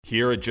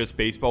Here at Just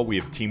Baseball, we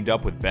have teamed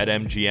up with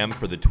BetMGM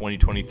for the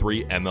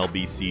 2023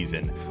 MLB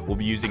season. We'll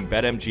be using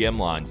BetMGM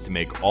lines to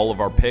make all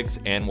of our picks,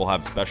 and we'll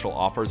have special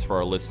offers for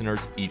our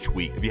listeners each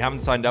week. If you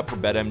haven't signed up for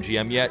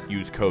BetMGM yet,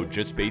 use code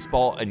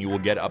JustBaseball, and you will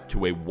get up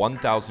to a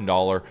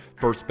 $1,000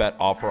 first bet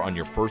offer on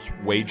your first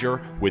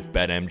wager with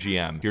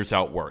BetMGM. Here's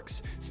how it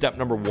works. Step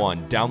number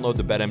 1, download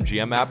the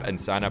BetMGM app and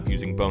sign up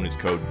using bonus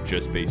code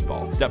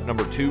JustBaseball. Step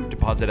number 2,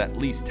 deposit at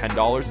least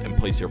 $10 and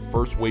place your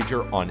first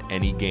wager on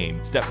any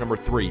game. Step number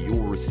 3, you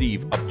will receive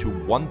up to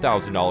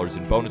 $1,000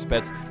 in bonus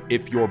bets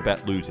if your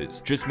bet loses.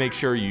 Just make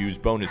sure you use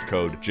bonus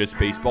code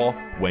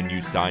JustBaseball when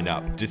you sign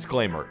up.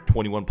 Disclaimer,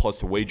 21 plus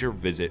to wager.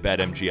 Visit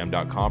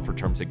BetMGM.com for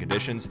terms and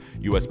conditions.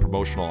 U.S.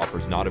 promotional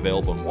offers not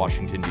available in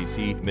Washington,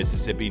 D.C.,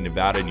 Mississippi,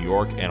 Nevada, New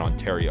York, and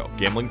Ontario.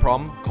 Gambling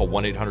problem? Call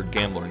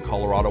 1-800-GAMBLER in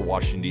Colorado,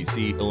 Washington,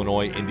 D.C.,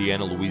 Illinois,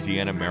 Indiana,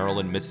 Louisiana,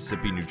 Maryland,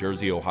 Mississippi, New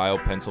Jersey, Ohio,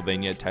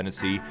 Pennsylvania,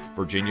 Tennessee,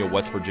 Virginia,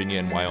 West Virginia,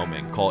 and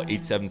Wyoming. Call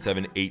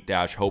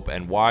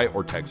 877-8-HOPE-NY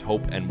or text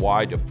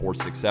HOPE-NY to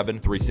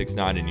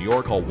 467-369 in New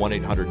York. Call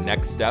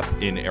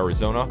 1-800-NEXT-STEP in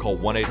Arizona. Call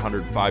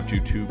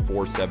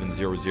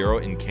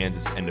 1-800-522-4700 in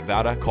Kansas and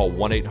Nevada. Call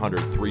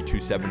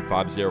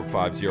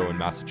 1-800-327-5050 in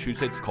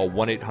Massachusetts. Call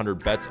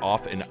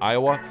 1-800-BETS-OFF in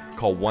Iowa.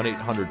 Call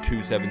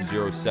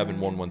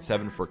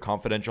 1-800-270-7117 for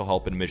confidential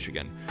help in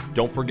Michigan.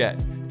 Don't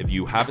forget, if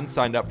you haven't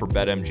signed up for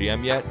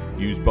BetMGM yet,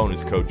 use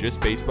bonus code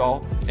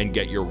JustBaseball and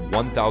get your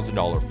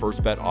 $1,000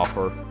 first bet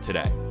offer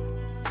today.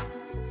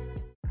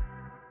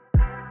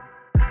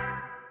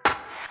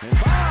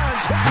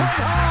 Bonds hit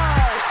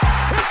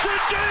high. It's a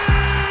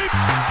deep.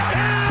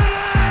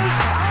 It is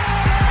out of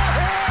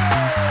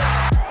here.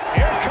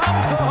 Here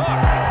comes the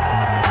hook.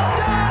 Got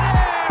him.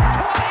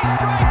 20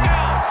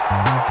 strikeouts.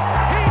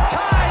 He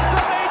ties the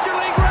major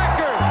league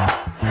record.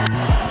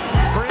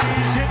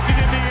 Freeze hits it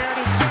in the air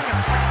to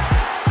center.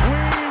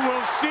 We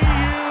will see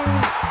you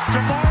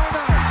tomorrow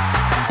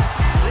night.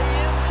 The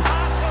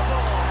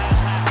impossible has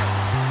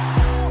happened.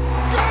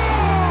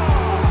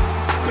 Goal!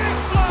 Big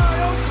fly,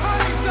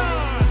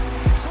 Ohtani-san!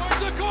 Towards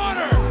the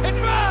corner. It's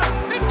back.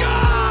 It's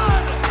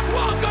gone.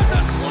 Welcome to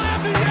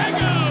Slam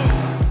Diego.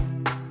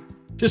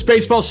 Just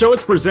Baseball Show.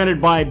 It's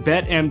presented by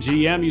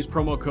BetMGM. Use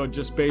promo code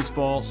Just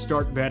Baseball.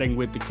 Start betting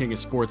with the king of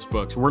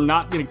sportsbooks. We're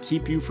not going to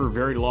keep you for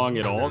very long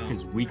at all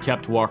because we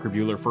kept Walker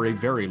Buehler for a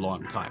very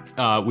long time.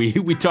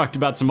 We talked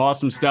about some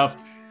awesome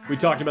stuff. We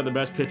talked about the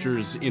best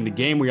pitchers in the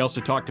game. We also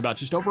talked about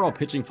just overall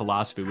pitching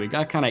philosophy. We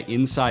got kind of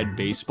inside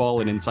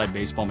baseball and inside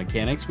baseball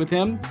mechanics with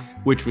him,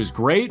 which was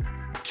great.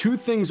 Two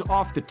things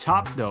off the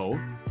top, though.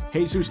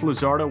 Jesus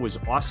Luzardo was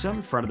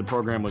awesome. Friend of the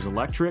program was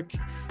electric.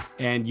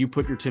 And you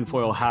put your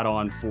tinfoil hat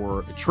on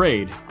for a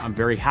trade. I'm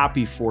very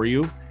happy for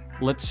you.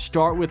 Let's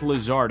start with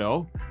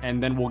Luzardo,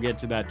 and then we'll get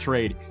to that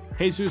trade.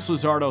 Jesus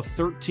Luzardo,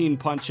 13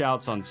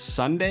 punch-outs on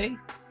Sunday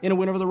in a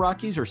win over the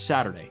Rockies, or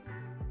Saturday?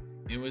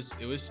 It was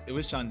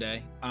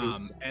Sunday.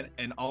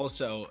 And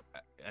also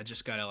I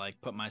just gotta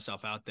put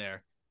myself out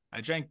there.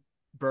 I drank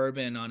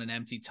bourbon on an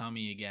empty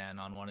tummy again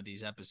on one of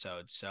these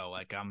episodes. So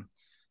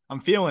I'm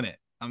feeling it.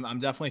 I'm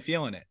definitely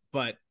feeling it.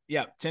 But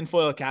yeah,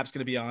 tinfoil cap's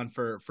gonna be on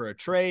for a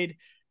trade.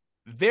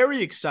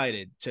 Very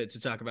excited to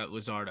talk about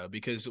Luzardo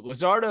because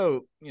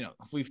Luzardo,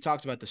 we've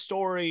talked about the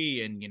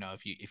story, and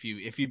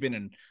if you've been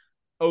an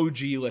OG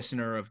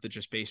listener of the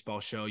Just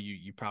Baseball Show,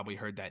 you probably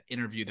heard that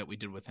interview that we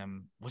did with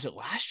him. Was it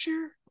last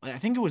year? I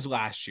think it was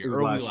last year,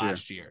 early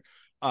last year.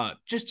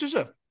 Just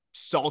a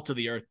salt of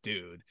the earth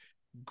dude,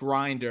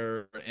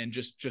 grinder, and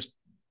just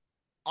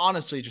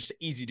honestly just an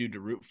easy dude to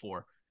root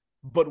for.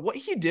 But what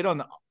he did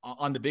on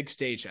the big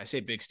stage, I say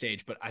big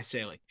stage, but I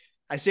say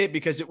it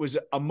because it was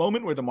a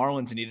moment where the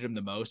Marlins needed him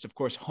the most. Of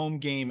course, home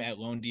game at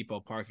Lone Depot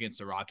Park against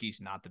the Rockies,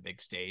 not the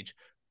big stage.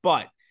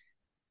 But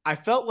I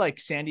felt like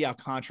Sandy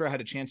Alcantara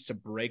had a chance to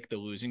break the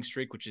losing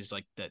streak, which is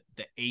like the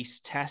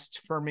ace test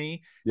for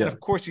me. Yeah. And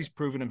of course, he's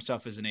proven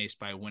himself as an ace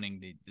by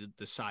winning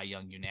the Cy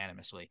Young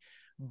unanimously.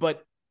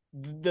 But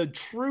the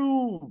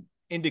true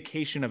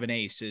indication of an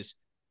ace is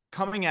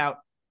coming out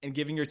and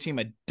giving your team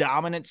a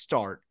dominant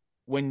start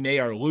when they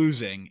are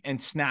losing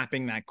and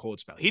snapping that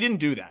cold spell. He didn't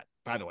do that,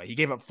 by the way. He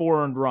gave up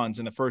 4 earned runs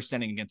in the first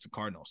inning against the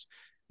Cardinals.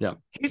 Yeah.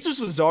 Jesus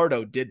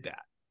Luzardo did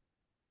that.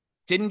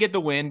 Didn't get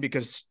the win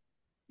because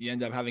you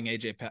end up having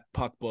AJ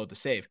Puck blow the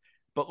save.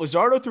 But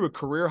Luzardo threw a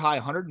career-high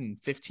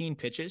 115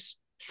 pitches,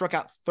 struck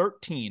out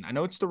 13. I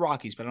know it's the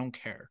Rockies, but I don't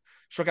care.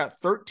 Struck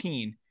out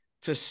 13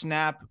 to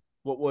snap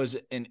what was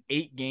an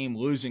 8-game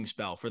losing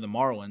spell for the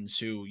Marlins,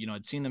 who,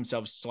 had seen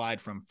themselves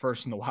slide from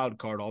first in the wild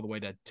card all the way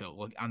to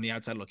look on the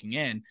outside looking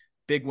in.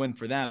 Big win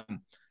for them.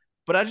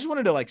 But I just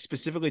wanted to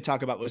specifically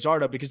talk about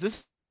Luzardo because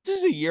this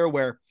is a year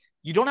where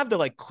you don't have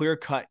the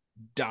clear-cut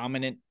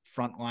dominant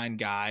frontline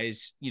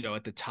guys,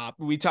 at the top.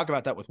 We talk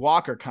about that with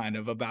Walker, kind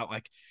of about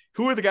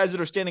who are the guys that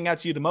are standing out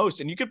to you the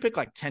most, and you could pick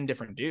 10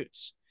 different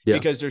dudes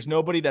because there's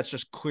nobody that's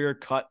just clear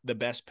cut the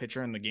best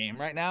pitcher in the game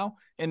right now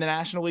in the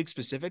National League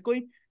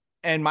specifically.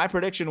 And my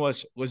prediction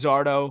was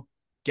Luzardo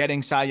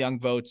getting Cy Young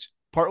votes,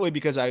 partly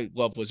because I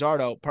love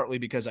Luzardo, partly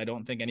because I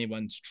don't think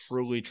anyone's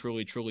truly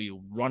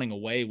running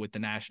away with the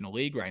National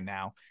League right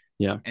now.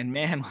 Yeah. And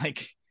man,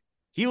 like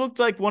he looked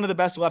like one of the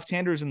best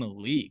left-handers in the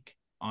league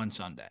on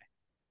Sunday.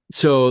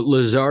 So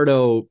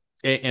Luzardo,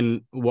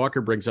 and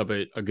Walker brings up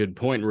a good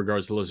point in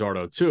regards to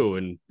Luzardo too.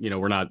 And,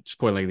 we're not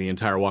spoiling the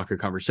entire Walker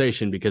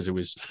conversation because it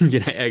was,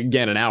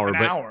 again, an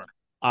hour.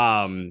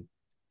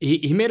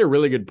 He made a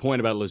really good point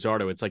about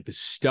Luzardo. It's like the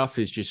stuff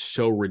is just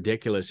so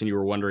ridiculous, and you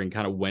were wondering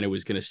kind of when it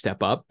was going to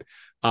step up.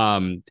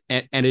 And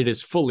it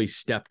has fully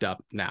stepped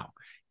up now.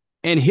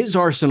 And his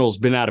arsenal's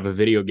been out of a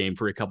video game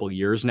for a couple of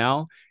years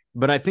now.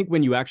 But I think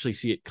when you actually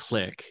see it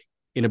click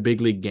in a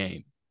big league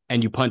game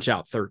and you punch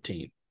out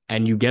 13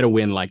 and you get a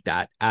win like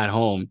that at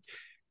home,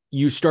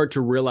 you start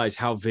to realize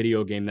how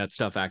video game that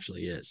stuff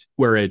actually is,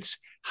 where it's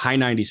high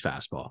 90s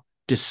fastball,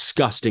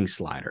 disgusting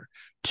slider,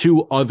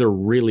 two other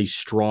really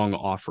strong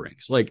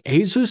offerings. Like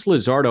Jesus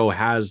Luzardo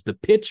has the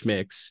pitch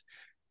mix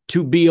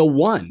to be a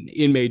 1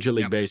 in Major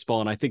League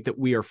Baseball. And I think that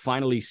we are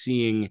finally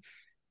seeing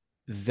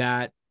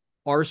that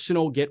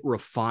arsenal get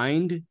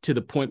refined to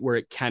the point where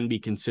it can be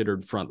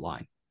considered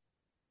frontline.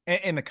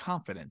 And the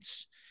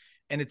confidence.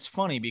 And it's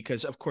funny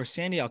because, of course,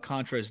 Sandy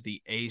Alcantara is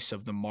the ace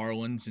of the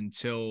Marlins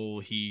until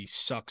he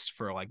sucks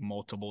for like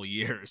multiple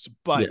years.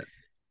 But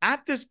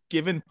at this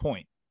given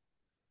point,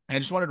 and I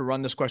just wanted to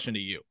run this question to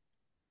you.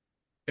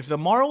 If the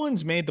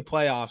Marlins made the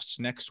playoffs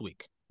next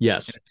week,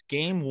 yes, and it's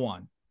game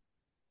 1,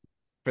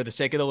 for the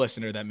sake of the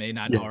listener that may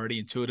not already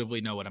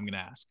intuitively know what I'm going to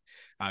ask,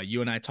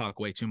 you and I talk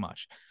way too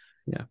much.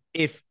 Yeah.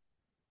 If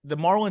the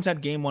Marlins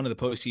had game 1 of the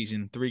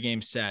postseason,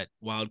 3-game set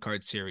wild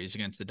card series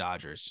against the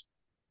Dodgers,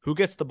 who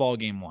gets the ball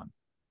game 1?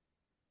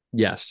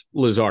 Yes,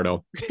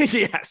 Luzardo.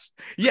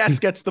 Yes,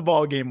 gets the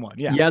ball game 1.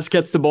 Yeah. Yes,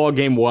 gets the ball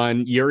game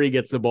 1. Yuri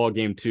gets the ball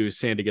game 2.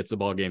 Sandy gets the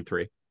ball game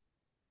 3.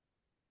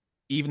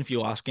 Even if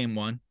you lost game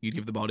 1, you'd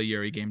give the ball to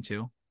Yuri game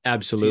 2.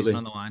 Absolutely. Season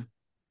on the line.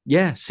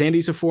 Yeah,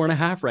 Sandy's a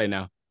 4.5 right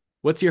now.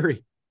 What's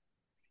Yuri?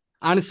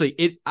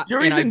 Honestly,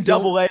 Yuri's in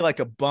Double-A like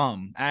a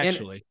bum,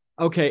 actually.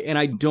 And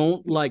I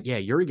don't like,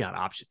 Yuri got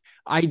option.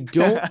 I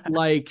don't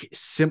like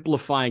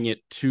simplifying it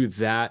to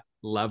that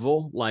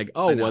level. Like,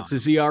 what's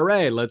his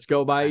ERA? Let's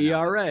go by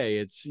ERA.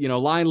 It's,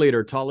 line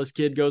leader, tallest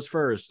kid goes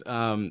first.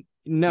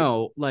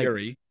 No, like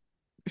Yuri.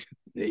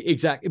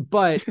 Exactly.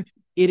 But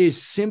it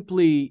is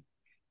simply,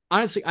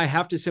 honestly, I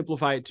have to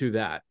simplify it to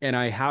that. And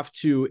I have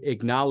to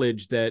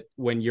acknowledge that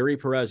when Yuri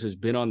Perez has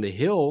been on the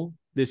hill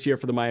this year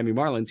for the Miami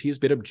Marlins, he's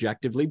been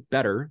objectively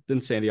better than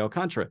Sandy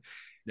Alcantara.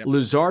 Yep.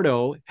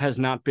 Luzardo has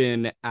not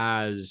been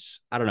as,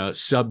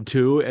 sub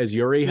 2 as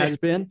Yuri has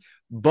been.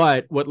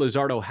 But what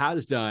Luzardo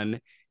has done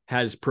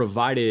has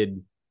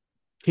provided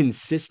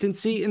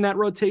consistency in that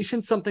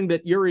rotation, something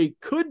that Yuri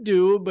could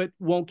do, but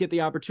won't get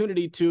the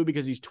opportunity to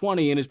because he's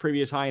 20 and his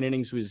previous high in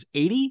innings was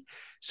 80.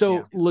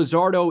 So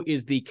Luzardo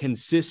is the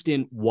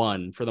consistent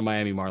 1 for the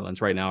Miami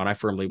Marlins right now. And I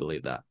firmly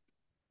believe that.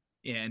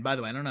 Yeah. And by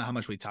the way, I don't know how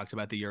much we talked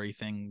about the Yuri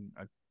thing.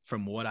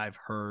 From what I've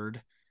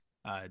heard,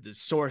 the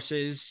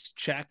sources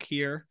check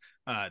here,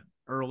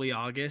 early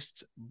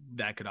August,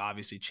 that could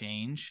obviously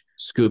change.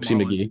 Scoopsy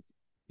McGee.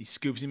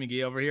 Scoopsy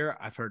McGee over here.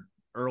 I've heard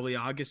early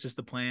August is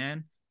the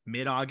plan.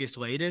 Mid-August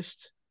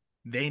latest,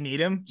 they need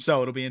him.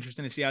 So it'll be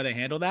interesting to see how they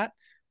handle that.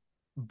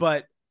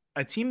 But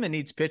a team that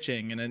needs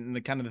pitching, and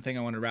the kind of the thing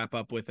I want to wrap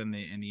up with in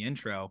the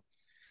intro,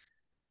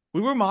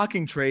 we were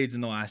mocking trades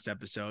in the last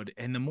episode.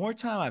 And the more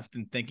time I've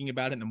been thinking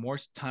about it, and the more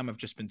time I've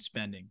just been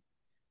spending,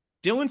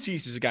 Dylan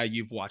Cease is a guy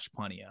you've watched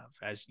plenty of.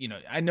 As you know,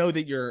 I know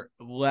that you're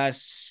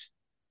less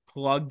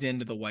plugged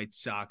into the White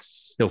Sox.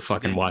 Still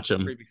fucking watch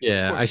them.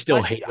 Yeah, I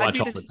still hate watch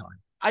all the time.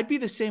 I'd be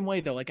the same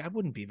way, though. Like, I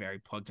wouldn't be very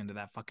plugged into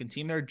that fucking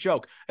team. They're a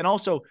joke. And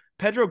also,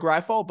 Pedro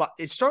Greifel, but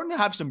it's starting to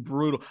have some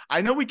brutal.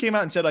 I know we came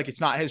out and said, like, it's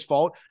not his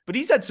fault, but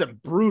he's had some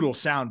brutal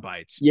sound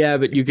bites. Yeah,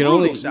 but you can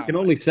only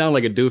sound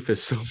like a doofus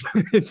so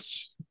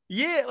much.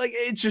 Yeah, like,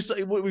 it's just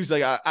like, what was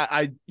like,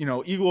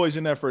 Eloy's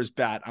in there for his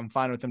bat. I'm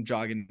fine with him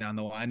jogging down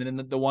the line. And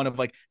then the one of,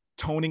 like,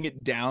 toning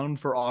it down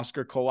for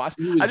Oscar Colas.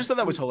 I just thought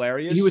that was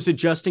hilarious. He was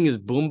adjusting his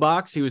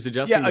boombox. He was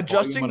adjusting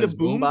the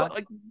boom.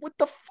 Like, what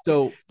the fuck?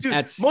 So, dude,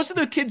 most of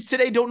the kids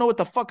today don't know what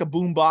the fuck a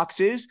boombox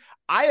is.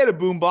 I had a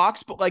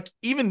boombox, but like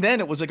even then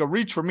it was like a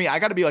reach for me. I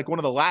got to be like one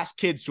of the last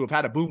kids to have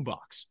had a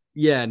boombox.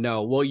 Yeah,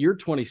 no. Well, you're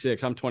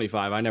 26. I'm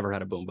 25. I never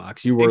had a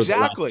boombox. You were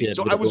exactly. The last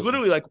kid so I was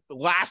literally like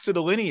last to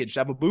the lineage to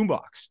have a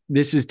boombox.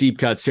 This is Deep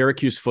Cut.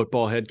 Syracuse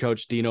football head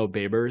coach Dino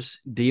Babers.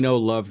 Dino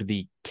loved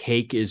the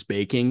cake is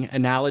baking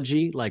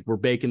analogy. Like, we're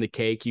baking the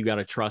cake. You got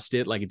to trust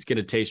it. Like, it's going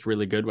to taste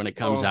really good when it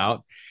comes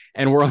out.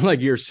 And we're on like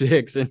year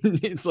 6. And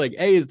it's like,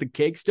 hey, is the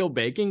cake still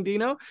baking,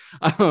 Dino?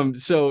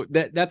 So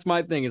that's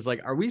my thing is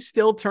like, are we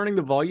still turning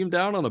the volume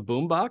down on the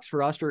boombox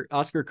for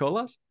Oscar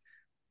Colas?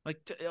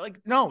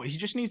 Like, no, he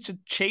just needs to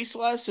chase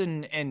less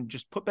and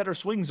just put better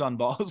swings on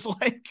balls.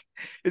 Like,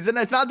 it's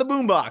not the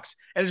boombox.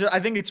 And I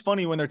think it's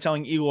funny when they're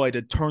telling Eloy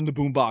to turn the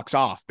boombox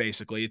off.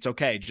 Basically, it's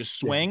okay, just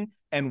swing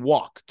and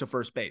walk to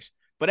first base.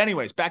 But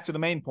anyways, back to the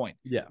main point.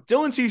 Yeah,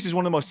 Dylan Cease is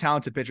one of the most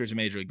talented pitchers in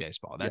Major League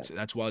Baseball.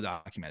 That's well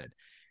documented.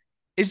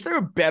 Is there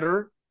a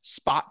better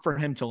spot for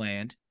him to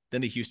land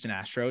than the Houston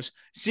Astros?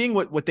 Seeing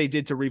what they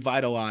did to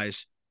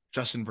revitalize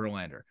Justin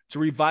Verlander, to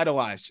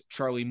revitalize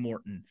Charlie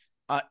Morton.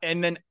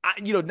 And then,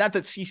 not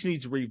that Cease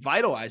needs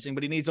revitalizing,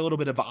 but he needs a little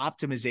bit of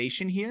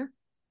optimization here.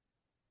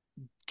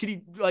 Could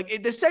he,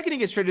 the second he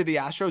gets traded to the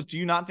Astros, do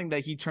you not think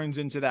that he turns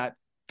into that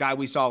guy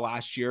we saw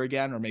last year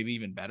again, or maybe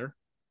even better?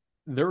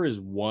 There is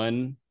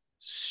one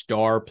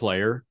star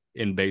player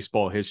in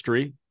baseball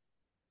history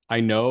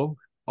I know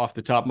off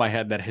the top of my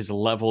head that has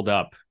leveled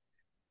up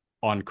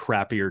on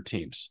crappier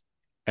teams,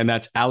 and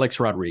that's Alex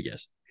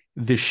Rodriguez.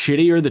 The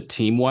shittier the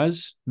team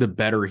was, the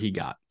better he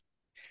got.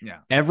 Yeah.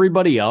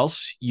 Everybody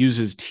else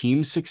uses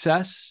team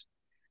success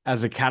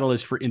as a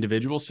catalyst for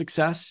individual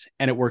success,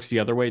 and it works the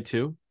other way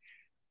too.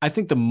 I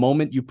think the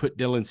moment you put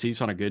Dylan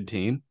Cease on a good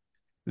team,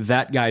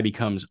 that guy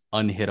becomes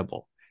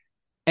unhittable.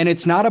 And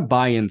it's not a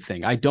buy-in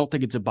thing. I don't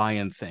think it's a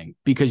buy-in thing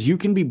because you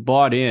can be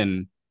bought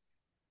in,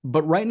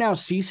 but right now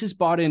Cease is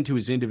bought into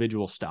his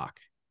individual stock.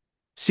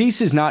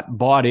 Cease is not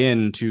bought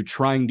into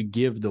trying to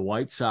give the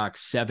White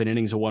Sox 7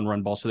 innings of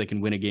 1-run ball so they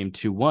can win a game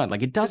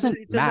 2-1. It doesn't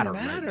matter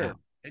right now.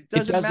 It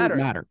doesn't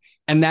matter.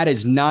 And that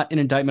is not an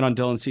indictment on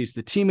Dylan Cease,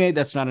 the teammate.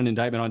 That's not an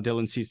indictment on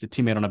Dylan Cease, the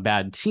teammate on a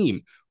bad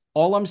team.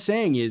 All I'm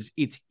saying is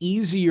it's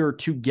easier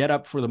to get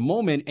up for the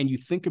moment and you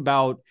think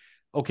about,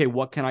 okay,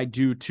 what can I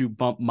do to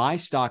bump my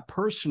stock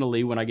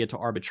personally when I get to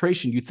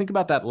arbitration? You think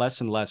about that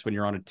less and less when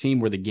you're on a team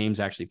where the games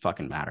actually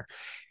fucking matter.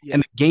 Yeah.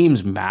 And the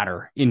games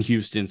matter in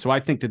Houston. So I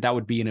think that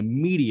would be an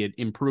immediate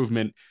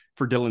improvement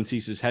for Dylan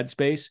Cease's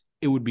headspace.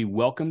 It would be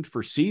welcomed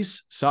for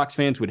Cease. Sox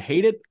fans would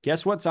hate it.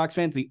 Guess what, Sox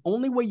fans? The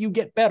only way you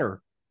get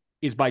better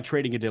is by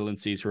trading a Dylan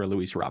Cease or a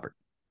Luis Robert.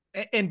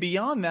 And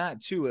beyond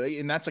that too,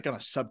 and that's on a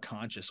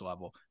subconscious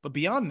level, but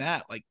beyond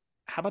that,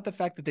 how about the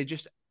fact that they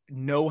just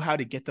know how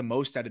to get the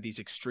most out of these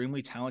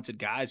extremely talented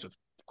guys with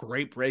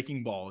great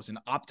breaking balls and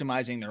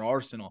optimizing their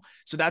arsenal.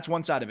 So that's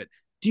one side of it.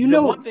 Do you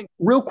know one thing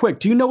real quick?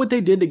 Do you know what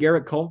they did to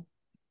Garrett Cole?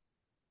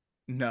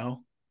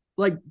 No.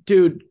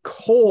 Dude,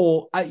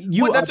 Cole,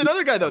 that's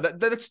another guy though.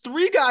 That's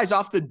 3 guys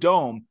off the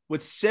dome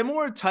with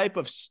similar type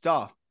of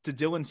stuff to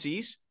Dylan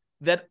Cease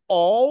that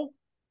all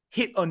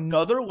hit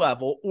another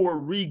level or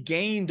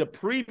regained a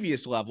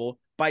previous level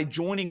by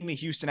joining the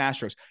Houston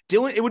Astros.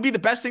 Dylan, it would be the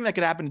best thing that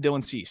could happen to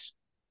Dylan Cease.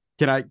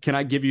 Can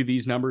I give you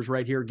these numbers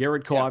right here?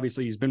 Garrett Cole,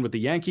 obviously, he's been with the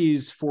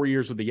Yankees 4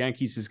 years with the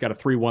Yankees. He's got a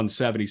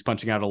 3.17. He's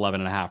punching out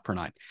 11.5 per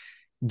 9.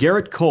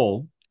 Garrett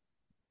Cole,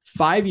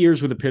 5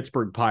 years with the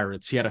Pittsburgh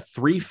Pirates. He had a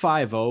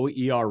 3.50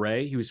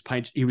 ERA. He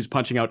was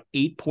punching out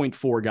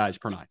 8.4 guys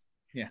per 9.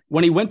 Yeah.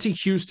 When he went to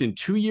Houston,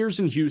 2 years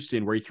in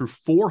Houston, where he threw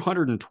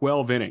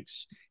 412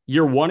 innings.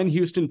 Year 1 in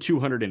Houston,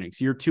 200 innings.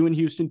 Year 2 in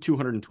Houston,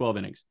 212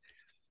 innings.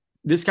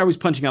 This guy was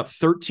punching out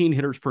 13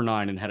 hitters per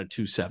 9 and had a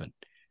 2.7.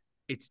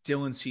 It's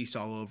Dylan Cease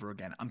all over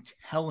again. I'm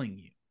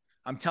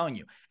telling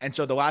you. And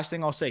so the last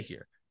thing I'll say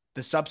here,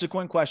 the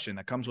subsequent question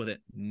that comes with it,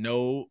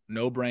 no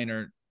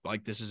brainer.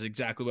 This is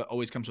exactly what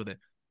always comes with it.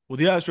 Well,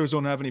 the Astros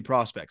don't have any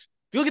prospects.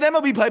 If you look at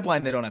MLB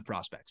Pipeline, they don't have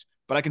prospects.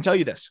 But I can tell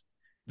you this.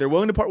 They're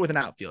willing to part with an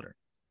outfielder.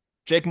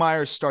 Jake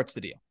Myers starts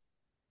the deal.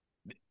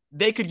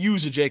 They could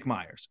use a Jake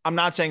Myers. I'm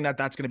not saying that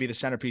that's going to be the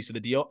centerpiece of the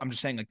deal. I'm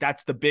just saying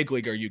that's the big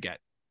leaguer you get.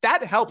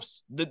 That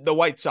helps the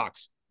White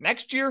Sox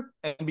next year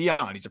and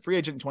beyond. He's a free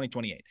agent in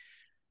 2028.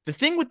 The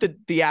thing with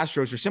the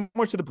Astros are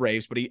similar to the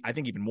Braves, but I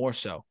think even more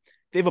so.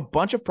 They have a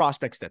bunch of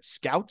prospects that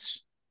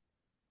scouts,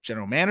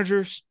 general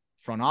managers,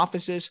 front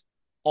offices,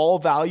 all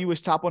value as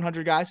top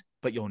 100 guys,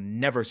 but you'll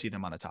never see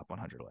them on a top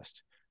 100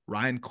 list.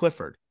 Ryan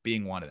Clifford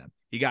being one of them.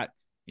 He got,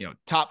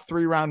 top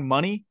 3-round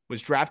money,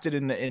 was drafted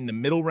in the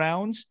middle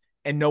rounds,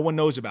 and no one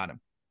knows about him.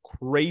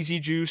 Crazy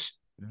juice,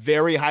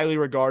 very highly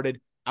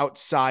regarded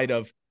outside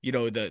of,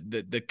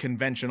 the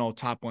conventional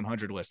top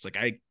 100 lists.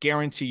 I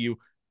guarantee you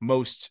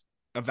most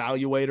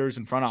evaluators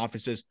and front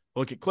offices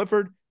look at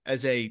Clifford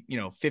as a,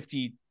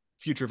 50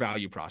 future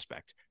value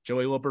prospect.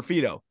 Joey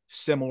Loperfido,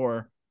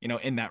 similar,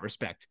 in that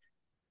respect.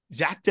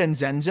 Zach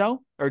Dezenzo,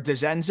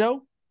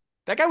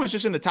 that guy was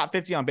just in the top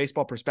 50 on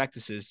Baseball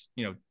Prospectus's,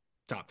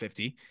 top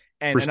 50.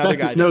 And another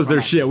guy knows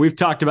their shit. We've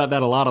talked about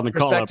that a lot on the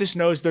call. Prospectus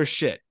knows their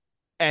shit.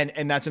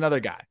 And that's another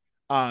guy.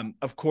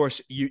 Of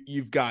course,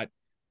 you've got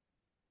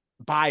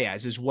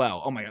Baez as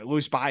well. Oh my God,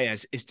 Luis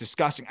Baez is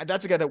disgusting.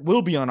 That's a guy that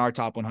will be on our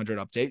top 100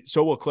 update.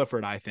 So will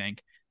Clifford, I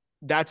think.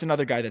 That's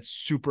another guy that's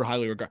super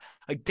highly regarded.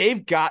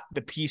 They've got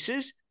the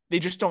pieces. They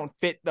just don't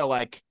fit the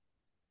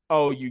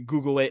you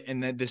Google it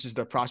and then this is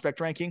their prospect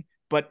ranking.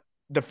 But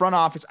the front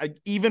office,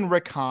 even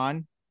Rick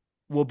Hahn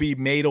will be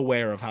made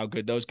aware of how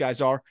good those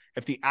guys are.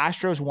 If the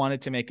Astros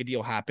wanted to make a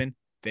deal happen,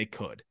 they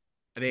could.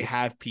 They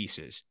have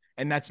pieces.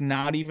 And that's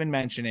not even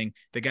mentioning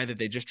the guy that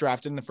they just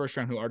drafted in the first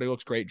round who already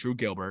looks great, Drew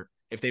Gilbert,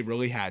 if they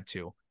really had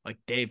to.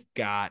 They've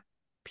got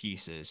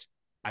pieces.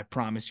 I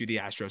promise you the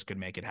Astros could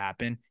make it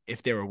happen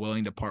if they were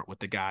willing to part with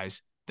the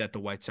guys that the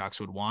White Sox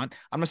would want.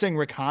 I'm not saying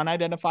Rick Hahn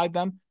identified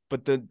them,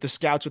 but the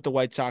scouts with the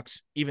White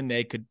Sox, even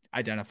they could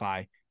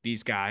identify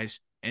these guys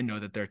and know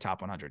that they're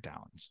top 100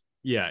 talents.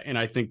 Yeah, and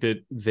I think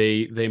that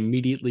they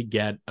immediately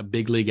get a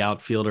big league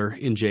outfielder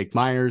in Jake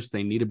Myers.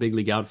 They need a big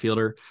league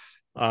outfielder.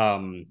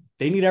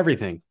 they need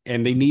everything,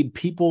 and they need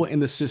people in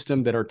the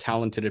system that are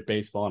talented at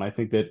baseball. And I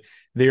think that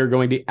they are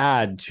going to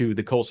add to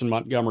the Colson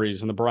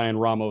Montgomerys and the Brian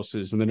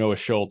Ramoses and the Noah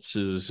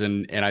Schultzes.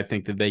 And I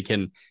think that they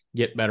can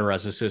get better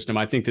as a system.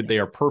 I think that they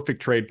are perfect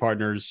trade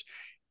partners.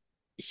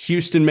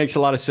 Houston makes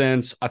a lot of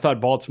sense. I thought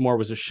Baltimore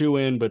was a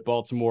shoe-in, but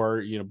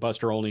Baltimore,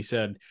 Buster only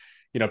said,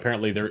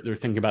 apparently they're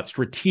thinking about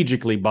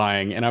strategically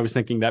buying. And I was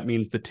thinking that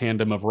means the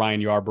tandem of Ryan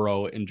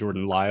Yarbrough and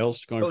Jordan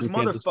Lyles going Those from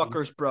Kansas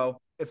motherfuckers, City.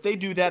 bro. If they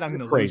do that, I'm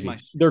going to lose my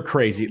shit. They're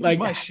crazy. Lose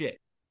my shit.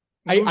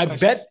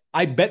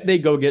 I bet they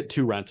go get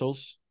 2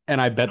 rentals,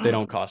 and I bet they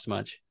don't cost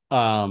much.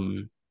 But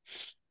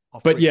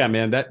yeah,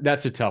 man,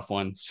 that's a tough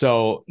one.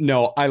 So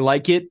no, I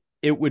like it.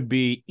 It would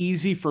be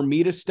easy for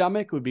me to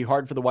stomach. It would be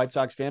hard for the White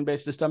Sox fan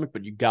base to stomach,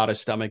 but you got to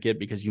stomach it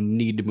because you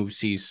need to move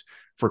Cease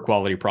for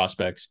quality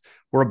prospects.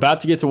 We're about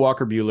to get to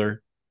Walker Buehler.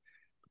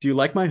 Do you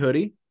like my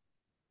hoodie?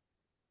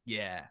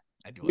 Yeah,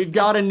 I do. We've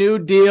got a new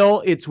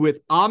deal. It's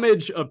with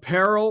Homage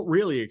Apparel.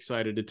 Really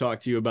excited to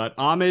talk to you about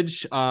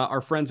Homage.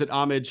 Our friends at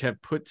Homage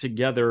have put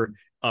together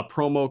a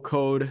promo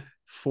code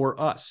for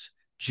us.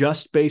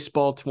 Just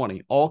Baseball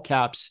 20, all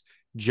caps,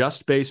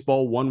 Just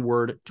Baseball, one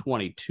word,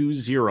 20.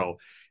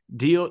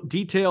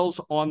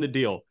 Details on the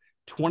deal.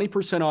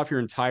 20% off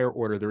your entire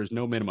order. There is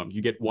no minimum.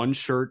 You get one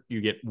shirt,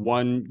 you get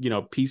one,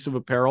 piece of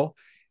apparel.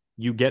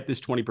 You get this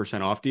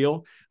 20% off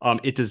deal.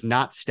 It does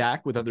not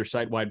stack with other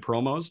site-wide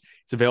promos.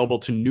 It's available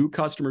to new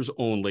customers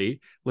only,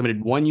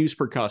 limited one use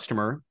per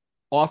customer.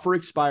 Offer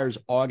expires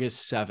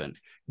August 7th.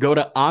 Go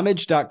to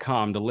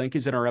homage.com. The link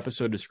is in our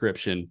episode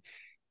description.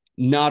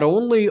 Not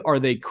only are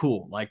they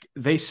cool, like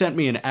they sent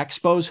me an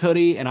Expos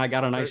hoodie and I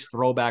got a nice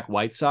throwback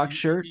White Sox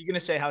shirt. Are you going to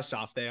say how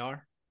soft they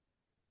are?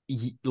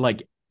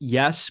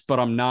 Yes, but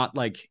I'm not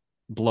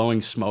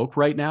blowing smoke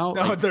right now.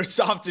 No, they're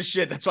soft as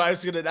shit. That's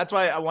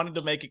why I wanted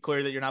to make it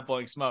clear that you're not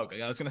blowing smoke.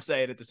 I was going to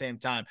say it at the same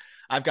time.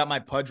 I've got my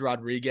Pudge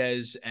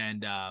Rodriguez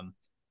and I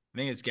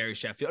think it's Gary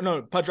Sheffield.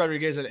 No, Pudge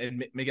Rodriguez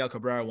and Miguel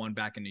Cabrera one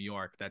back in New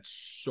York. That's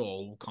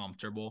so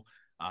comfortable.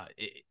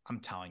 I'm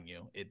telling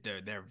you,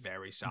 they're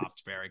very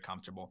soft, very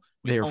comfortable.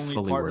 We only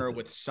partner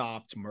with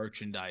soft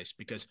merchandise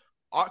because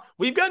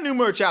we've got new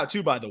merch out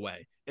too, by the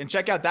way. And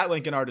check out that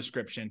link in our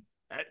description.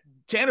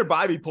 Tanner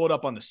Bybee pulled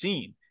up on the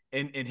scene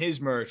in his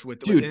merch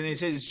with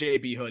his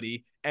JB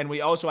hoodie. And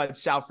we also had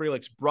Sal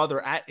Frelick's brother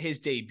at his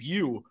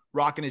debut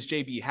rocking his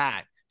JB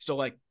hat.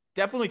 So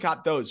definitely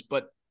cop those,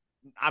 but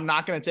I'm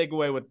not going to take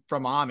away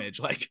from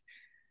Homage.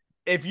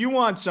 If you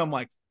want some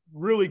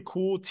really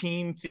cool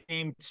team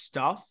themed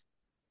stuff,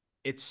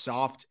 it's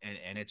soft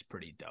and it's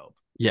pretty dope.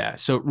 Yeah.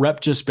 So rep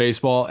Just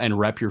Baseball and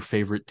rep your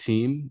favorite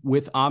team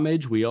with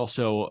Homage. We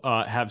also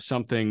have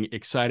something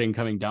exciting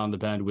coming down the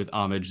bend with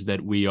Homage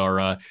that we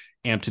are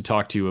amped to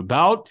talk to you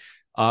about.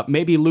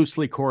 Maybe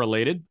loosely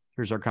correlated.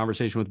 Here's our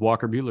conversation with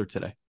Walker Buehler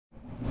today.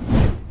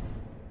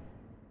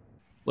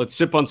 Let's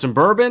sip on some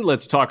bourbon.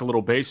 Let's talk a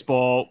little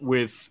baseball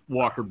with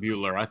Walker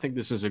Buehler. I think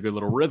this is a good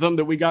little rhythm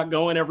that we got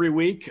going every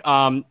week.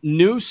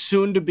 New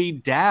soon-to-be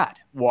dad,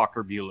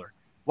 Walker Buehler.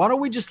 Why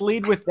don't we just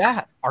lead with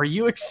that? Are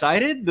you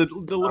excited? The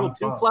little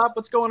two-clap?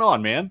 What's going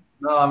on, man?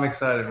 No, I'm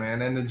excited,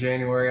 man. End of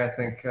January, I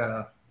think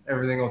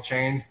everything will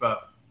change,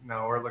 but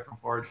we're looking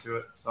forward to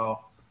it. So,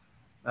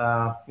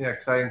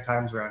 exciting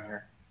times around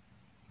here.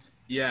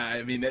 Yeah,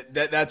 I mean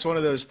that's one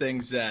of those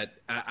things that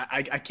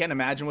I can't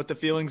imagine what the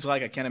feeling's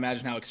like. I can't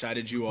imagine how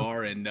excited you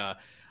are. And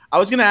I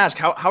was gonna ask,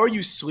 how are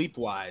you sleep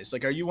wise?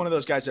 Are you one of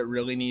those guys that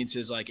really needs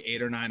his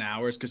 8 or 9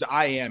 hours? Because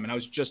I am, and I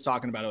was just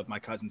talking about it with my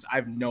cousins. I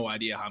have no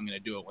idea how I'm gonna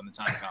do it when the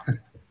time comes.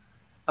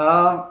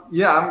 I'm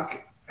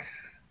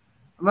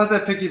not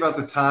that picky about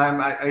the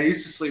time. I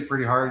used to sleep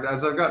pretty hard.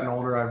 As I've gotten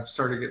older, I've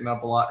started getting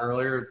up a lot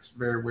earlier. It's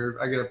very weird.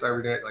 I get up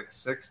every day at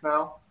 6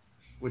 now,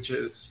 which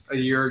is a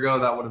year ago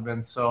that would have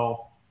been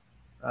so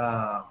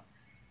kind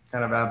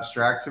of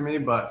abstract to me,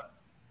 but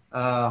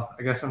I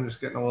guess I'm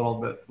just getting a little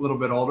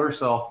bit older,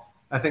 so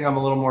I think I'm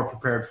a little more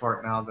prepared for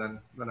it now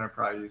than I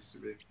probably used to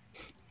be.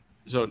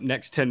 So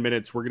next 10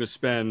 minutes, we're going to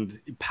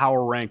spend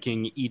power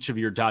ranking each of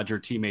your Dodger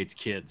teammates'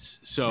 kids.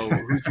 So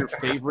who's your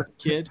favorite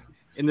kid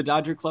in the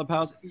Dodger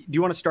clubhouse? Do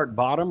you want to start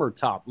bottom or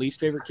top?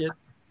 Least favorite kid?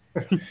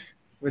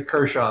 The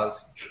Kershaws.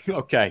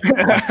 Okay.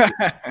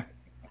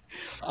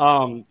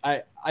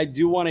 I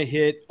do want to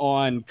hit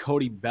on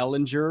Cody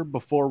Bellinger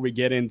before we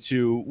get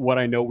into what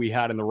I know we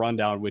had in the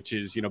rundown, which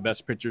is,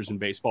 best pitchers in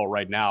baseball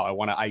right now. I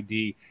want to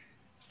ID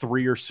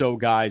 3 or so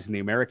guys in the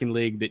American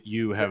League that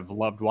you have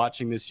loved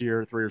watching this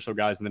year, 3 or so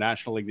guys in the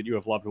National League that you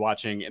have loved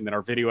watching. And then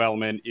our video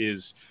element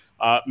is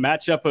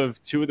matchup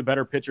of 2 of the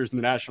better pitchers in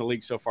the National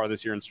League so far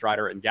this year in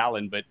Strider and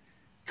Gallen. But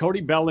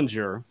Cody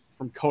Bellinger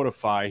from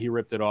Codify, he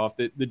ripped it off.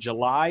 The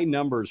July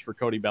numbers for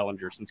Cody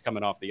Bellinger since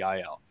coming off the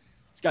IL.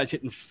 This guy's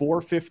hitting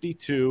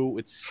 .452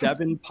 with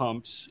 7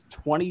 pumps,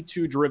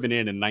 22 driven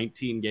in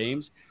 19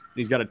 games. And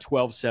he's got a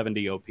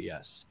 1270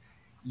 OPS.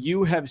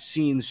 You have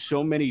seen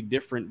so many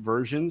different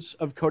versions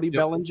of Cody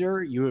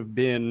Bellinger. You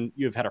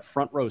have had a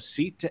front row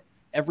seat to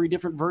every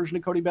different version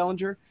of Cody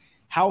Bellinger.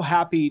 How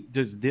happy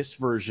does this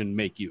version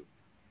make you?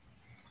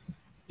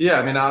 Yeah,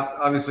 I mean,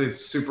 obviously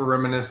it's super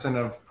reminiscent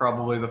of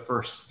probably the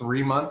first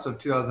 3 months of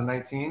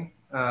 2019,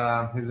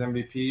 his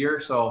MVP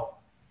year. So,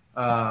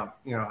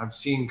 I've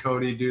seen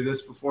Cody do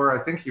this before.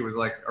 I think he was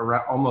like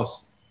around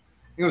almost,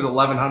 I think it was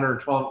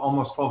 1,100,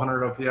 almost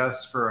 1,200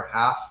 OPS for a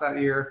half that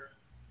year.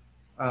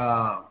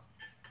 I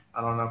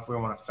don't know if we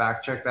want to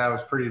fact check that. It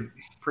was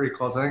pretty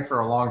close. I think for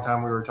a long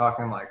time we were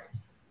talking like,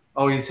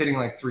 oh, he's hitting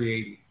like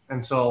 380.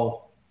 And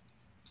so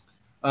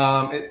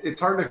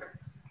it's hard to –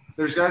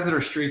 there's guys that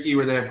are streaky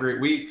where they have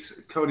great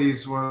weeks.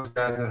 Cody's one of those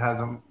guys that has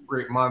a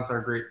great month or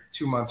great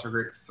 2 months or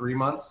great 3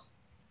 months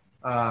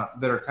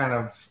that are kind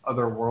of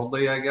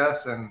otherworldly, I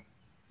guess. And,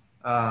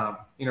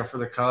 for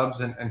the Cubs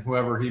and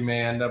whoever he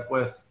may end up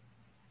with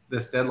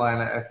this deadline,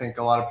 I think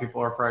a lot of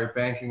people are probably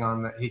banking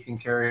on that he can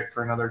carry it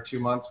for another 2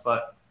 months.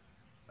 But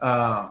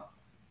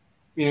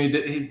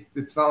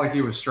it's not like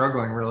he was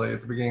struggling really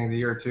at the beginning of the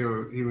year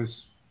too. He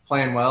was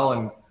playing well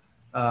and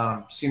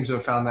seems to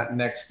have found that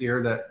next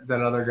gear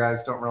that other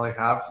guys don't really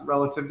have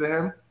relative to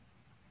him.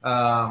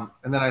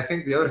 And then I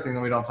think the other thing that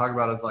we don't talk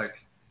about is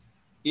like,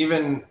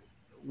 even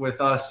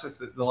with us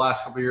the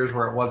last couple of years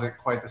where it wasn't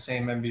quite the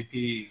same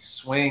MVP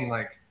swing,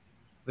 like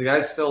the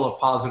guy's still a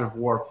positive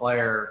WAR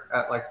player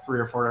at like 3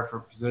 or 4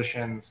 different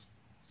positions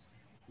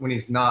when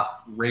he's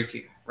not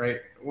raking,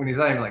 right? When he's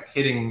not even like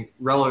hitting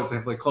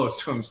relatively close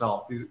to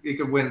himself. He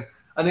could win.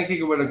 I think he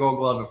could win a Gold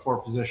Glove at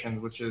 4 positions,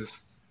 which is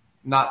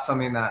not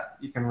something that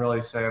you can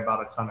really say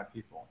about a ton of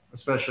people,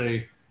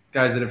 especially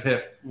guys that have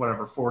hit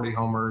 40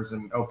 homers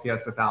and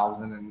OPS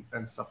 1,000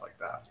 and stuff like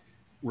that.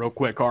 Real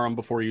quick, Aram,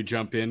 before you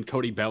jump in,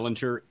 Cody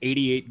Bellinger,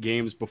 88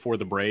 games before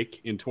the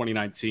break in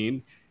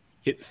 2019,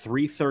 hit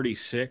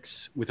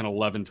 336 with an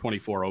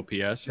 1124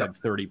 OPS, had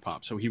 30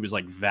 pumps. So he was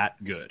like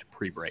that good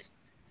pre-break.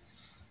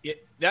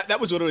 That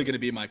was literally going to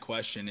be my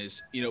question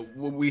is,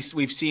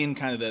 we've seen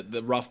kind of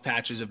the rough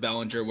patches of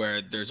Bellinger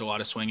where there's a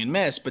lot of swing and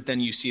miss, but then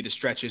you see the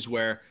stretches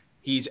where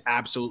he's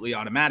absolutely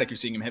automatic. You're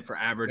seeing him hit for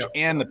average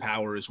and the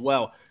power as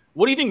well.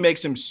 What do you think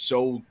makes him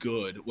so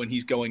good when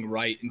he's going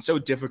right and so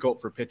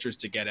difficult for pitchers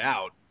to get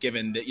out,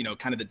 given that,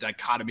 kind of the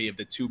dichotomy of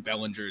the two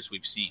Bellingers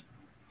we've seen?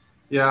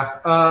 Yeah.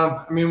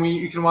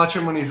 You can watch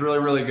him when he's really,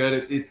 really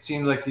good. It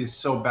seems like he's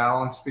so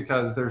balanced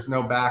because there's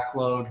no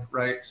backload,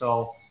 right?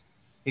 So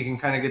he can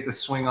kind of get the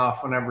swing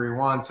off whenever he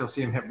wants. You'll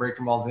see him hit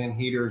breaking balls in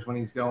heaters when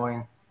he's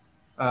going.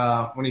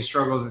 When he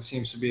struggles, it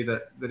seems to be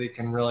that he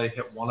can really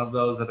hit one of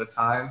those at a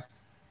time,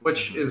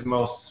 which is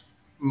most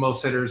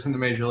hitters in the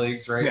major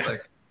leagues, right?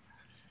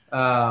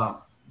 Yeah.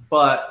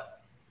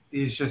 But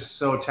he's just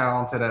so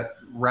talented at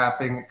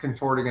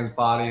contorting his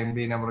body and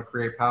being able to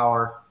create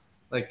power.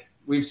 Like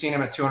we've seen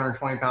him at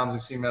 220 pounds.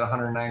 We've seen him at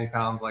 190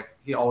 pounds. Like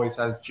he always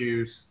has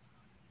juice.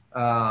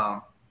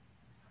 The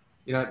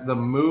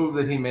move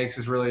that he makes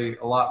is really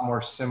a lot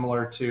more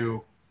similar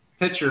to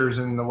pitchers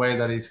in the way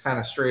that he's kind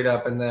of straight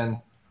up and then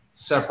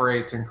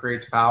separates and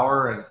creates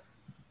power.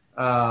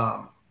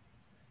 And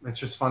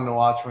it's just fun to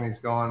watch when he's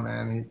going,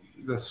 man.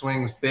 The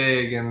swing's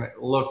big and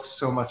it looks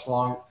so much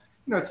long.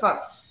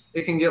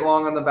 It can get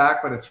long on the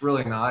back, but it's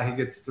really not. He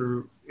gets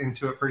through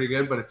into it pretty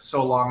good, but it's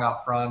so long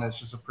out front. It's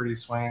just a pretty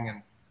swing.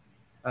 And,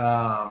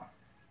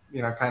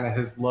 kind of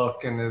his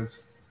look and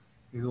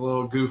he's a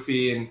little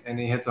goofy and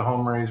he hits a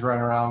homer. He's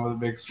running around with a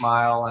big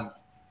smile.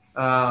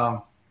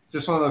 And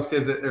just one of those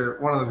kids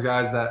one of those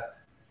guys that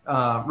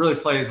really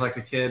plays like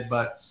a kid,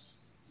 but,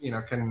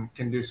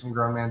 can do some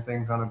grown man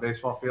things on a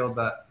baseball field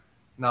that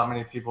not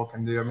many people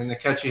can do. I mean, the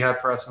catch he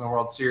had for us in the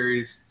World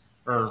Series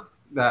or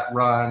that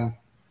run,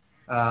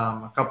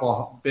 a couple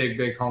of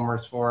big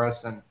homers for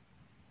us. And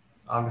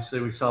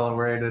obviously we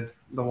celebrated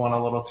the one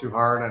a little too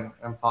hard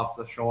and popped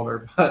the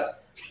shoulder,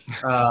 but,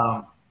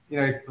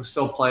 he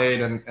still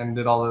played and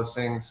did all those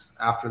things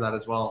after that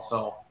as well.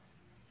 So,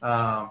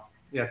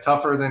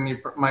 tougher than you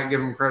might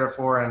give him credit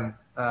for. And,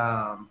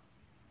 I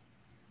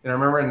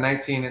remember in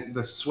 19,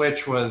 the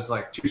switch was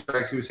like 2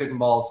 strikes. He was hitting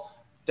balls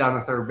down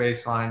the third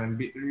baseline and,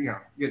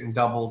 getting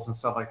doubles and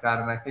stuff like that.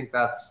 And I think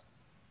that's,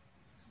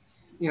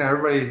 we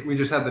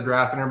just had the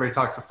draft and everybody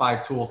talks the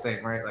 5-tool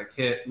thing, right? Like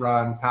hit,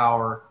 run,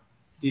 power,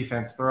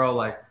 defense, throw.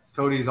 Like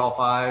Cody's all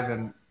 5.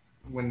 And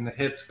when the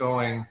hit's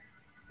going,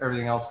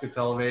 everything else gets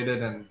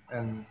elevated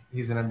and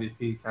he's an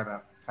MVP kind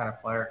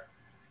of player.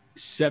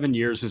 7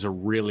 years is a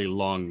really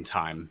long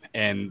time.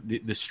 And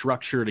the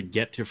structure to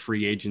get to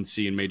free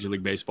agency in Major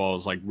League Baseball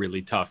is like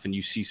really tough. And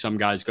you see some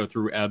guys go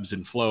through ebbs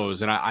and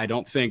flows. And I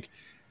don't think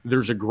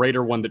there's a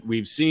greater one that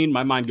we've seen.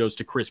 My mind goes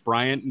to Chris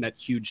Bryant and that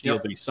huge deal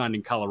that he signed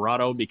in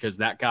Colorado, because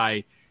that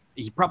guy,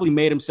 he probably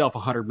made himself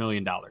 $100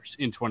 million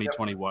in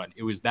 2021. Yep.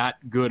 It was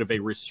that good of a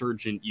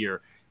resurgent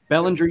year.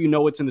 Bellinger,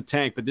 it's in the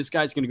tank, but this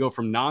guy's going to go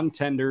from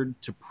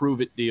non-tendered to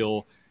prove-it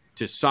deal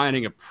to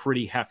signing a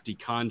pretty hefty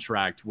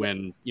contract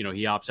when, he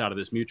opts out of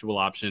this mutual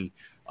option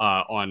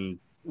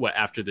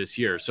after this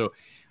year. So,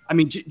 I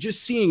mean,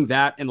 just seeing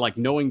that and like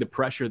knowing the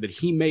pressure that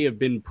he may have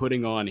been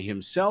putting on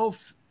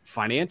himself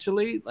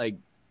financially, like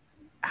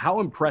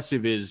how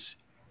impressive is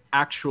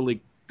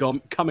actually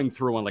coming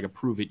through on like a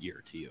prove-it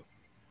year to you?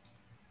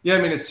 Yeah,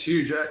 I mean, it's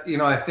huge.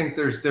 I think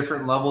there's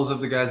different levels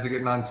of the guys that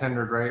get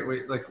non-tendered, right?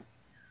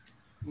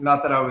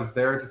 Not that I was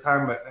there at the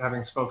time, but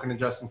having spoken to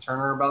Justin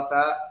Turner about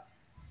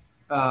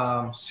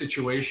that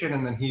situation,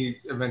 and then he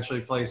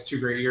eventually plays 2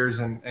 great years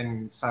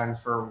and signs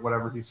for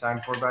whatever he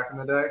signed for back in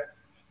the day,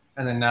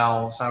 and then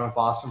now signed with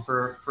Boston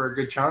for a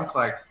good chunk.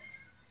 Like,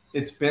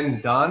 it's been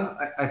done.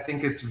 I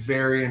think it's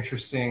very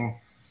interesting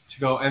to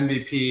go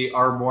MVP,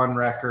 ARB1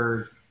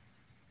 record,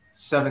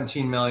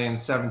 17 million,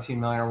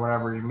 or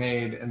whatever he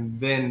made, and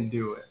then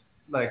do it.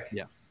 Like,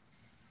 Yeah.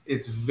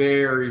 It's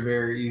very,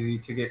 very easy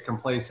to get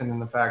complacent in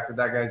the fact that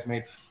that guy's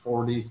made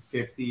 40,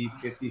 50,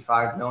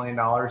 $55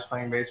 million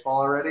playing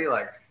baseball already.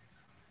 Like,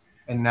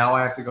 and now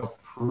I have to go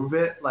prove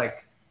it.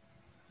 Like,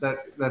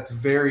 that's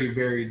very,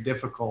 very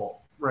difficult,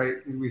 right?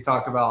 We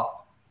talk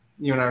about,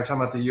 you and I were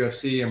talking about the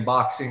UFC and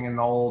boxing and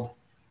the old,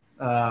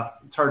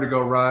 it's hard to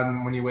go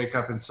run when you wake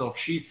up in silk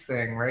sheets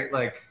thing, right?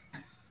 Like,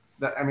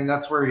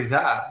 that's where he's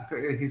at.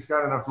 He's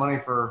got enough money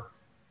for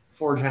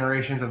 4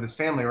 generations of his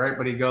family, right?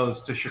 But he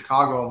goes to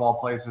Chicago, of all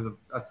places,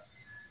 a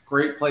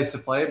great place to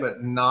play,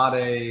 but not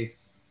a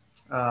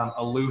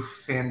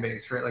aloof fan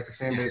base, right? Like a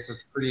fan base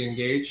that's pretty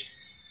engaged,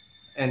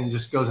 and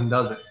just goes and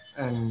does it.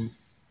 And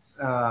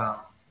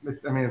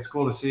it's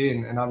cool to see,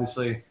 and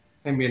obviously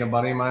him being a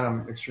buddy of mine,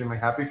 I'm extremely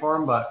happy for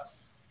him. But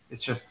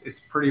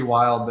it's pretty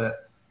wild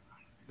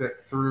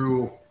that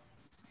through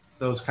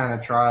those kind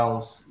of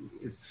trials,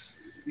 it's,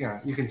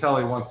 you can tell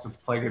he wants to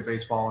play good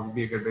baseball and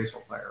be a good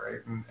baseball player,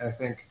 right? And I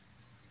think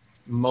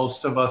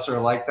most of us are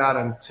like that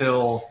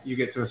until you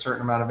get to a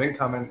certain amount of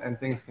income, and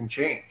things can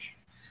change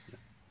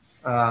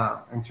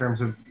in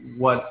terms of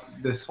what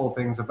this whole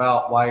thing's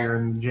about, why you're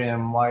in the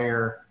gym, why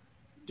you're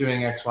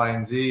doing X, Y,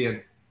 and Z.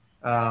 And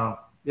I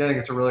think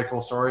it's a really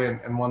cool story,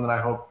 and one that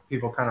I hope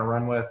people kind of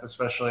run with,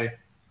 especially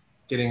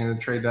getting in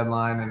the trade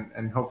deadline,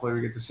 and hopefully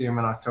we get to see him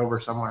in October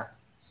somewhere.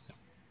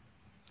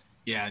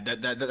 Yeah,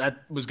 that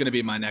was going to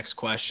be my next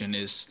question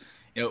is,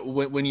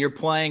 when you're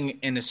playing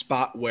in a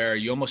spot where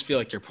you almost feel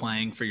like you're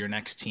playing for your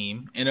next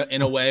team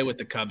in a way, with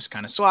the Cubs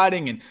kind of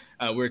sliding. And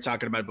we were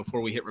talking about it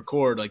before we hit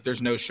record, like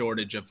there's no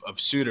shortage of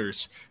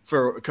suitors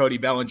for Cody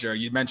Bellinger.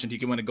 You mentioned he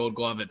can win a Gold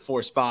Glove at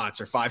 4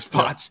 spots or 5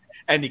 spots,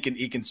 and he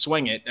can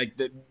swing it. Like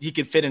he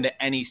can fit into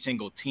any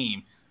single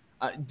team.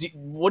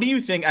 What do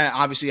you think?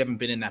 Obviously, you haven't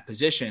been in that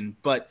position,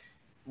 but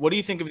what do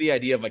you think of the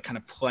idea of like kind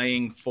of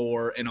playing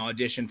for an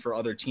audition for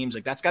other teams?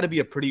 Like that's got to be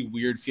a pretty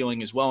weird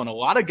feeling as well. And a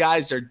lot of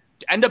guys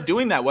end up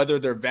doing that, whether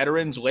they're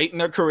veterans late in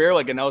their career,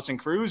 like a Nelson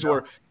Cruz,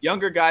 or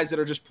younger guys that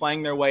are just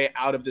playing their way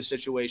out of the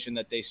situation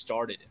that they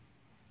started in.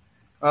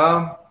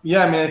 I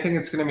think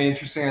it's going to be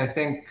interesting. I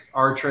think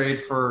our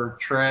trade for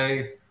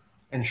Trey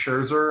and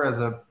Scherzer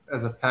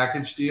as a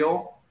package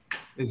deal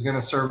is going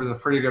to serve as a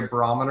pretty good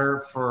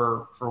barometer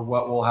for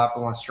what will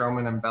happen with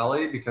Stroman and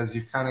Belly, because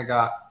you've kind of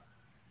got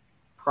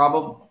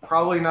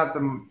probably not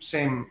the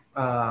same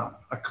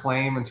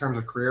acclaim in terms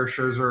of career.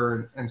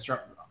 Scherzer and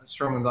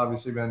Stroman's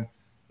obviously been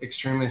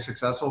extremely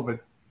successful, but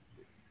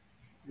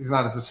he's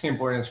not at the same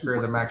point in his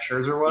career that Max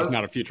Scherzer was. He's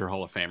not a future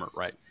Hall of Famer,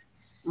 right?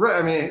 Right.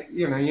 I mean,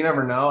 you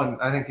never know, and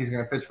I think he's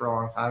going to pitch for a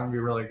long time and be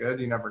really good.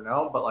 You never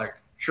know, but like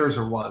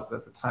Scherzer was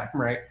at the time,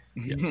 right?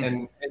 Yeah.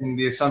 And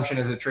the assumption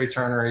is that Trey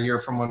Turner, a year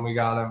from when we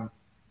got him,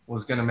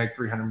 was going to make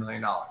 $300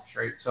 million,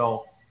 right?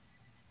 So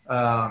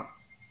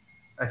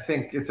I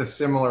think it's a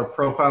similar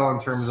profile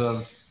in terms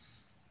of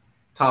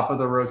top of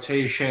the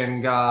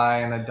rotation guy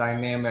and a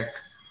dynamic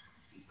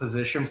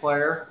position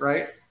player,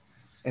 right?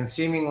 And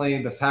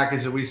seemingly the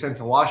package that we sent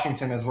to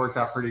Washington has worked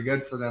out pretty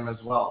good for them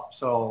as well.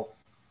 So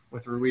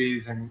with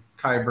Ruiz and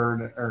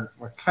Kybert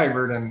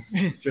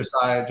and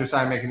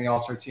Josiah making the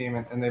All-Star team,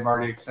 and they've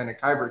already extended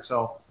Kybert.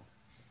 So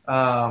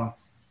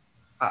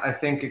I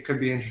think it could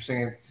be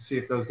interesting to see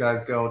if those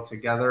guys go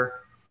together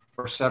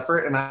or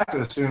separate. And I have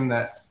to assume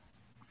that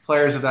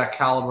players of that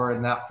caliber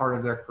in that part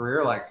of their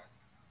career, like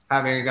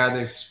having a guy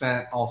they've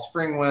spent all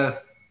spring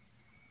with,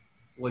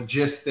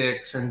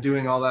 logistics and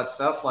doing all that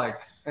stuff, like,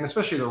 and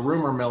especially the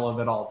rumor mill of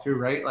it all too,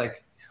 right?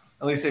 Like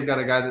at least they've got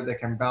a guy that they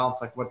can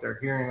bounce like what they're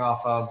hearing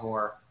off of,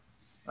 or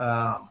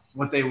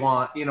what they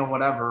want,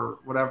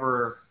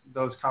 whatever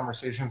those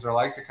conversations are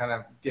like, to kind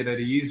of get at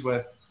ease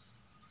with,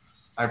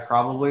 I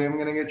probably am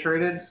going to get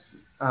traded.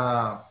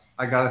 I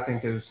got to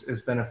think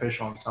is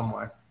beneficial in some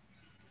way.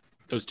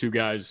 Those two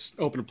guys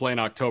open to play in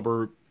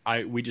October.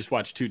 We just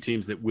watched 2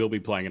 teams that will be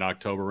playing in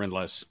October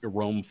unless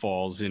Rome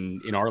falls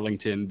in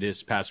Arlington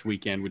this past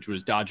weekend, which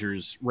was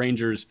Dodgers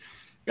Rangers.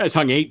 You guys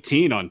hung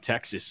 18 on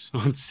Texas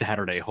on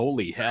Saturday.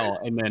 Holy hell.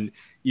 And then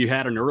you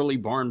had an early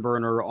barn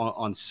burner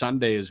on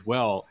Sunday as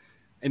well.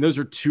 And those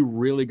are 2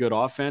 really good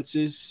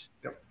offenses.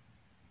 Yep.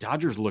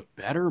 Dodgers look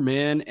better,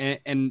 man.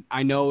 And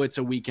I know it's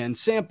a weekend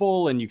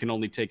sample and you can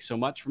only take so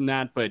much from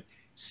that, but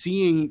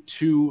seeing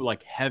 2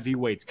 like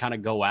heavyweights kind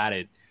of go at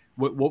it,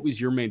 what was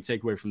your main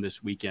takeaway from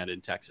this weekend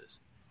in Texas?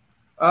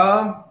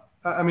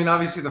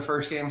 Obviously the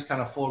first game is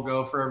kind of full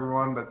go for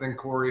everyone, but then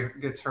Corey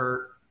gets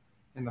hurt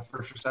in the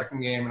first or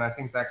second game, and I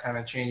think that kind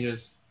of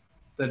changes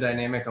the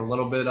dynamic a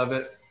little bit of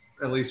it.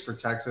 at least for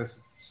Texas,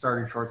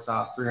 starting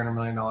shortstop, $300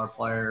 million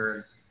player,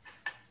 and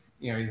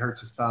he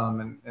hurts his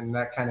thumb, and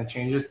that kind of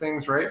changes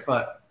things, right?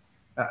 But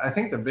I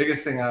think the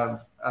biggest thing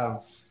out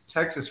of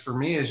Texas for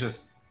me is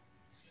just,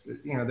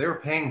 they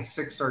were paying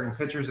 6 starting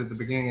pitchers at the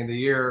beginning of the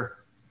year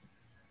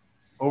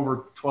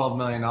over $12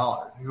 million.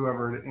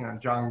 Whoever,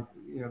 John,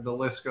 the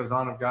list goes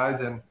on of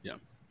guys, and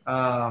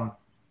and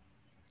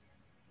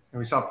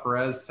we saw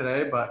Perez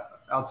today,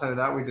 but outside of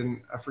that, we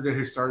didn't. I forget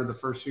who started the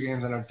first 2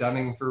 games. I know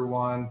Dunning threw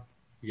one.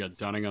 We got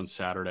Dunning on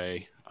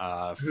Saturday.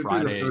 Who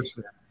Friday. threw the first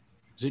game?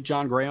 Was it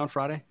John Gray on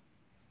Friday?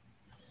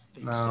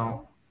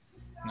 No.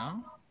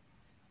 No?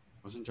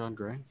 Wasn't John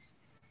Gray?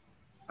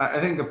 I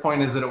think the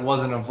point is that it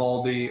wasn't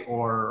Evaldi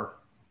or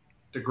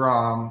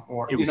DeGrom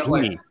or it was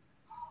Heaney.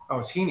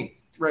 It's Heaney.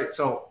 Right.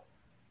 So,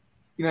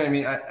 you know what I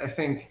mean? I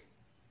think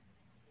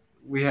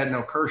we had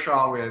no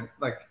Kershaw. We had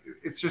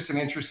it's just an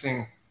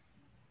interesting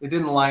 – it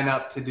didn't line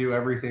up to do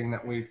everything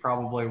that we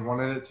probably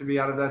wanted it to be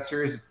out of that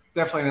series. It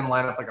definitely didn't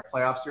line up like a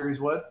playoff series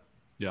would.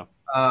 Yeah.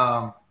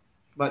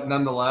 But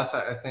nonetheless,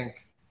 I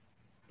think,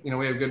 we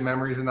have good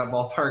memories in that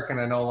ballpark, and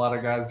I know a lot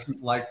of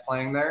guys like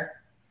playing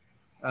there.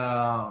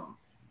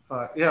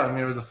 But, yeah,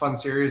 it was a fun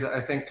series.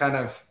 I think kind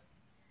of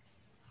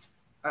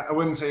 – I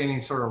wouldn't say any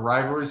sort of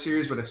rivalry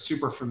series, but a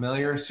super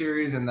familiar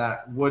series in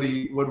that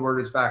Woodward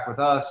is back with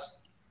us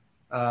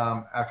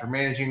after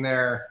managing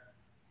there.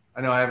 I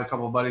know I have a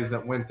couple of buddies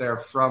that went there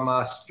from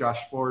us, Josh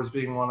Spores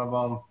being one of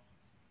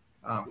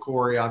them,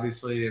 Corey,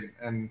 obviously.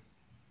 And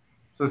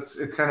so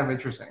it's kind of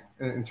interesting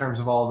in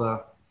terms of all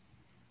the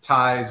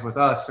ties with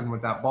us and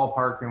with that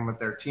ballpark and with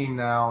their team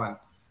now, and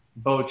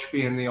Boch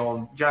being the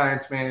old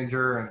Giants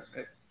manager.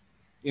 And,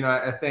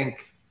 I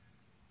think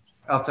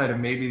outside of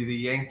maybe the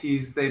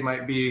Yankees, they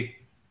might be,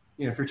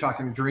 if you're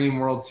talking dream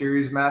World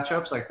Series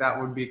matchups, that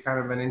would be kind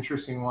of an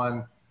interesting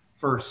one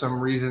for some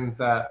reasons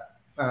that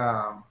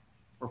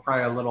were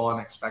probably a little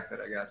unexpected,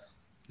 I guess.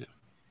 Yeah.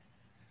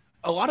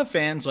 A lot of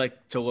fans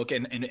like to look,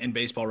 and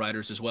baseball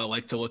writers as well,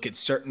 like to look at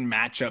certain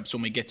matchups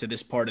when we get to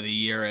this part of the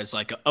year as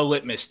a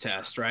litmus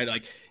test,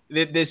 right?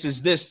 This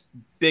is this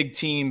big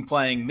team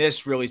playing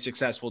this really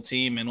successful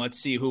team, and let's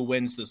see who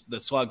wins the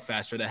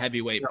slugfest or the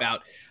heavyweight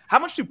bout. How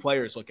much do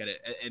players look at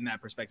it in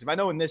that perspective? I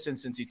know in this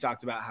instance, you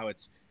talked about how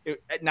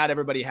not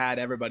everybody had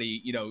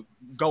everybody,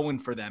 going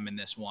for them in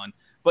this one,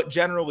 but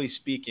generally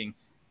speaking,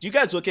 do you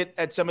guys look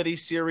at some of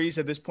these series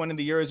at this point in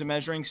the year as a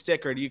measuring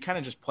stick, or do you kind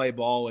of just play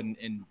ball and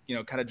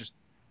kind of just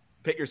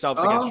pit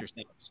yourselves against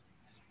yourselves?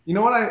 You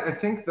know what? I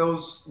think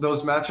those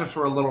matchups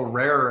were a little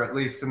rarer, at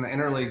least in the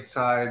interleague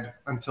side,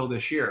 until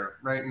this year.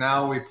 Right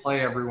now, we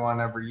play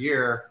everyone every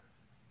year,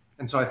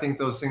 and so I think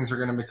those things are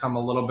going to become a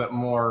little bit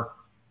more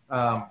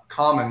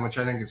common, which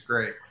I think is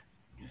great.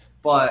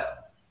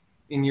 But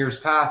in years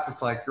past,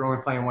 it's like you're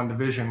only playing one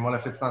division. What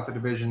if it's not the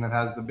division that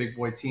has the big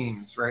boy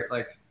teams, right?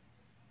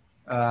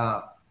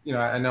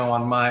 I know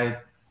on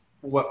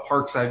what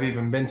parks I've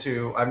even been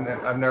to,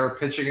 I've never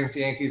pitched against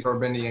the Yankees or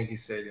been to Yankee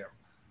Stadium.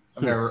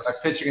 I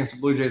pitched against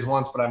the Blue Jays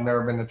once, but I've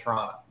never been to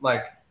Toronto.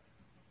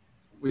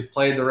 We've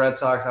played the Red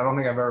Sox. I don't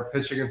think I've ever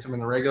pitched against them in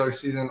the regular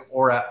season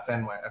or at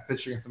Fenway. I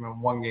pitched against them in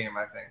one game,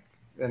 I think,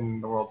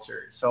 in the World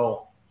Series.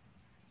 So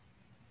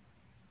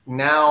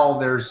now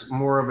there's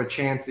more of a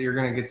chance that you're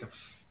going to get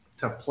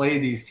to play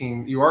these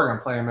teams. You are going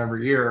to play them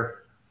every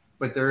year,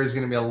 but there is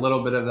going to be a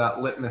little bit of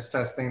that litmus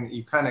test thing that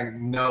you kind of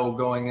know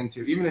going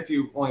into, even if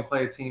you only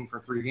play a team for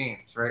 3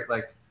 games, right?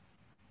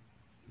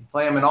 You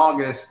play them in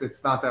August,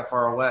 it's not that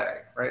far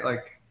away, right?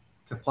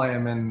 To play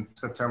them in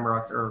September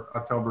or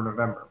October,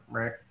 November,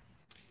 right?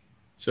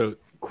 So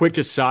quick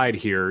aside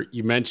here,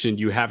 you mentioned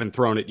you haven't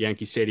thrown at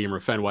Yankee Stadium or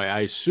Fenway. I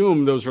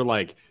assume those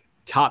are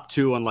top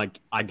 2 on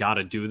I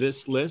gotta do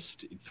this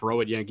list. Throw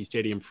at Yankee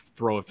Stadium,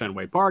 throw at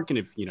Fenway Park, and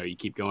if you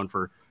keep going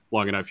for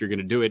long enough, you're going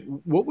to do it.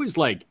 What was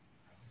I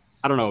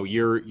don't know,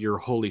 your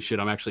holy shit,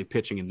 I'm actually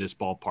pitching in this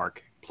ballpark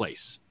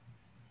place?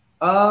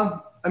 I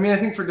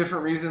think for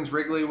different reasons.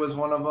 Wrigley was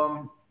one of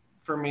them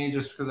for me,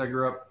 just because I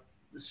grew up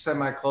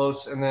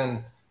semi-close. And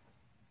then,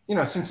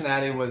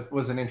 Cincinnati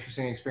was an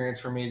interesting experience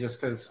for me just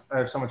because I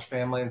have so much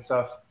family and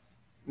stuff,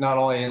 not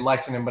only in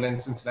Lexington, but in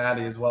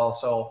Cincinnati as well.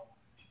 So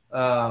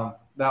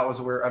that was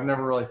weird. I've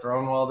never really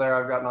thrown well there.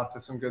 I've gotten off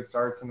to some good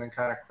starts and then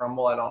kind of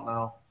crumble. I don't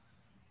know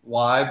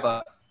why,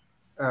 but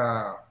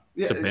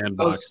it's a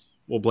bandbox.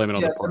 We'll blame it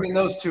on the park.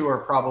 Those 2 are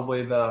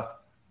probably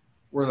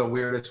were the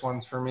weirdest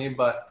ones for me.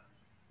 But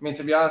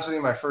to be honest with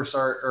you, my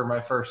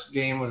first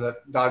game was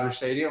at Dodger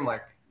Stadium.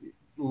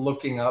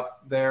 Looking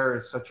up there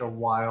is such a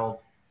wild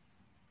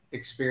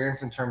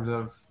experience in terms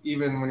of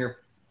even when you're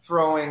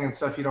throwing and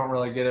stuff, you don't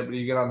really get it, but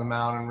you get on the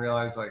mound and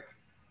realize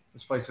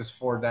this place is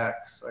 4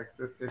 decks.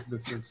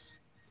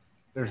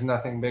 There's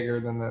nothing bigger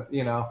than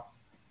Yeah.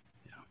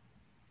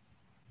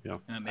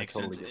 That makes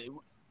sense.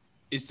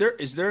 Is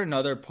there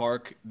another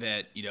park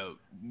that you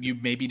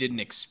maybe didn't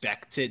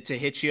expect to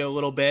hit you a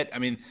little bit?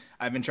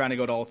 I've been trying to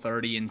go to all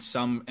 30, and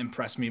some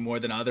impress me more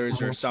than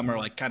others, or some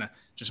are kind of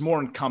just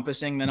more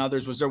encompassing than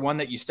others. Was there one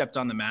that you stepped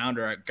on the mound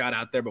or got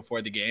out there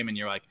before the game and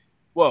you're like,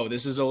 whoa,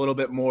 this is a little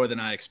bit more than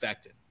I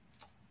expected?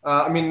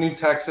 I mean, New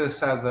Texas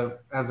has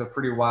a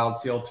pretty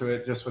wild feel to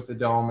it, just with the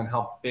dome and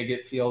how big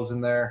it feels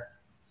in there.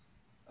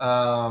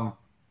 I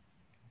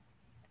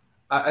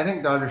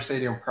think Dodger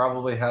Stadium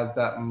probably has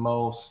that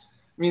most.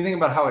 I mean, you think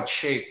about how it's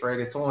shaped, right?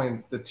 It's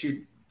only the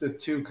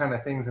two kind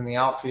of things in the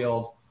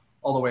outfield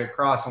all the way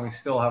across, and we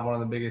still have one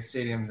of the biggest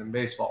stadiums in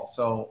baseball.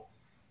 So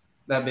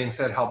that being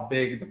said, how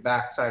big the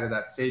backside of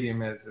that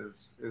stadium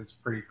is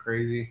pretty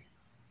crazy.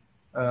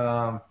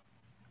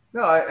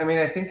 No, I mean,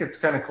 I think it's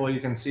kind of cool.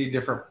 You can see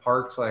different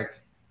parks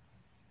like,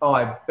 oh,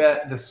 I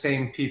bet the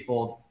same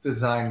people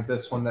designed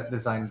this one that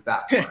designed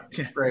that park,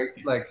 right?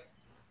 Like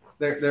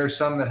there are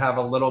some that have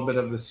a little bit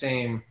of the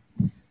same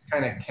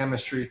kind of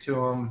chemistry to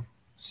them,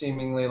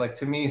 seemingly. Like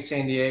to me,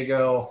 San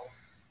Diego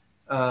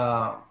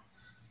and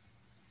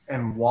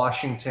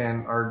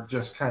Washington are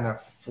just kind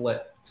of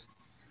flipped.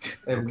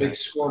 They have a big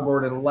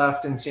scoreboard in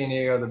left in San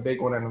Diego, the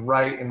big one in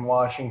right in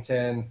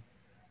Washington,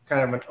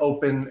 kind of an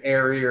open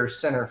area or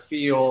center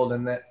field,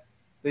 and that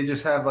they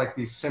just have like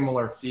these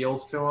similar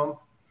feels to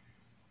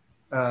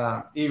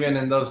them. Even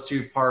in those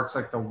two parks,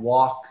 like the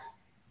walk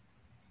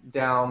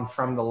down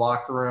from the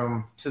locker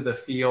room to the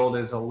field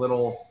is a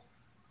little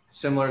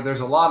similar.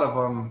 There's a lot of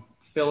them.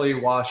 Philly,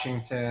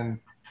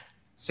 Washington,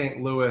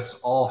 St. Louis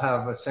all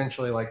have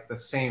essentially like the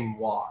same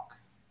walk,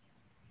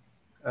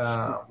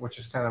 which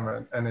is kind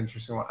of an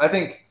interesting one. I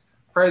think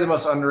probably the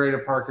most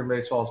underrated park in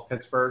baseball is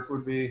Pittsburgh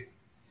would be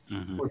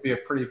a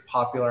pretty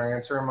popular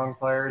answer among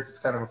players. It's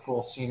kind of a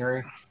cool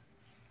scenery.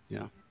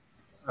 Yeah.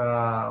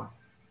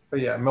 But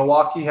yeah,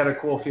 Milwaukee had a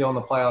cool feel in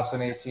the playoffs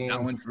in 18.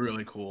 That one's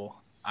really cool.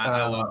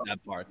 I love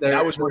that part.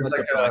 That was one of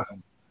the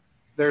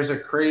there's a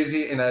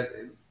crazy, and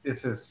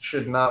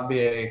should not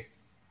be a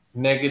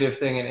negative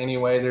thing in any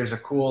way. There's a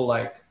cool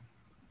like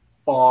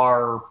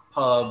bar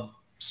pub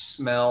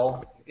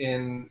smell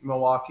in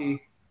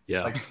Milwaukee.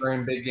 Yeah. Like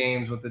during big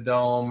games with the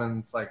dome,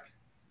 and it's like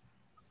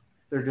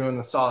they're doing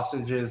the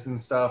sausages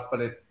and stuff,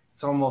 but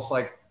it's almost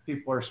like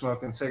people are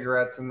smoking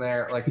cigarettes in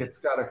there. Like it's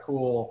got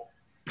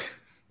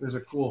there's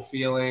a cool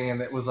feeling,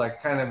 and it was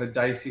like kind of a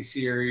dicey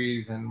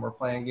series, and we're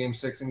playing game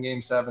 6 and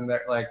game 7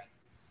 there. Like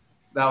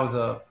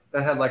that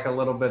had like a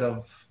little bit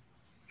of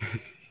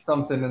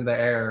something in the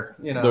air,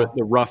 you know,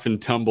 the rough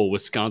and tumble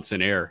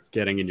Wisconsin air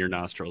getting in your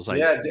nostrils.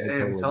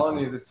 I'm telling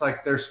you, it's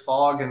like there's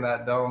fog in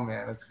that dome,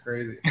 man. It's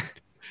crazy.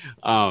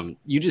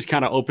 You just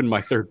kind of opened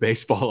my third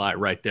baseball eye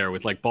right there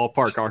with like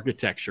ballpark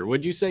architecture.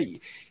 Would you say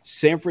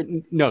San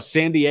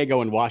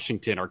Diego and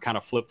Washington are kind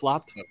of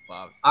flip-flopped?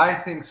 I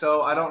think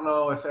so. I don't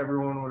know if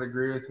everyone would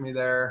agree with me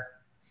there.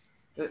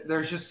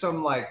 There's just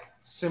some like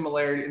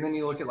similarity. And then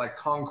you look at like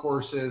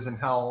concourses and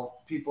how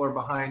people are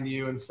behind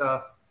you and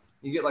stuff.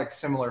 You get like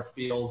similar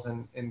feels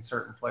in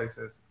certain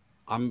places.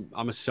 I'm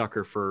a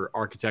sucker for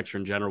architecture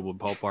in general, with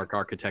ballpark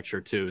architecture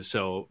too.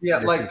 So yeah,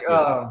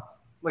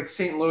 like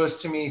St.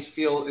 Louis to me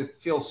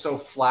feels so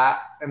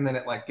flat, and then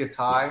it like gets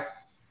high.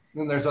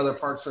 And then there's other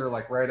parks that are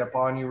like right up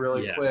on you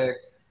really quick.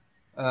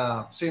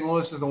 St.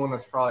 Louis is the one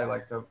that's probably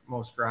like the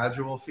most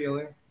gradual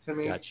feeling to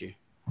me. Got you.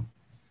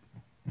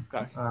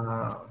 Okay.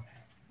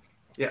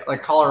 Yeah,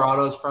 like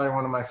Colorado is probably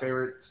one of my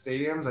favorite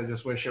stadiums. I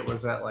just wish it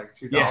was at like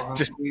 2,000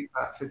 feet,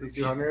 not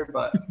 5,200.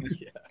 But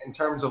in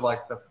terms of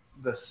like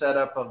the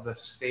setup of the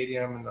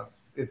stadium and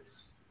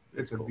it's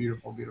a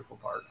beautiful, beautiful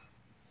park.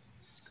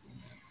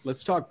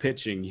 Let's talk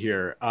pitching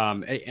here.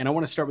 And I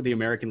want to start with the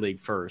American League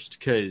first,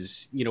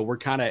 because, you know, we're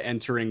kind of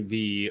entering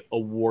the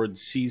award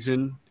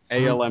season.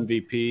 AL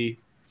MVP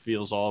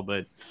feels all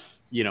but,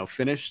 you know,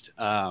 finished.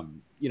 NL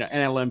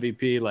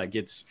MVP, like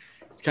it's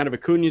kind of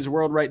Acuna's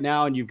world right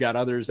now, and you've got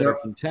others that are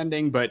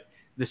contending, but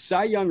the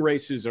Cy Young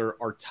races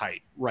are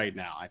tight right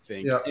now, I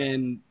think. Yep.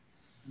 And,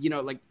 you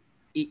know, like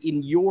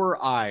in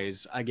your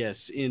eyes, I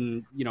guess,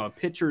 in, you know, a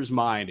pitcher's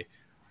mind,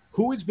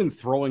 who has been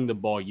throwing the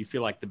ball you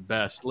feel like the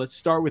best? Let's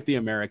start with the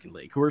American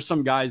League. Who are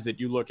some guys that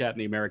you look at in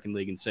the American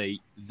League and say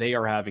they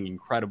are having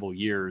incredible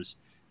years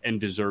and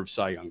deserve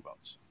Cy Young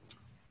votes?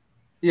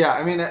 Yeah,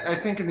 I mean, I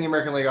think in the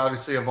American League,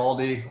 obviously,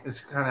 Eovaldi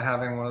is kind of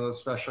having one of those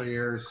special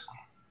years.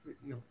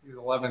 He's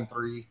 11-3,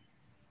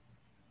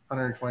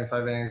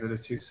 125 innings at a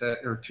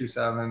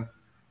 2.7.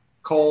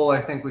 Cole,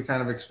 I think we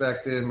kind of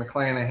expected.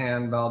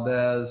 McClanahan,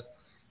 Valdez.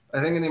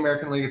 I think in the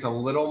American League, it's a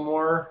little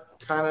more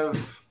kind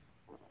of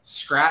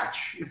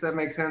scratch, if that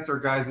makes sense, or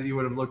guys that you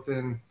would have looked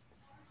in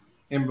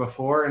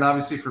before. And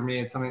obviously for me,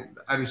 it's something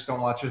I just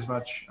don't watch as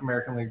much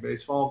American League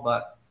baseball,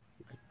 but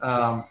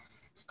I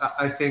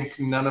think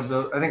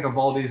I think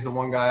Eovaldi is the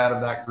one guy out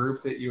of that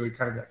group that you would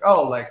kind of be like,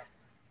 oh, like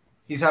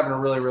he's having a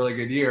really, really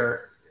good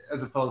year,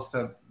 as opposed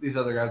to these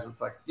other guys where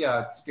it's like,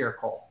 yeah, it's Garrett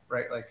Cole,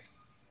 right? Like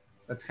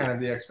that's kind of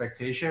the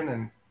expectation.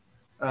 And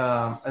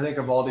I think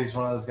Eovaldi is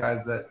one of those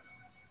guys that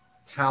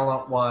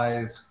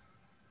talent-wise,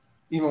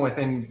 even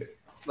within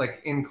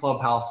like in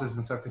clubhouses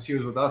and stuff, because he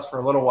was with us for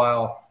a little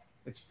while,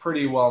 it's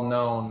pretty well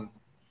known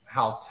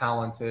how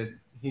talented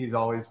he's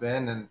always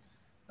been. And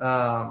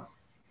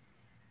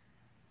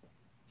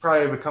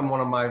probably become one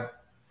of my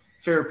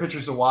favorite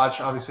pitchers to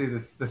watch.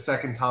 Obviously the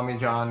second Tommy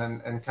John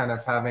and kind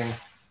of having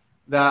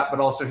that, but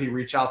also he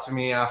reached out to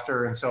me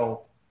after. And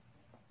so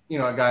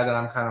a guy that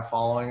I'm kind of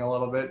following a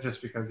little bit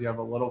just because you have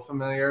a little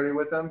familiarity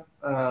with him.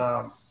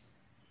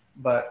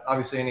 But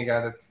obviously any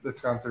guy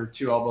that's gone through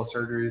 2 elbow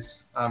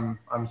surgeries,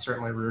 I'm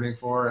certainly rooting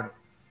for. And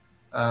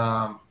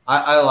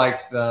I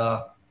like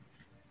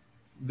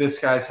this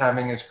guy's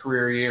having his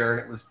career year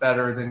and it was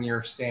better than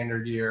your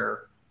standard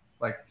year.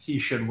 Like he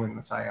should win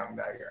the Cy Young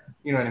that year.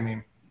 You know what I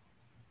mean?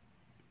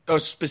 A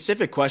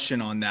specific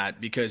question on that,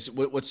 because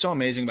what's so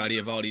amazing about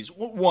Eovaldi's,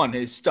 one,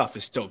 his stuff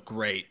is still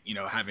great,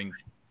 having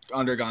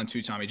undergone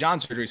 2 Tommy John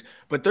surgeries,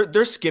 but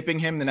they're skipping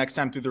him the next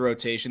time through the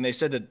rotation. They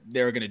said that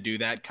they were going to do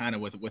that kind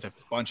of with a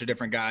bunch of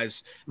different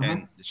guys,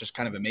 and it's just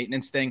kind of a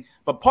maintenance thing.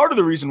 But part of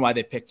the reason why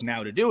they picked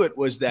now to do it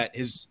was that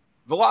his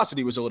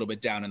velocity was a little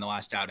bit down in the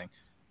last outing.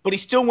 But he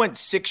still went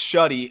 6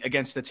 shutty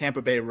against the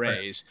Tampa Bay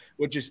Rays,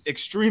 which is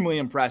extremely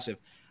impressive.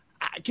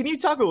 Can you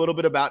talk a little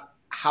bit about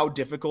how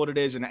difficult it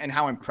is and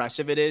how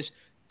impressive it is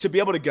to be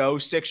able to go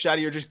 6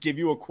 shutty or just give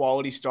you a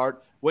quality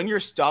start when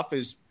your stuff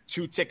is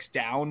 2 ticks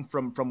down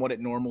from what it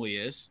normally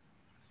is?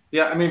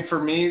 Yeah, I mean,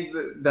 for me,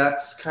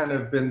 that's kind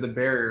of been the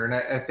barrier. And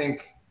I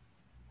think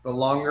the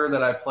longer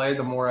that I play,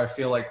 the more I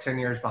feel like 10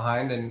 years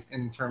behind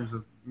in terms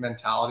of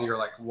mentality or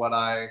like what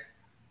I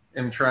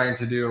am trying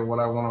to do or what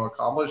I want to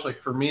accomplish. Like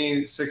for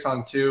me,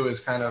 6-on-2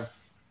 is kind of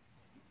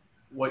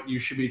what you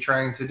should be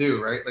trying to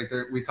do, right? Like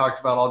we talked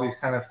about all these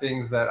kind of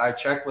things that I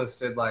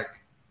checklisted, like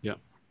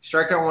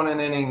strike out 1 an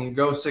inning, you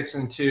go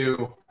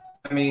 6-2.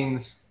 That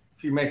means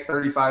if you make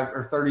 35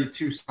 or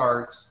 32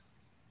 starts,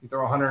 you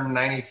throw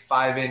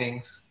 195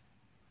 innings,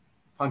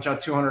 punch out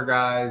 200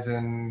 guys,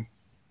 and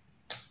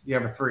you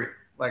have a 3.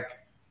 Like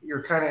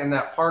you're kind of in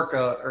that park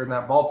or in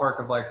that ballpark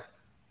of like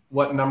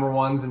what number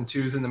 1s and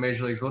 2s in the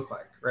major leagues look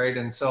like, right?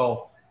 And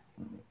so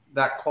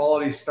that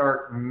quality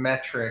start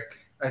metric,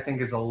 I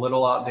think, is a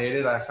little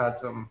outdated. I've had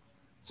some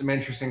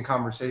interesting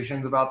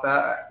conversations about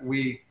that.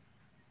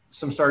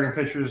 Some starting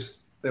pitchers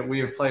that we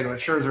have played with,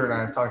 Scherzer and I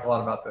have talked a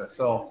lot about this.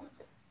 So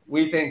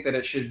we think that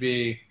it should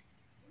be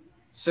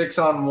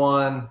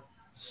 6-on-1,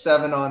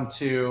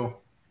 7-on-2,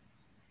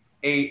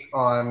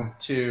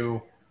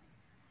 8-on-2,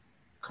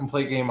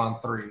 complete game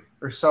on 3,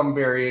 or some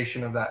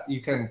variation of that.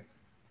 You can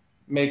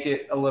make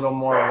it a little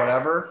more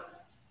whatever,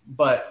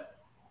 but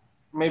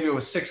maybe it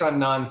was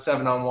 6-on-none,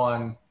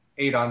 7-on-1,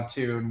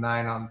 8-on-2,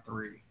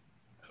 9-on-3.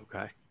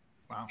 Okay.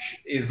 Wow.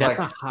 That's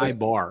a high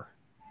bar.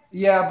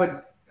 Yeah,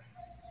 but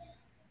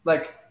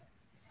like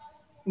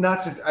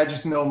I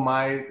just know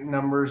my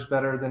numbers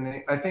better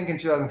than I think in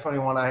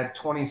 2021 I had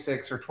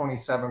 26 or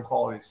 27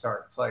 quality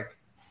starts. Like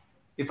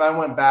if I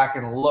went back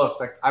and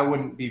looked, like I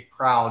wouldn't be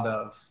proud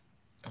of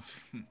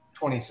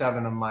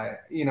 27 of my,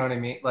 you know what I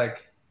mean?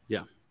 Like,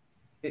 yeah,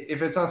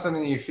 if it's not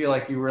something that you feel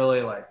like you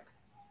really like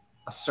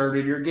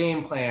asserted your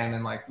game plan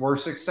and like were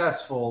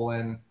successful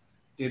and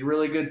did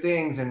really good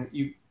things and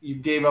you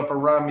gave up a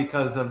run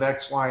because of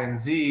X, Y, and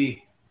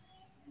Z,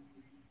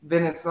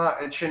 then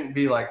it shouldn't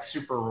be like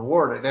super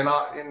rewarded. And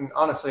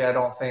honestly, I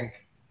don't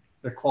think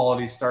the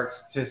quality start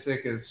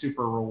statistic is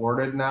super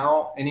rewarded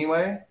now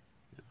anyway.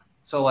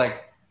 So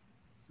like,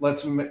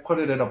 let's put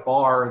it at a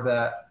bar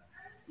that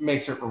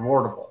makes it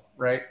rewardable,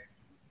 right?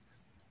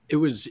 It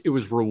was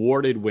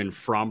rewarded when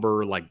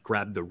Fromber like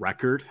grabbed the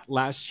record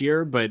last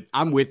year, but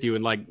I'm with you.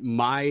 And like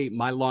my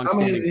long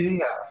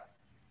standing,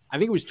 I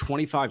think it was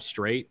 25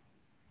 straight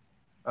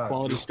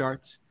quality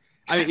starts.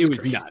 I mean, it was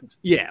crazy. Nuts.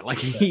 Yeah, like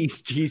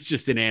he's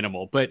just an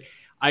animal. But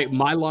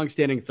my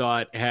longstanding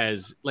thought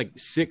has like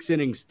 6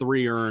 innings,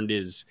 3 earned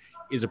is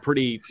a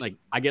pretty like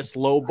I guess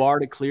low bar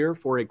to clear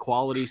for a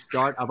quality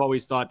start. I've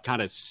always thought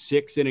kind of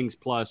 6 innings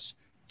plus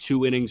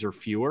 2 innings or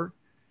fewer.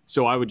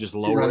 So I would just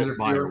lower it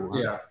by a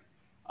run. Yeah.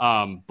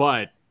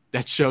 But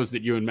that shows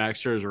that you and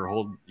Max Scherzer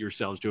hold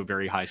yourselves to a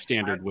very high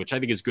standard, which I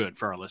think is good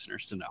for our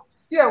listeners to know.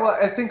 Yeah, well,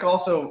 I think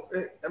also,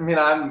 I mean,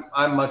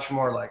 I'm much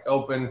more like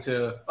open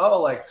to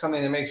like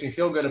something that makes me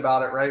feel good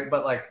about it, right?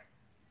 But like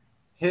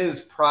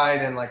his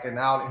pride and like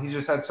he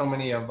just had so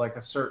many of like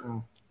a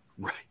certain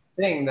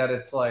thing that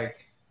it's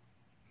like,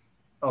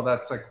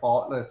 that's like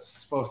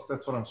that's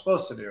what I'm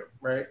supposed to do,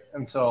 right?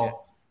 And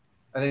so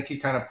I think he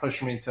kind of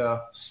pushed me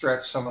to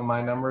stretch some of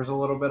my numbers a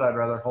little bit. I'd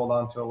rather hold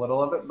on to a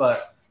little of it,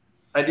 but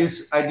I do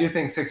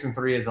think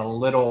 6-3 is a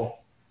little.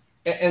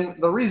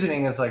 And the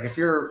reasoning is like if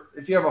you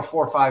have a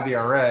 4.5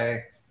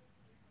 ERA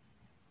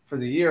for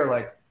the year,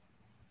 like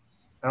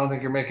I don't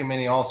think you're making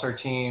many all-star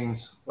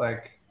teams.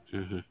 Like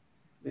if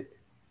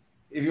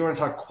you want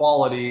to talk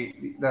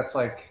quality, that's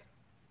like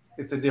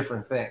it's a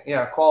different thing.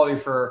 Yeah, quality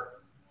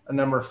for a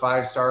number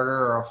 5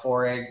 starter or a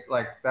 4A,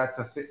 like that's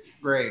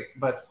great.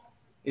 But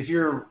if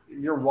you're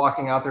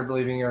walking out there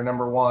believing you're a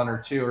number 1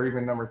 or 2 or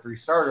even number 3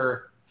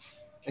 starter,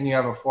 and you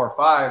have a 4 or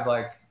 5,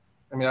 like.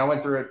 I mean, I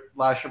went through it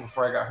last year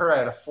before I got hurt. I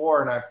had a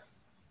 4, and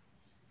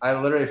I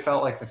literally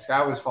felt like the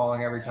sky was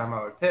falling every time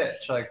I would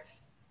pitch. Like,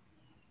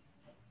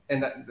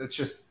 and that's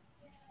just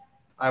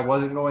I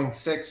wasn't going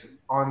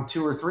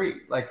 6-on-2 or 3.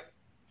 Like,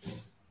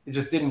 it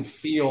just didn't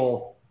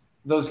feel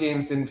those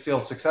games didn't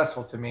feel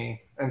successful to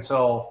me, and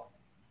so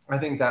I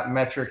think that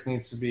metric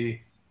needs to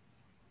be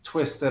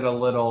twisted a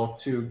little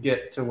to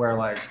get to where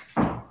like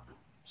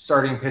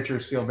starting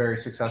pitchers feel very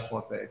successful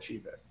if they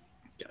achieve it.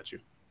 Got you.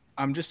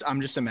 I'm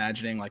just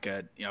imagining like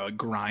a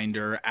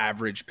grinder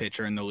average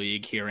pitcher in the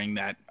league hearing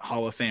that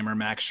Hall of Famer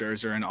Max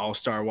Scherzer and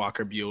All-Star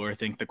Walker Buehler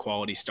think the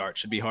quality start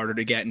should be harder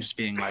to get and just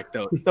being like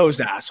those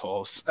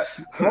assholes.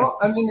 Well,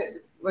 I mean,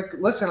 like,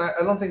 listen, I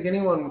don't think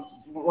anyone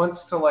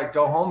wants to like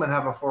go home and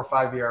have a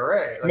 4.5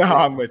 ERA. Like, No,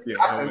 I'm with you.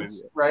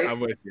 Right? I'm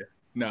with you.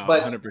 No,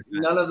 but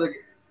 100%.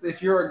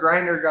 If you're a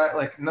grinder guy,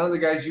 like none of the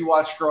guys you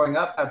watched growing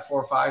up had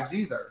 4.5s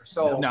either.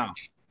 So no.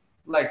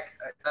 Like,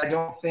 I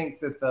don't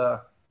think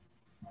the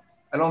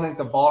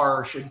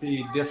bar should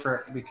be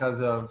different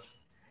because of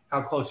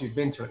how close you've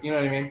been to it. You know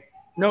what I mean?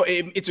 No,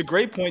 it's a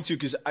great point too,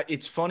 because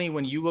it's funny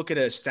when you look at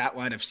a stat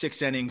line of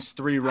 6 innings,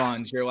 3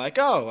 runs, you're like,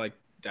 oh, like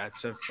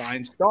that's a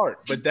fine start.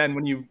 But then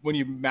when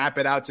you map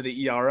it out to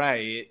the ERA,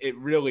 it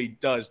really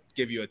does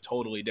give you a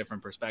totally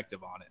different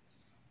perspective on it.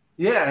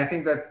 Yeah, and I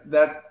think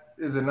that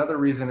is another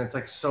reason it's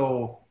like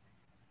so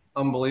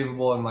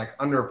unbelievable and like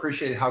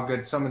underappreciated how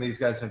good some of these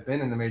guys have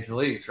been in the major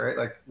leagues, right?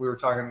 Like we were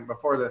talking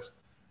before this.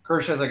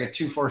 Kersh has like a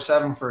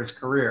 2.47 for his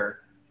career.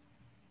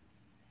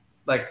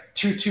 Like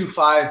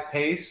 2.25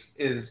 pace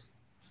is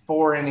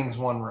 4 innings,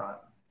 1 run.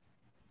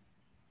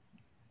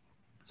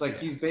 It's like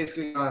he's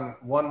basically on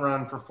 1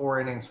 run for 4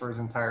 innings for his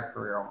entire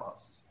career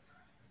almost.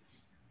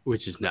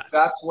 Which is nuts.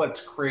 That's what's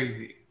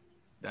crazy.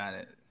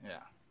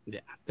 Yeah,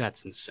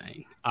 that's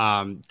insane.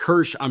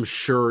 Kersh, I'm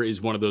sure,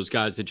 is one of those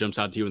guys that jumps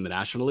out to you in the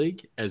National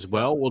League as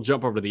well. We'll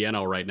jump over to the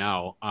NL right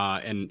now.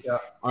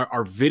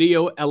 Our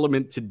video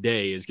element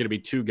today is going to be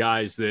 2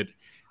 guys that,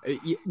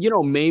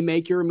 may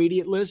make your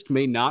immediate list,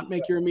 may not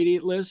make your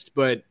immediate list,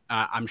 but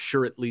I'm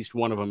sure at least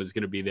one of them is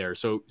going to be there.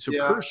 So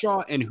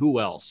Kershaw and who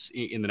else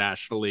in the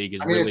National League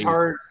is really it's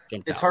hard.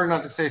 It's out. Hard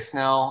not to say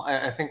Snell.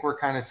 I think we're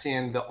kind of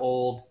seeing the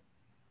old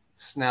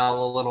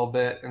Snell a little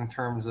bit in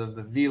terms of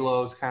the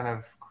velo's kind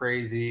of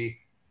crazy.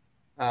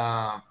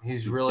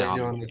 He's really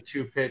doing the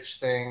 2-pitch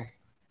thing.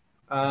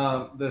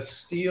 The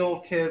Steele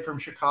kid from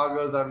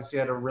Chicago has obviously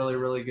had a really,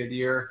 really good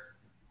year.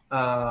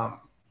 I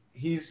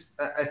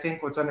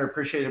think what's not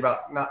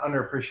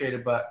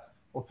underappreciated, but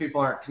what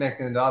people aren't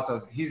connecting the dots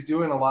is he's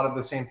doing a lot of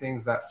the same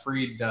things that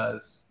Fried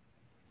does,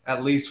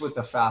 at least with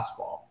the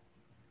fastball.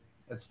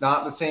 It's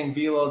not the same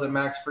velo that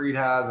Max Fried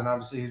has, and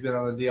obviously he's been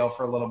on the DL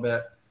for a little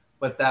bit,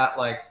 but that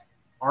like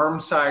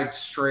arm side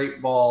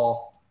straight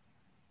ball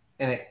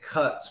and it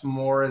cuts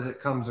more as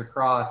it comes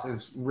across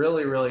is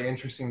really, really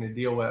interesting to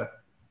deal with.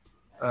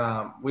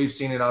 We've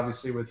seen it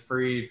obviously with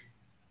Fried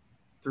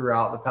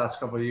throughout the past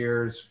couple of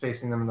years,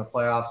 facing them in the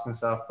playoffs and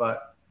stuff,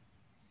 but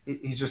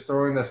he's just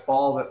throwing this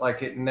ball that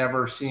like it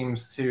never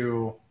seems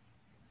to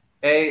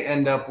A,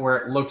 end up where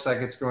it looks like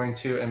it's going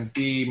to, and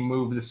B,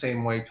 move the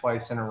same way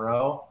twice in a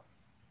row,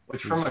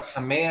 which from a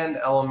command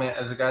element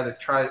as a guy that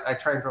I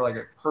try and throw like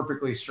a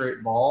perfectly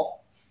straight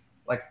ball.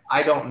 Like,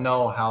 I don't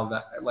know how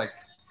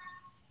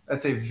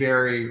that's a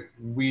very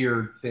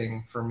weird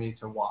thing for me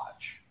to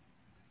watch,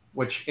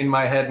 which in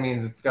my head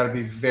means it's got to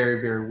be very,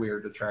 very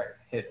weird to try and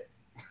hit it.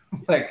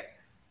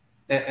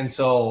 And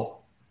so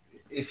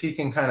if he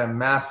can kind of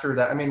master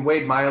that, I mean,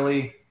 Wade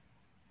Miley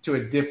to a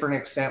different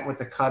extent with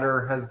the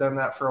cutter has done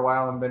that for a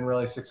while and been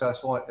really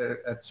successful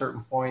at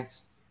certain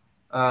points.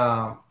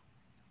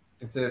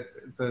 It's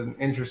an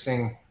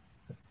interesting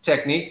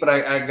technique, but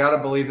I got to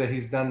believe that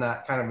he's done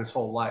that kind of his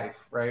whole life.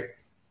 Right.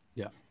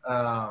 Yeah.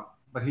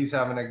 But he's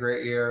having a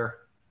great year.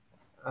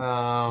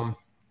 Trying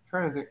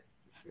to think,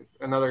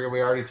 another guy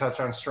we already touched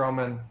on,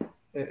 Stroman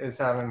is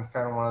having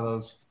kind of one of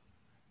those,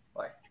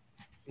 like,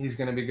 he's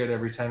going to be good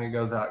every time he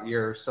goes out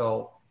year.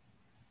 So,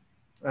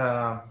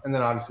 and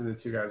then obviously the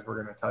 2 guys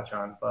we're going to touch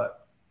on,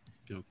 but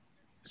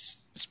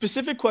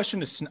specific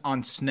question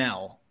on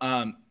Snell.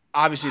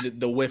 Obviously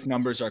the whiff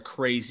numbers are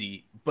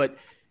crazy,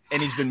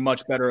 and he's been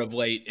much better of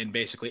late in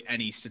basically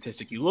any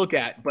statistic you look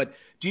at. But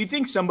do you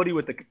think somebody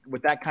with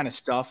that kind of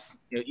stuff,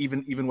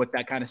 even with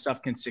that kind of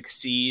stuff, can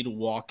succeed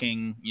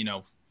walking,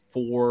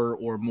 4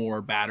 or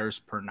more batters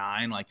per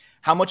 9? Like,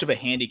 how much of a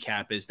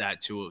handicap is that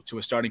to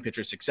a starting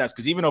pitcher's success?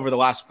 Because even over the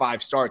last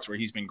 5 starts where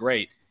he's been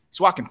great, he's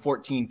walking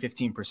 14,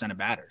 15% of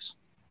batters.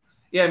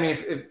 Yeah, I mean,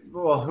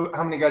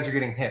 how many guys are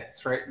getting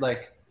hits, right?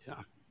 Like,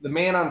 the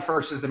man on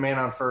first is the man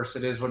on first.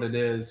 It is what it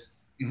is.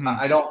 Mm-hmm.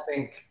 I don't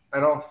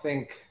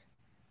think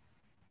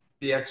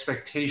the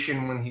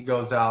expectation when he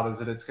goes out is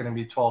that it's going to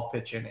be 12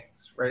 pitch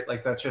innings, right?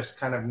 Like, that's just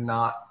kind of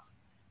not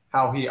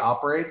how he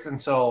operates. And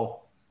so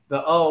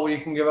you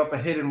can give up a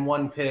hit in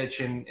 1 pitch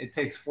and it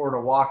takes 4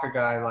 to walk a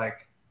guy.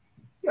 Like,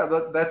 yeah,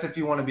 that's if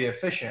you want to be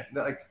efficient.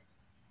 Like,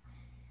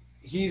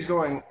 he's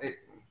going,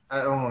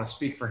 I don't want to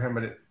speak for him,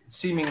 but it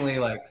seemingly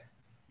like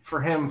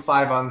for him,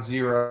 5 on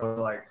 0,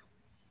 like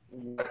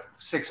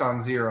 6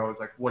 on 0 is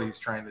like what he's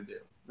trying to do.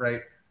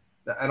 Right.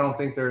 I don't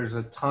think there's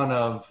a ton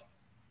of,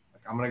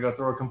 I'm going to go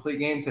throw a complete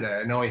game today.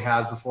 I know he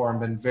has before and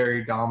been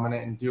very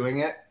dominant in doing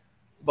it,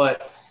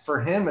 but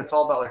for him, it's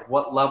all about like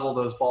what level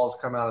those balls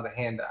come out of the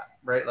hand at,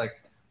 right? Like,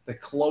 the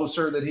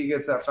closer that he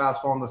gets that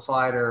fastball and the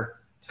slider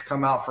to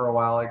come out for a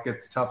while, it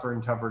gets tougher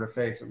and tougher to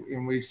face.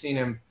 And we've seen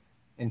him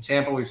in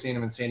Tampa. We've seen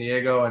him in San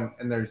Diego.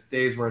 And there's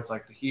days where it's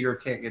like the heater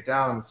can't get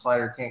down and the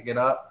slider can't get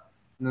up.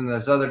 And then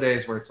there's other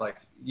days where it's like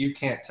you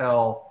can't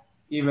tell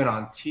even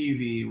on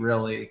TV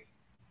really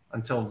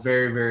until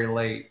very, very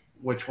late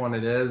which one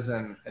it is.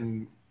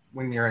 And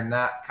when you're in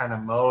that kind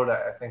of mode,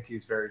 I think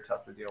he's very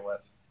tough to deal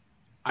with.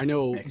 I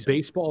know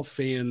baseball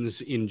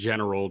fans in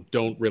general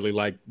don't really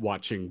like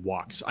watching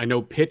walks. I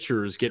know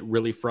pitchers get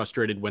really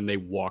frustrated when they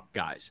walk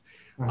guys.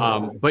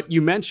 But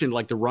you mentioned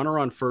like the runner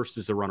on first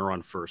is the runner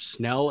on first.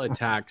 Snell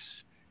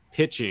attacks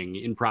pitching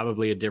in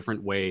probably a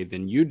different way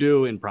than you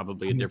do, in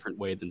probably a different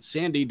way than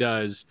Sandy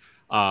does,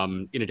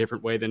 in a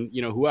different way than,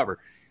 whoever.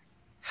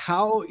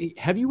 How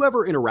have you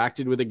ever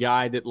interacted with a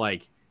guy that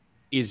like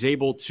is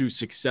able to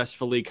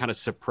successfully kind of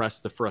suppress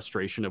the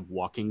frustration of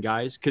walking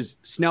guys? Because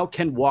Snell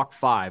can walk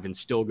 5 and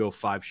still go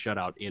 5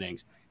 shutout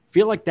innings.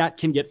 Feel like that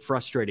can get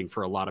frustrating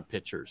for a lot of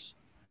pitchers.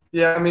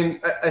 Yeah, I mean,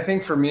 I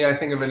think for me, I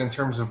think of it in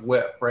terms of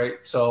whip, right?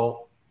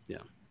 So yeah,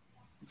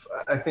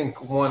 I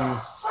think one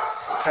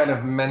kind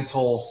of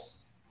mental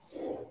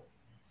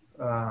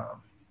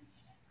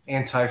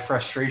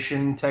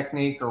anti-frustration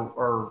technique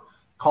or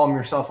calm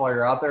yourself while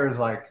you're out there is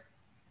like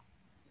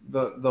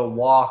the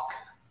walk.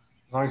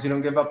 As long as you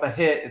don't give up a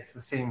hit, it's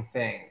the same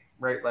thing,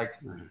 right? Like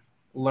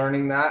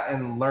learning that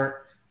and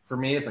for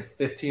me, it's like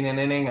 15 an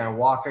inning. I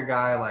walk a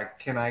guy, like,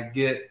 can I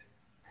get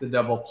the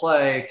double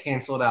play,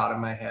 cancel it out in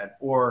my head?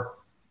 Or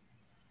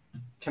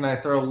can I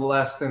throw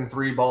less than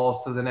 3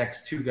 balls to the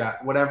next 2 guys?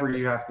 Whatever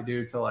you have to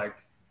do to like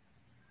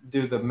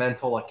do the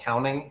mental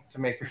accounting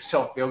to make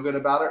yourself feel good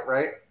about it,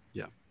 right?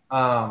 Yeah.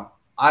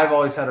 I've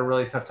always had a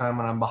really tough time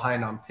when I'm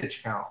behind on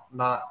pitch count,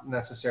 not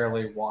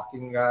necessarily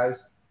walking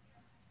guys.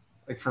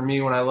 Like for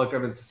me, when I look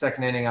up at the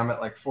second inning, I'm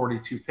at like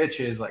 42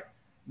 pitches. Like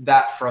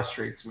that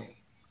frustrates me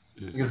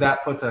because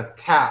that puts a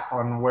cap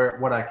on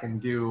what I can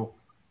do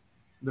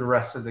the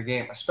rest of the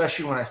game,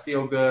 especially when I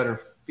feel good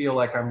or feel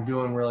like I'm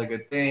doing really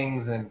good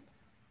things. And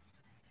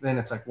then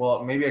it's like,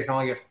 well, maybe I can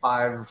only get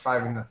 5 or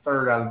 5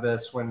 1/3 out of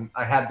this when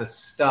I had the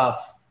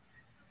stuff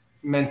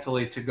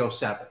mentally to go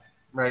 7,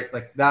 right?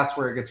 Like that's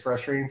where it gets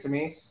frustrating to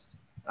me.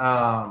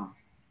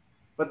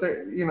 But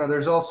there,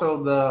 there's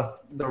also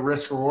the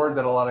risk reward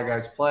that a lot of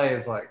guys play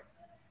is like,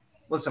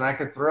 listen, I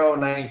could throw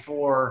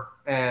 94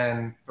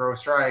 and throw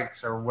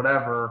strikes or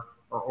whatever,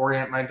 or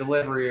orient my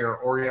delivery or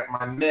orient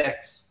my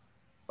mix,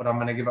 but I'm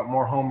going to give up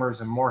more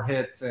homers and more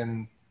hits,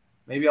 and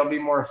maybe I'll be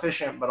more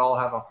efficient, but I'll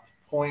have a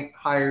point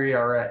higher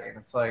ERA. And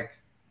it's like,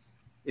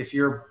 if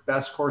your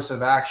best course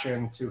of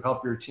action to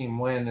help your team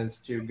win is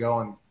to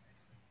go and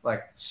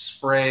like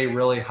spray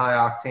really high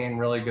octane,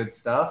 really good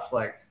stuff,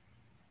 like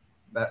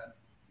that.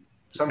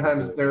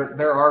 Sometimes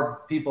there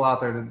are people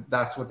out there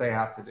that's what they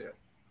have to do.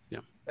 Yeah.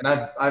 And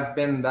I've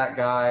been that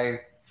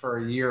guy for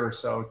a year or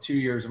so, 2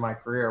 years of my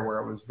career where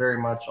it was very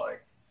much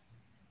like,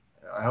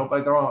 I hope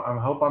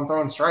I'm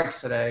throwing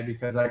strikes today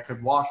because I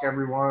could walk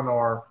everyone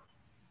or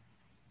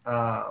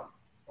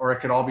it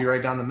could all be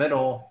right down the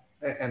middle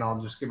and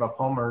I'll just give up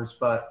homers.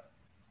 But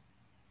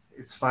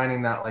it's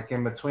finding that like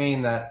in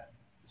between that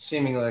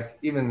seemingly like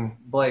even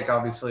Blake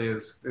obviously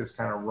is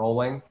kind of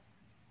rolling.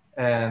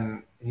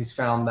 And he's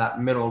found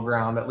that middle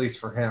ground, at least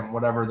for him,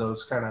 whatever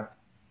those kind of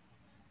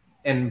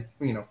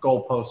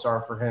goalposts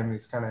are for him.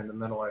 He's kind of in the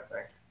middle, I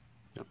think.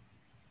 Yep.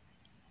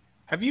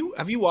 Have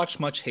you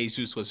watched much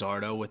Jesus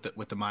Luzardo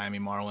with the Miami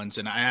Marlins?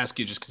 And I ask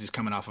you just because he's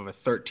coming off of a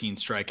 13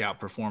 strikeout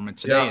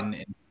performance today, and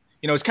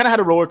he's kind of had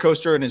a roller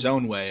coaster in his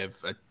own way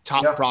of a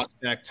top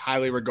prospect,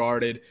 highly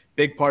regarded,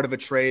 big part of a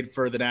trade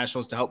for the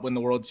Nationals to help win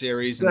the World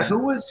Series. And who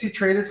was he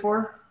traded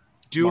for?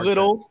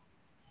 Doolittle.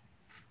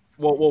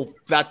 Well,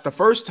 that the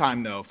first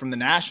time though from the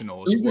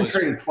Nationals he's been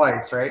traded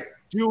twice, right?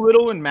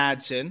 Doolittle and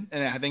Madsen,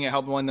 and I think it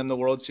helped win them the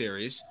World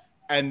Series.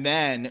 And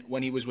then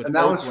when he was with that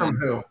Oakland, was from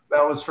who?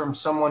 That was from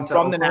someone from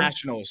Oakland?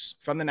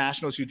 the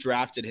Nationals who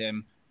drafted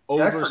him.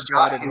 I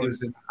forgot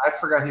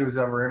he was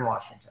ever in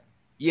Washington.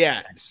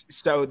 Yeah,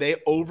 so they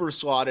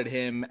overslotted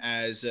him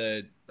as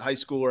a high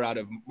schooler out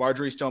of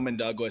Marjorie Stoneman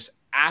Douglas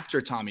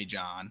after Tommy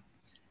John,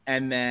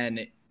 and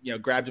then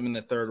grabbed him in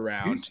the 3rd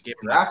round. Gave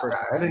him draft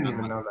guy. I didn't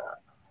even know that.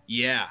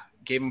 Yeah,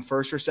 gave him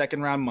 1st or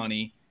 2nd round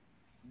money.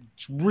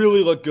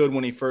 Really looked good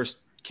when he first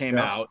came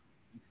out.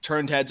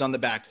 Turned heads on the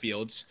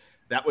backfields.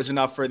 That was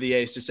enough for the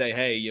A's to say,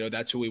 hey,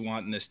 that's who we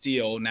want in this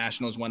deal.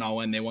 Nationals went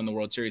all in. They won the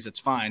World Series. That's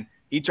fine.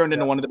 He turned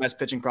into one of the best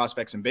pitching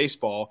prospects in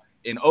baseball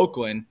in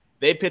Oakland.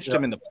 They pitched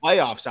him in the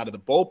playoffs out of the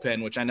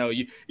bullpen, which I know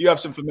you have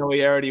some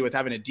familiarity with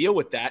having to deal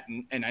with that.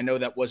 And I know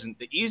that wasn't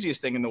the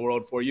easiest thing in the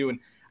world for you. And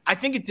I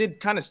think it did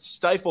kind of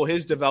stifle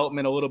his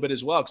development a little bit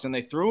as well, because when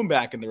they threw him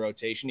back in the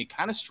rotation, he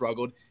kind of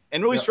struggled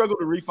and really struggled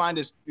to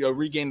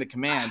regain the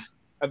command.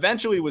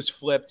 Eventually was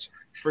flipped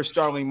for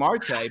Starling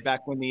Marte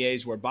back when the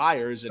A's were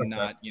buyers and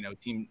not, a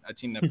team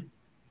that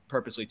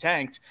purposely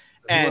tanked.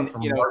 And,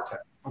 Marte.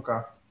 Okay.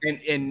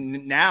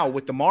 And now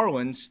with the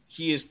Marlins,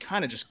 he has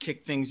kind of just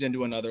kicked things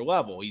into another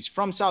level. He's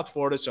from South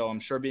Florida, so I'm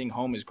sure being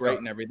home is great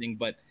and everything,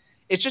 but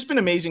it's just been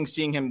amazing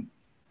seeing him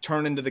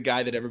turn into the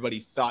guy that everybody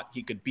thought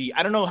he could be.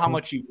 I don't know how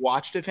much you've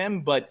watched of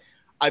him, but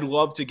I'd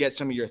love to get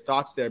some of your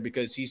thoughts there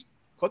because he's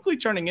quickly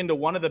turning into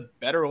one of the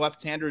better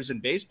left-handers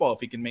in baseball if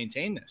he can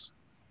maintain this.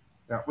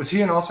 Yeah. Was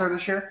he an all-star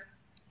this year?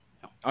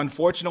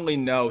 Unfortunately,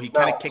 no. He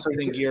kind of kicked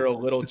it in gear a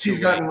little too late.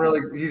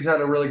 He's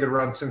had a really good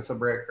run since the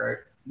break, right?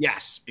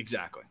 Yes,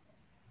 exactly.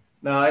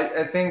 No,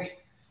 I think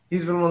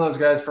he's been one of those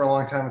guys for a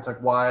long time. It's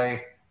like,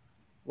 why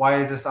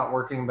is this not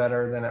working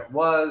better than it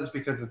was?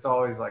 Because it's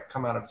always like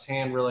come out of his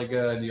hand really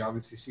good. You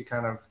obviously see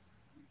kind of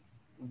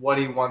what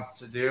he wants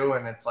to do,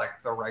 and it's like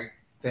the right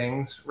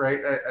things,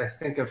 right? I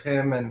think of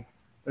him, and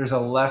there's a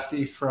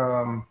lefty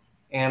from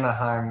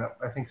Anaheim that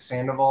I think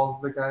Sandoval's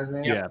the guy's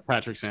name. Yeah,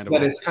 Patrick Sandoval.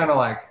 But it's kind of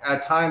like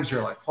at times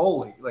you're like,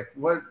 holy, like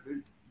what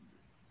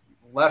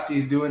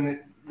lefty's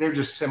doing? They're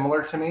just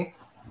similar to me.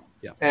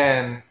 Yeah.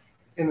 And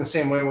in the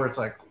same way where it's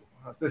like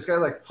this guy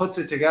like puts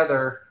it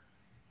together,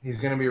 he's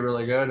going to be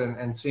really good,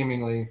 and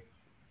seemingly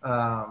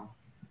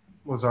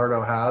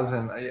Luzardo has.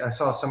 And I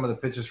saw some of the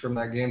pitches from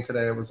that game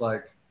today. It was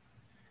like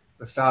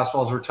the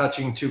fastballs were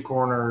touching two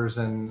corners,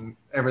 and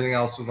everything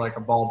else was like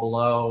a ball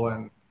below.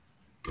 And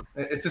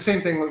it's the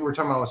same thing we're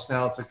talking about with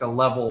Snell. It's like the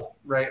level,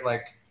 right?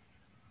 Like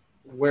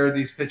where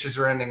these pitches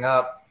are ending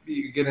up.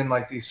 You get in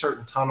like these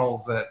certain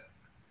tunnels that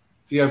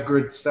if you have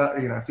good stuff,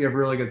 if you have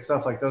really good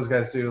stuff like those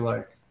guys do,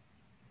 like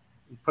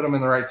you put them in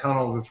the right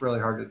tunnels, it's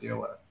really hard to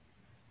deal with.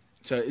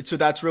 So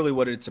that's really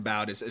what it's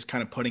about is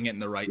kind of putting it in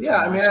the right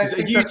tunnels. I mean, I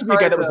think you used to be a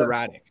guy that was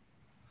erratic.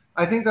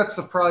 I think that's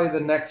probably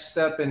the next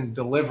step in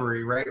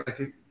delivery, right?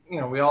 Like,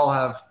 we all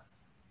have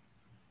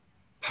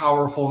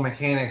powerful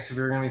mechanics if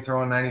you're going to be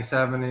throwing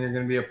 97 and you're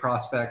going to be a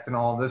prospect and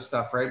all of this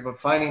stuff, right? But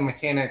finding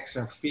mechanics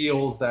and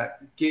feels that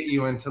get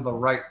you into the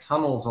right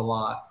tunnels a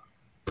lot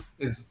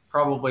is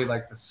probably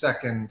like the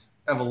second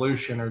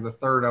evolution or the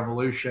third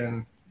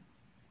evolution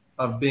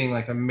of being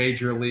like a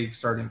major league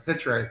starting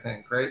pitcher, I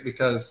think, right?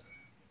 Because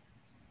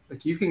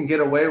like you can get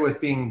away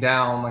with being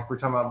down, like we're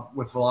talking about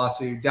with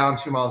velocity, down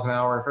 2 miles an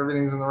hour if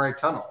everything's in the right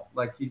tunnel.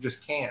 Like you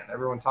just can't.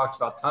 Everyone talks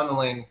about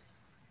tunneling,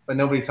 but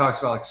nobody talks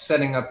about like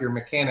setting up your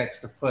mechanics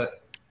to put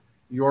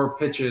your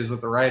pitches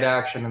with the right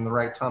action in the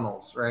right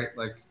tunnels, right?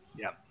 Like,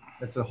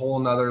 it's a whole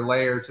nother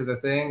layer to the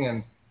thing.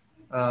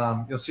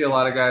 And you'll see a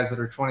lot of guys that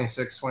are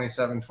 26,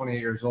 27, 28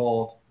 years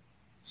old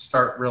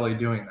start really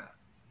doing that.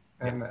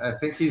 And I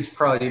think he's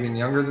probably even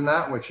younger than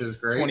that, which is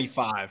great.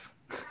 25.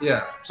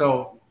 Yeah.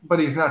 So, but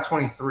he's not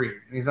 23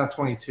 and he's not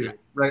 22,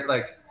 right?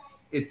 Like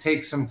it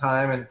takes some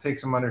time and it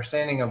takes some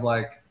understanding of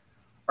like,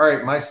 all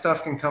right, my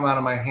stuff can come out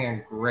of my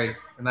hand great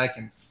and I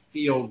can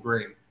feel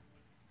great,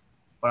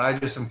 but I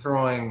just am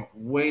throwing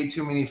way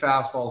too many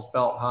fastballs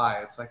belt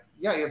high. It's like,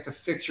 you have to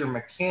fix your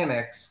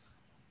mechanics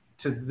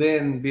to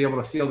then be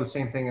able to feel the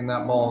same thing in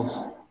that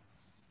ball's,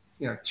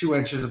 2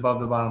 inches above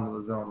the bottom of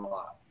the zone a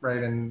lot,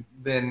 right? And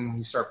then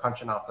you start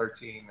punching out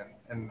 13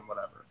 and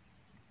whatever.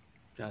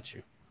 Got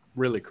you.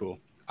 Really cool.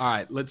 All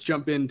right, let's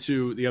jump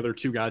into the other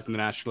two guys in the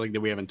National League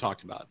that we haven't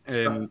talked about.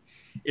 And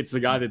it's the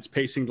guy that's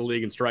pacing the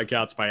league in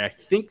strikeouts by, I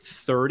think,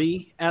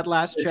 30 at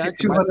last check.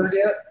 Is he 200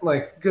 yet?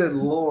 Like, good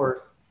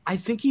Lord. I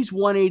think he's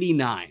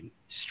 189.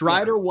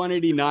 Strider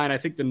 189. I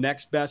think the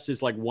next best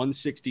is like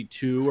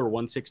 162 or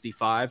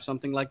 165,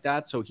 something like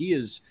that. So he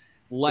is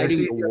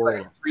lighting the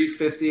world. Like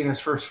 350 in his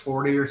first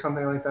 40 or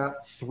something like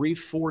that.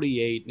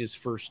 348 in his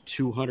first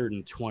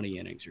 220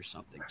 innings or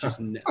something.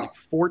 Just like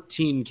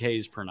 14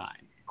 Ks per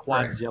nine.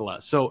 Quadzilla.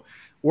 Right. So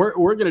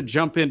we're going to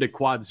jump into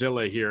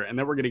Quadzilla here, and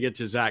then we're going to get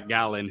to Zach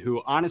Gallen,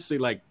 who honestly,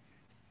 like,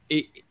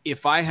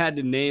 if I had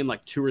to name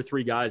like 2 or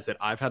 3 guys that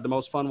I've had the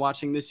most fun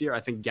watching this year,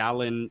 I think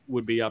Gallen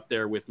would be up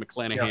there with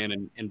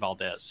McClanahan and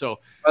Valdez. So,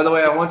 by the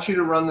way, I want you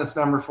to run this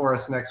number for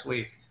us next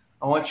week.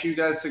 I want you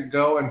guys to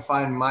go and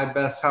find my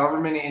best, however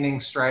many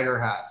innings Strider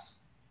has.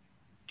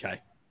 Okay.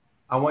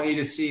 I want you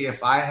to see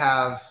if I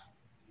have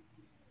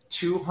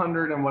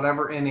 200 and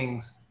whatever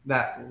innings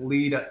that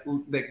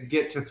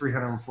get to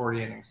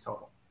 340 innings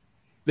total.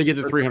 They get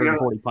to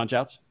 340 punch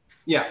outs?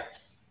 Yeah.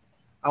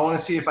 I want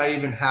to see if I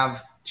even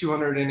have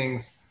 200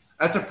 innings.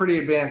 That's a pretty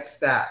advanced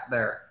stat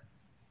there.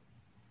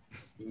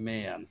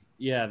 Man.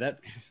 Yeah, that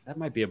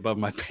might be above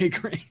my pay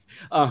grade.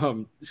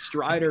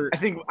 Strider. I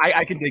think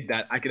I can dig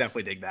that. I could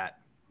definitely dig that.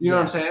 You know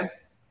what I'm saying?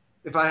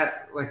 If I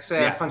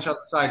I punch out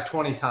the side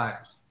 20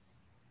 times.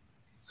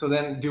 So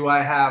then do I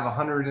have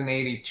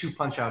 182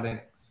 punch out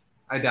innings?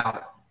 I doubt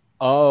it.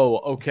 Oh,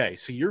 okay.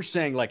 So you're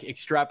saying like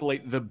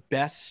extrapolate the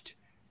best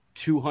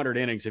 200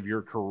 innings of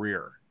your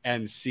career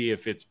and see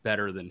if it's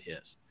better than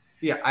his.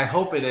 Yeah, I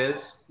hope it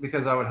is,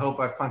 because I would hope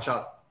I punch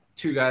out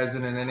 2 guys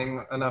in an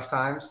inning enough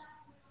times.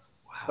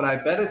 Wow. But I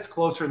bet it's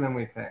closer than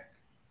we think.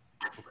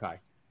 Okay.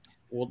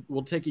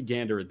 We'll take a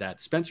gander at that.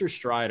 Spencer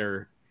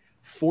Strider,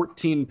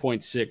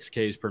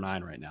 14.6 Ks per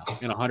nine right now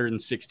and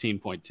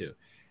 116.2. So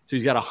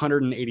he's got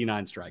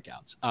 189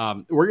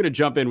 strikeouts. We're going to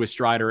jump in with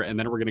Strider, and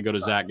then we're going to go to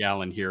Zach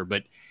Gallen here.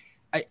 But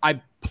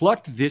I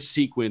plucked this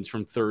sequence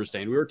from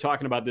Thursday, and we were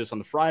talking about this on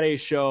the Friday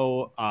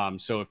show.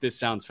 So if this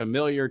sounds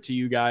familiar to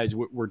you guys,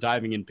 we're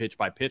diving in pitch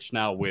by pitch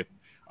now with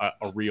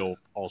a real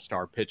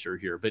all-star pitcher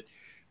here. But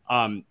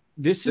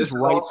this is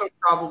right. Also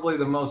probably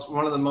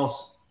one of the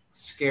most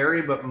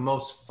scary but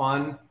most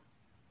fun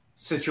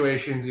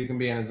situations you can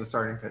be in as a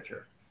starting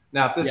pitcher.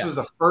 Now, if this was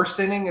the first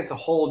inning, it's a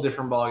whole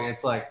different ballgame.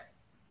 It's like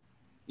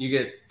you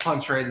get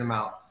punched right in the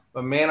mouth.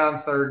 But man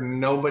on third,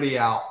 nobody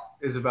out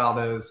is about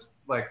as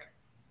like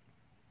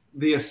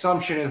the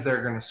assumption is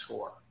they're going to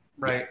score,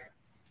 right?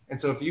 And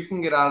so if you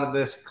can get out of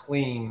this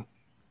clean,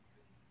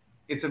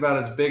 it's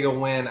about as big a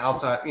win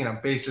outside,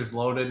 bases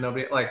loaded,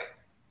 nobody like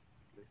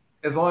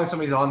as long as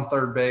somebody's on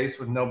third base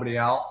with nobody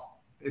out,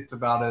 it's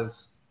about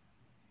as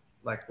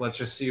like, let's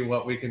just see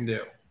what we can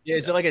do. Yeah.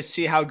 Is it like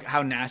see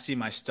how nasty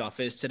my stuff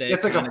is today?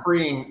 It's like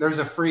there's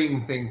a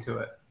freeing thing to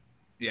it.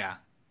 Yeah.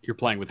 You're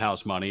playing with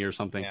house money or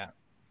something. Yeah.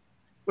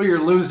 Well,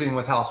 you're losing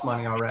with house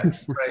money already,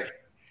 right?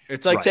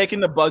 It's like taking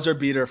the buzzer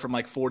beater from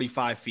like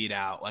 45 feet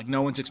out. Like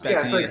no one's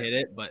expecting you to hit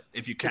it, but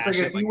if you catch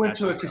it, if you went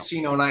to a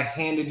casino and I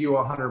handed you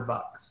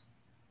 $100,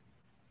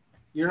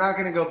 you're not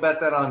going to go bet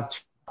that on.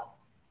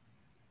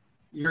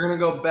 You're going to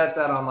go bet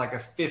that on like a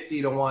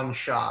 50-1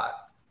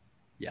 shot,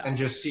 and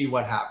just see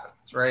what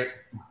happens, right?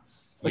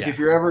 Like if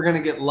you're ever going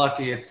to get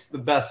lucky, it's the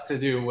best to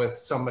do with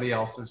somebody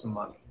else's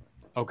money.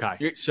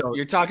 Okay, so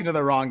you're talking to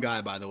the wrong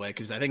guy, by the way,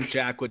 because I think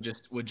Jack would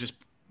just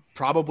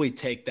probably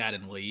take that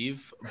and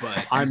leave.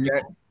 But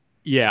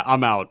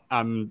I'm out.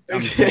 I'm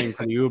paying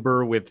for the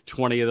Uber with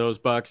 20 of those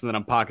bucks, and then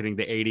I'm pocketing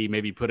the 80,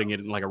 maybe putting it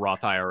in like a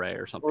Roth IRA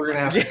or something. We're gonna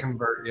have to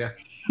convert you.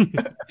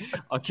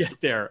 I'll get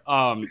there.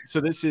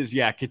 So this is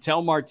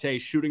Ketel Marte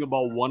shooting a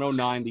ball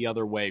 109 the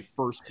other way,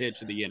 first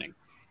pitch of the inning,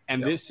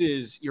 and this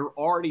is you're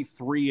already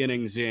 3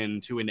 innings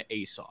into an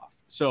ace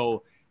off.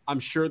 So I'm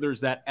sure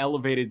there's that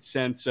elevated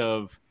sense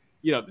of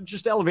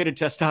just elevated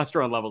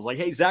testosterone levels. Like,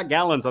 hey, Zach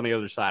Gallen's on the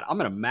other side. I'm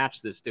gonna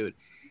match this dude.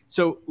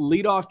 So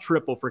leadoff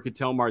triple for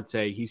Ketel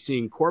Marte. He's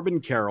seeing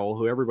Corbin Carroll,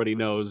 who everybody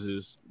knows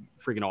is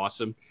freaking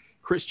awesome,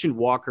 Christian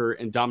Walker,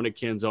 and Dominic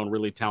Canzone,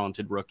 really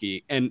talented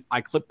rookie. And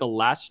I clipped the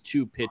last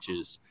 2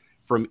 pitches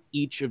from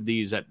each of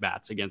these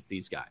at-bats against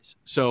these guys.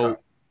 So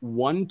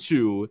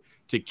 1-2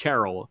 to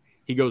Carroll.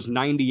 He goes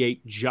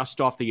 98 just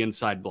off the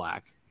inside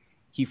black.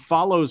 He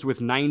follows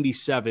with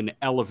 97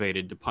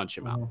 elevated to punch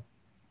him out.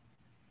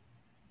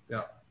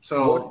 Yeah.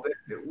 So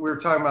we're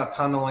talking about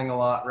tunneling a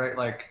lot, right?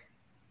 Like,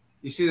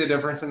 you see the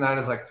difference in that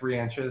is like 3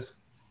 inches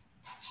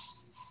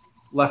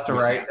left to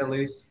right, at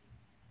least.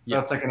 Yeah.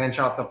 That's like an inch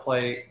off the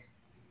plate.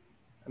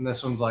 And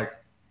this one's like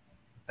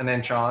an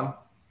inch on.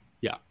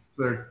 Yeah.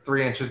 So they're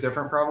 3 inches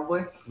different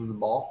probably with the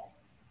ball.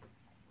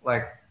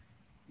 Like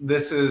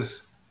this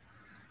is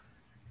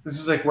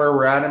like where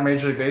we're at in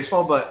Major League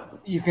Baseball,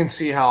 but you can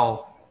see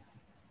how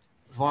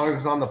as long as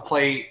it's on the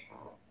plate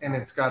and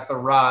it's got the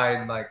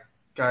ride, like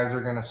guys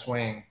are going to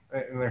swing.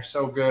 And they're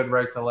so good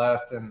right to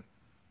left. And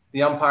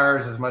the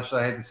umpires, as much as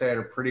I hate to say it,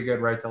 are pretty good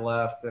right to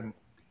left. And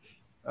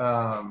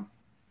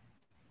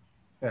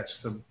it's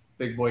just a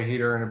big boy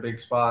heater in a big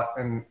spot.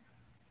 And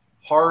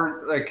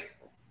hard, like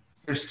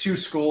there's 2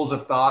 schools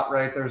of thought,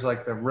 right? There's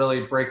like the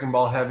really breaking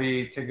ball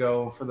heavy to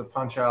go for the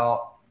punch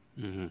out.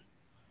 Mm-hmm.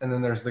 And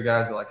then there's the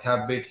guys that like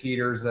have big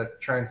heaters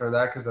that try and throw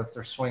that because that's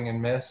their swing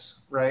and miss,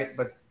 right?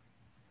 But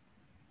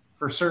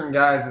for certain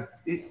guys,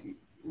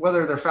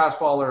 whether they're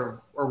fastball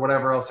or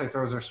whatever else they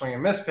throw as their swing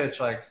and miss pitch,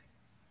 like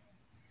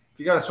if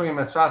you got a swing and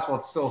miss fastball,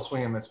 it's still a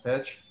swing and miss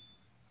pitch.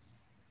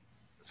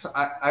 So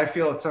I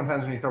feel that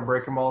sometimes when you throw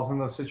breaking balls in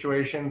those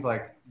situations,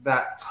 like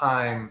that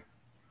time,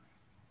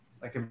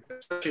 like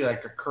especially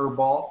like a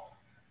curveball,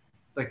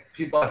 like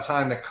people have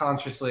time to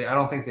consciously, I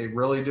don't think they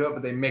really do it,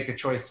 but they make a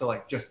choice to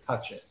like just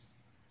touch it.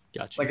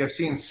 Gotcha. Like I've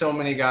seen so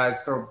many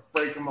guys throw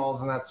breaking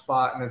balls in that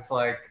spot, and it's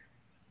like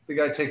the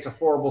guy takes a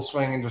horrible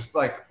swing and just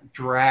like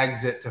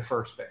drags it to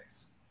first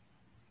base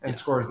and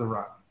scores the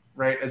run,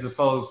 right? As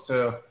opposed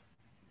to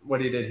what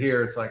he did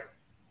here, it's like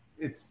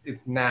it's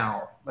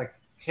now, like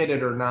hit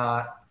it or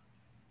not.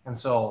 And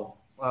so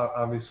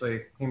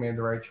obviously he made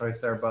the right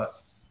choice there,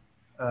 but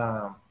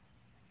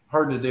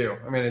hard to do.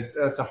 I mean,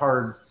 that's a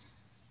hard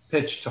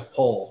pitch to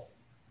pull,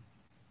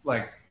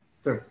 like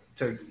to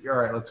all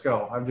right, let's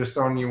go. I've just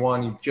thrown you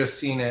one. You've just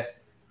seen it.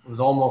 It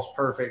was almost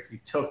perfect. You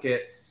took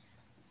it.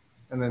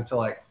 And then to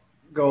like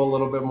go a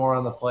little bit more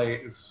on the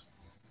plate is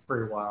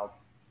pretty wild.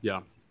 Yeah.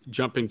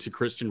 Jumping to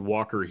Christian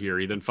Walker here.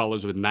 He then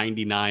follows with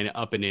 99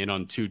 up and in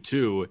on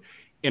 2-2.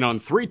 And on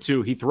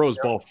 3-2, he throws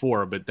ball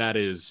 4, but that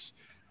is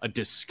a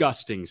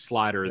disgusting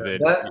slider.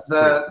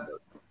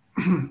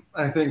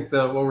 I think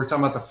what we're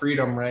talking about, the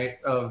freedom,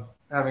 right, of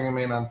having a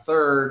man on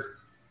third,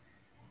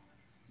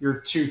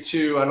 you're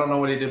 2-2. I don't know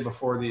what he did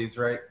before these,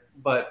 right?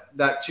 But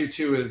that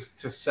 2-2 is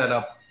to set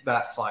up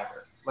that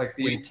slider. Like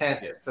the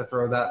intent is to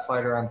throw that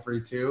slider on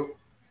 3-2.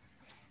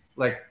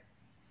 Like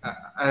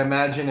I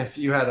imagine if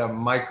you had a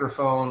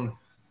microphone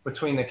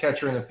between the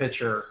catcher and the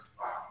pitcher,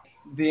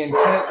 the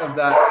intent of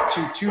that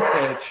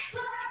 2-2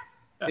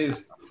 pitch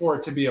is for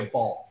it to be a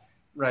ball,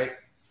 right?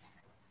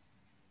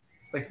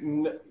 Like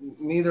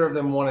neither of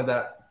them wanted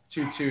that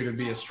 2-2 to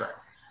be a strike.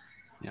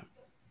 Yeah.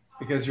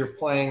 Because you're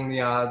playing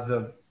the odds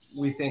of,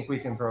 we think we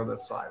can throw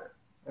this slider.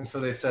 And so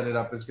they set it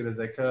up as good as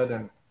they could.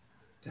 And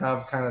to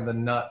have kind of the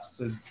nuts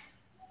to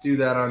do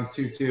that on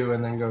 2-2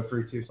 and then go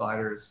 3-2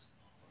 sliders.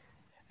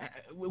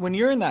 When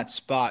you're in that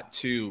spot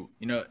too,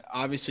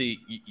 obviously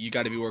you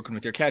got to be working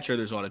with your catcher.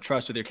 There's a lot of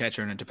trust with your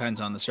catcher, and it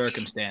depends on the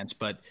circumstance.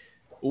 But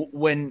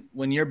when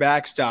your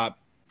backstop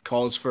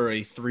calls for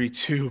a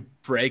 3-2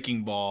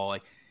 breaking ball,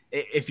 like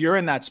if you're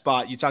in that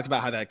spot, you talked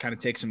about how that kind of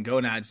takes some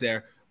gonads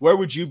there. Where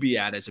would you be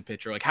at as a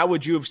pitcher? Like, how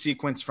would you have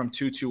sequenced from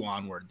 2-2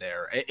 onward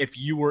there if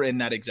you were in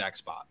that exact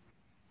spot?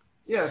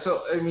 Yeah,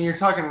 so I mean, you're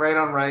talking right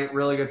on right,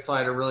 really good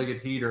slider, really good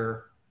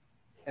heater,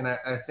 and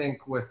I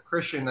think with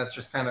Christian, that's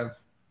just kind of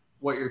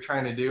what you're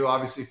trying to do.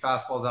 Obviously,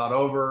 fastballs out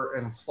over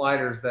and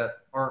sliders that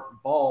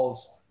aren't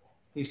balls,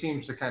 he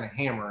seems to kind of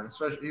hammer. And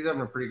especially, he's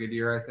having a pretty good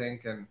year, I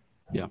think, and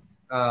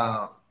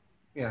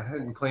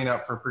hitting clean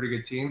up for a pretty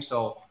good team.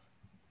 So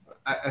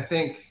I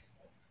think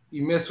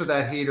you miss with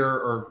that heater,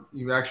 or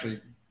he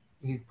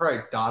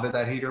probably dotted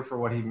that heater for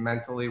what he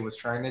mentally was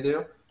trying to do,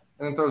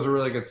 and then throws a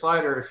really good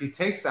slider. If he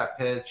takes that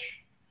pitch,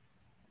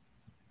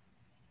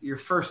 your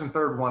first and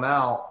third one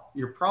out,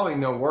 you're probably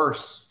no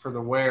worse for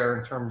the wear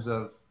in terms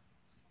of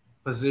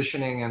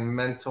positioning and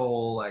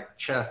mental like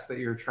chess that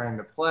you're trying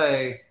to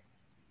play.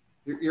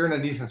 You're in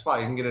a decent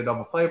spot. You can get a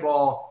double play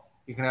ball.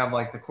 You can have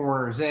like the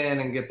corners in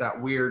and get that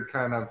weird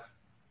kind of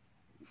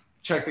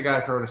check the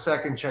guy, throw to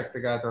second, check the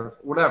guy, throw to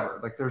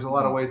whatever. Like there's a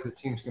lot of ways that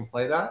teams can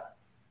play that.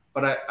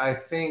 But I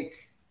think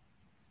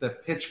the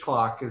pitch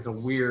clock is a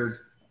weird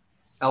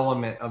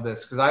element of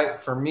this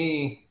because for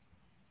me,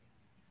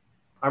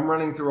 I'm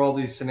running through all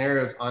these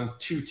scenarios on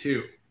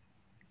 2-2.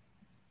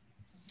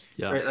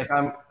 Yeah. Right. Like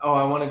I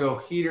want to go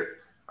heater.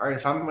 All right.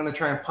 If I'm going to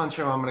try and punch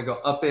him, I'm going to go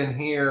up in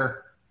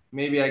here.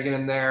 Maybe I get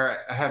him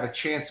there. I have a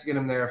chance to get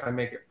him there if I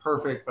make it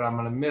perfect, but I'm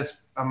going to miss.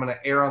 I'm going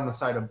to err on the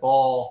side of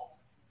ball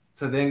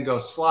to then go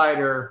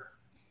slider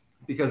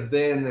because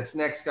then this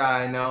next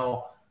guy, I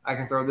know I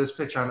can throw this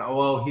pitch on.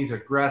 Oh, he's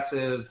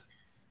aggressive.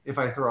 If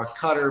I throw a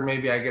cutter,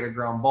 maybe I get a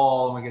ground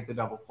ball and we get the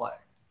double play.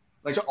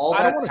 Like so all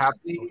that's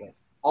happening. Okay.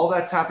 All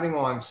that's happening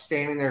while I'm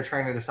standing there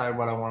trying to decide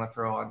what I want to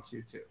throw on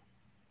 2-2.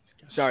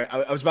 Sorry,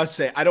 I was about to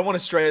say, I don't want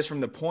to stray us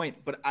from the point,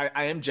 but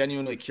I am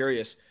genuinely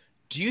curious.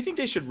 Do you think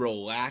they should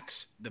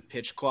relax the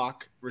pitch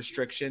clock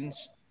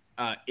restrictions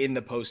in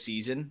the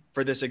postseason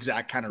for this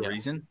exact kind of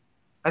reason?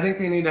 I think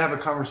they need to have a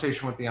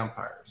conversation with the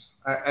umpires.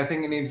 I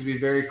think it needs to be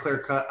very clear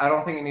cut. I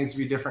don't think it needs to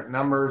be different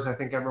numbers. I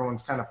think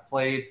everyone's kind of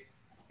played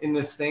in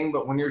this thing,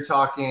 but when you're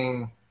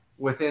talking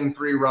within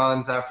 3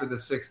 runs after the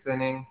 6th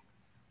inning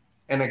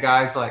and a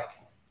guy's like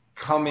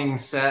coming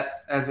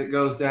set as it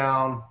goes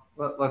down,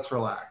 let's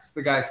relax.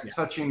 The guy's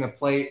touching the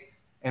plate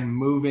and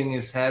moving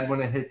his head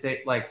when it hits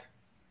 8. Like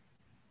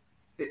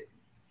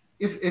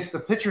if the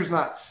pitcher's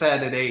not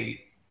set at 8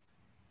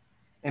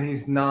 and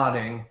he's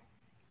nodding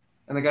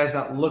and the guy's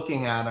not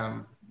looking at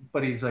him,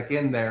 but he's like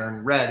in there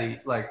and ready,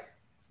 like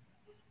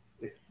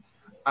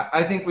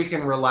I think we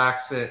can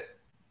relax it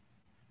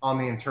on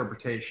the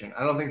interpretation.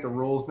 I don't think the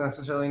rules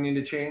necessarily need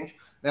to change.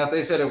 Now, if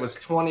they said it was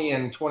 20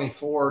 and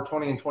 24,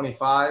 20 and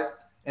 25,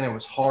 and it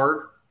was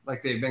hard,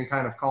 like they've been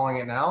kind of calling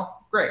it now,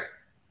 great,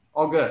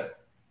 all good.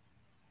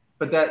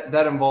 But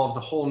that involves a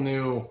whole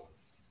new,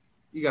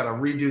 you got to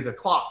redo the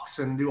clocks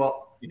and do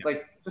all,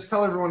 like just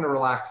tell everyone to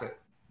relax it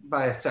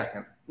by a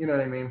second. You know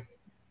what I mean?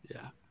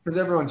 Yeah. Because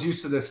everyone's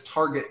used to this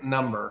target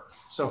number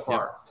so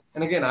far. Yeah.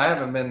 And again, I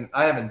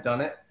haven't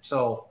done it,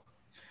 so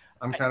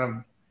I'm kind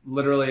of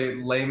literally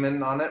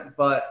layman on it,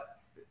 but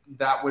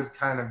that would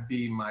kind of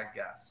be my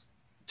guess.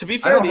 To be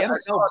fair, I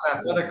saw an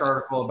athletic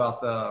article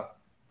about the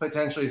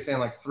potentially saying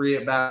like 3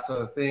 at-bats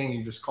of a thing,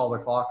 you just call the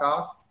clock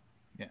off.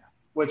 Yeah.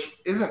 Which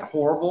isn't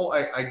horrible.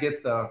 I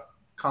get the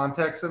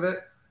context of it,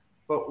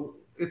 but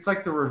it's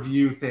like the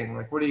review thing.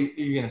 Like, what are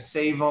you going to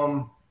save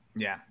them?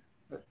 Yeah.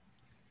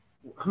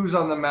 Who's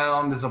on the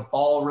mound? Does a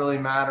ball really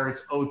matter?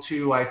 It's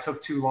 0-2. I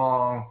took too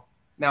long.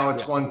 Now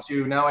it's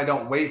 1-2. Now I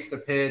don't waste a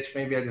pitch.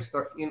 Maybe I just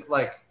throw,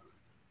 like,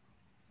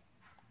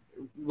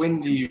 when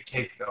do you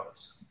take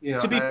those? You know,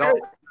 to be fair,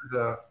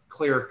 there's a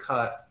clear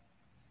cut.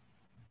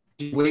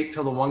 You wait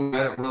till the one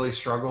guy that really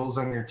struggles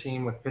on your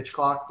team with pitch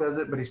clock does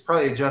it, but he's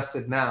probably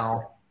adjusted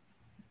now.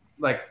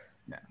 Like,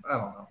 I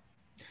don't know.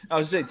 I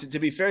was saying, to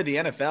be fair, the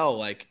NFL,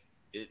 like,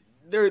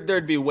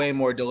 there'd be way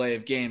more delay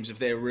of games if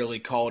they really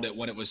called it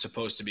when it was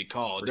supposed to be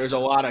called. There's a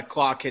lot of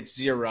clock hits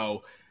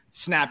 0,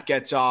 snap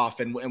gets off,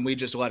 and we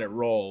just let it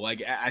roll.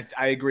 Like,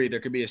 I agree. There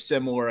could be a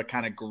similar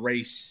kind of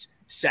grace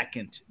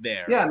second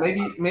there. Yeah,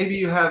 maybe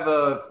you have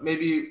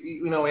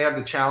we have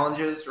the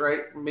challenges,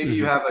 right? Maybe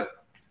you have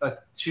a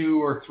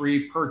 2 or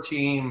 3 per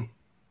team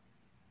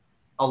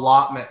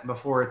allotment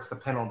before it's the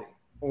penalty,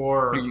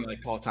 or you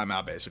like call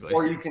timeout basically,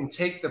 or you can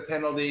take the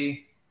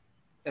penalty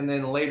and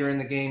then later in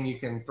the game you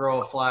can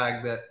throw a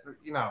flag that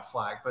not a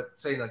flag, but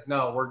say like,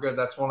 no, we're good.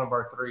 That's one of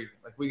our 3.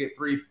 Like we get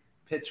 3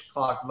 pitch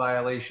clock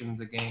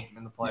violations a game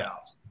in the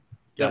playoffs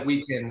that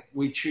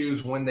we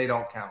choose when they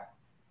don't count.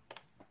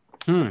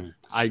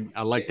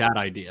 I like that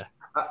idea.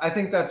 I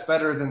think that's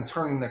better than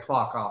turning the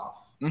clock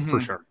off. For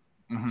sure.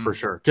 For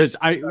sure. Because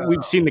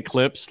we've seen the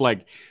clips,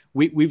 like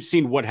we've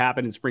seen what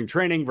happened in spring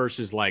training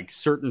versus like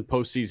certain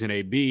postseason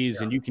ABs,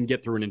 and you can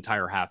get through an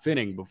entire half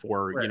inning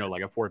before,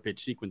 like a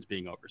 4-pitch sequence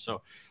being over.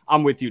 So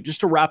I'm with you.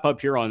 Just to wrap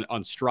up here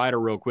on Strider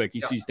real quick,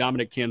 he sees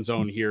Dominic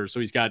Canzone here. So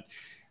he's got,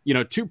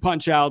 2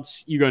 punch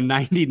outs. You go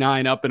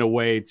 99 up and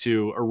away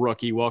to a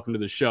rookie. Welcome to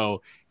the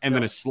show. And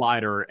then a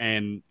slider.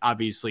 And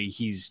obviously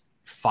he's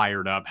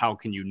fired up. How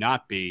can you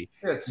not be?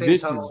 Yeah, same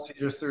tunnel he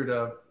just threw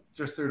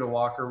to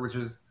Walker, which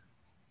is,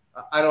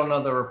 I don't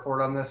know the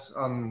report on this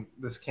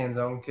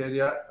Canzone kid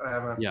yet. I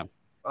haven't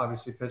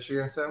obviously pitched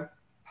against him.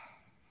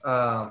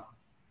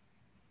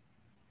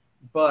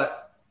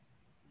 But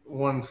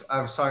when I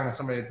was talking to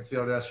somebody at the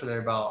field yesterday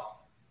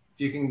about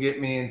if you can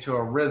get me into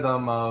a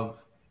rhythm of,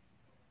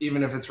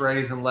 even if it's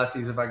righties and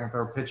lefties, if I can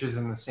throw pitches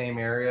in the same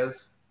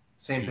areas,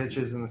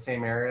 pitches in the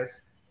same areas,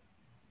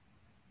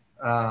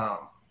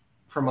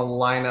 from a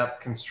lineup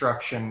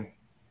construction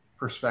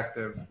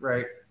perspective,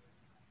 right?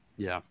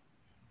 Yeah.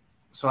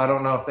 So I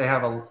don't know if they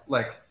have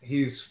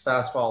he's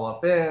fastball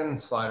up in,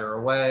 slider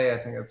away. I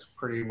think it's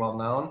pretty well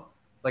known.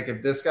 Like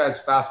if this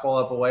guy's fastball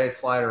up away,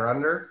 slider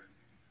under,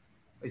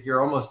 like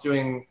you're almost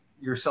doing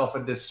yourself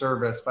a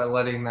disservice by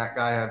letting that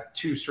guy have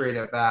 2 straight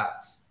at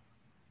bats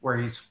where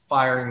he's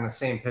firing the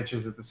same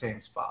pitches at the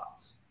same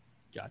spots.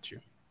 Got you.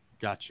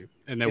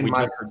 And then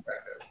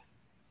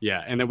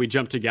and then we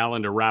jump to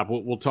Gallen to wrap.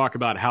 We'll talk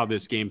about how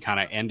this game kind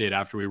of ended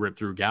after we ripped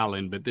through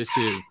Gallen, but this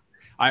is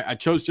I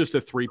chose just a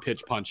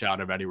 3-pitch punch out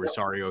of Eddie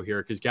Rosario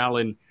here because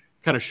Gallen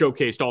kind of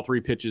showcased all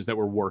 3 pitches that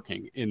were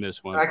working in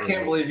this one. I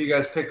can't believe you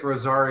guys picked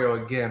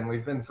Rosario again.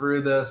 We've been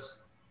through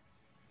this.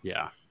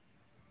 Yeah.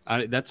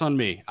 That's on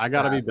me. I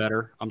got to be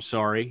better. I'm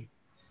sorry.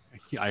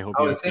 I hope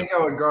I would think I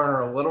would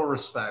garner a little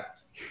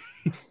respect.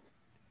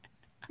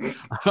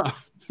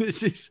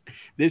 This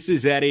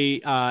is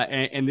Eddie,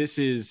 and this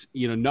is,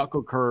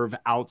 knuckle curve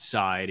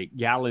outside.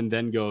 Gallen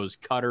then goes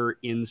cutter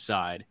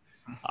inside.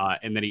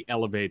 And then he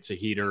elevates a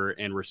heater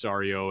and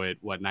Rosario at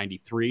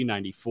 93,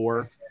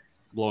 94,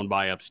 blown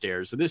by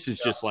upstairs. So this is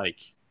just like,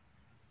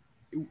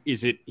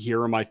 is it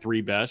here are my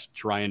 3 best?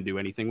 Try and do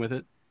anything with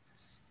it?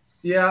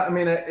 Yeah, I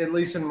mean, at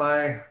least in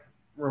my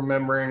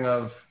remembering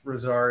of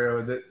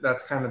Rosario,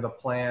 that's kind of the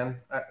plan.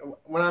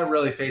 When I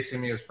really faced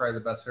him, he was probably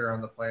the best hitter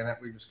on the planet.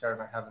 We just kind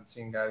of haven't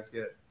seen guys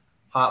get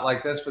hot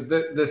like this, but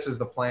this is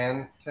the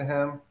plan to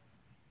him.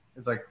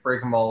 It's like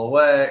break them all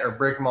away or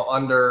break them all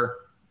under,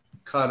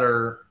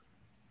 cutter,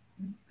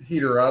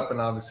 heater up, and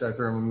obviously I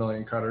threw him a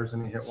million cutters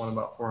and he hit one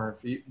about 400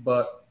 feet,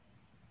 but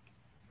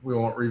we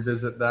won't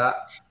revisit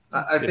that.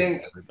 I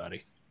think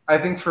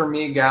for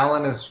me,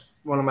 Gallen is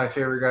one of my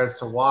favorite guys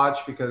to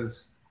watch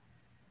because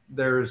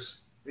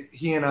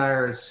he and I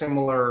are as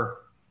similar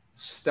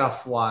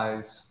stuff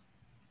wise,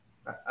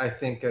 I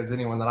think, as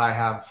anyone that I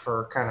have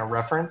for kind of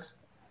reference.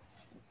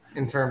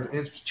 In terms,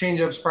 his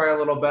changeup's probably a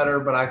little better,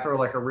 but I throw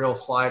like a real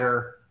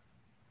slider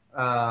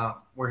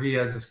where he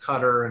has his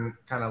cutter and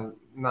kind of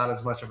not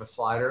as much of a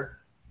slider.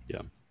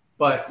 Yeah.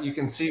 But you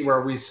can see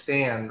where we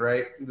stand,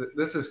 right?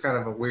 This is kind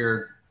of a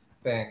weird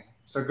thing.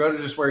 So go to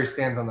just where he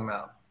stands on the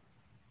mound.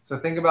 So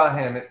think about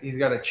him. He's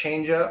got a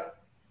changeup.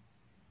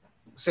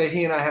 Say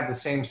he and I have the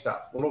same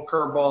stuff. Little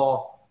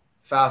curveball,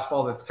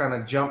 fastball that's kind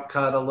of jump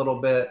cut a little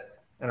bit,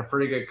 and a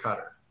pretty good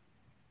cutter.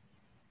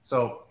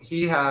 So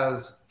he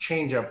has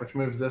changeup, which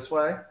moves this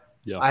way.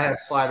 Yeah. I have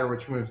slider,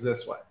 which moves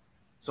this way.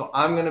 So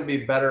I'm going to be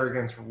better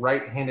against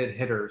right-handed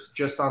hitters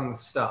just on the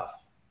stuff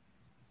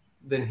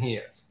than he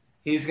is.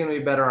 He's going to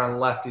be better on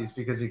lefties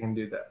because he can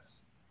do this.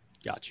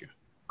 Got you.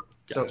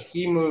 So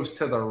he moves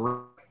to the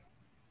right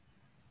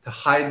to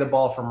hide the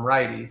ball from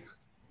righties.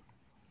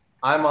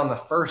 I'm on the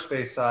first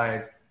base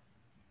side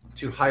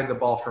to hide the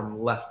ball from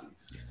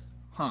lefties.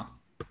 Huh.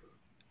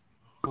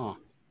 Cool.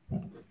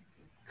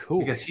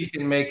 Because he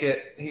can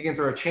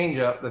throw a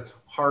changeup that's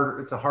harder.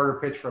 It's a harder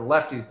pitch for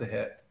lefties to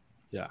hit.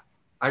 Yeah.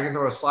 I can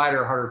throw a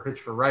slider, harder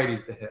pitch for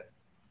righties to hit.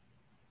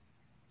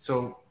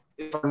 So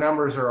if our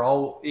numbers are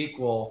all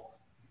equal,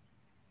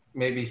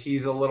 maybe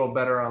he's a little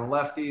better on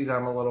lefties,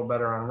 I'm a little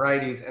better on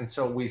righties, and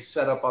so we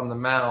set up on the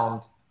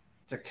mound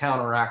to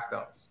counteract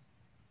those.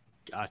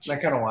 Gotcha. Isn't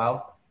that kind of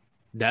wild?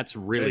 That's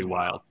really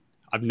wild.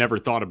 I've never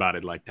thought about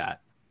it like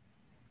that.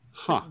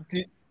 Huh.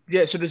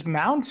 Yeah, so does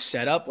mound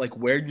setup, like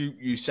where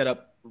you set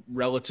up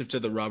relative to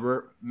the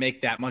rubber,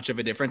 make that much of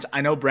a difference?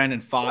 I know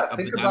Brandon Fott of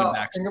the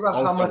Diamondbacks. Think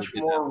about how much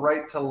more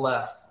right to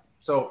left.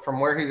 So from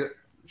where he's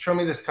 – show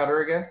me this cutter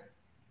again.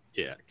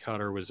 Yeah,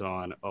 cutter was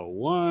on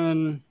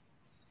 0-1.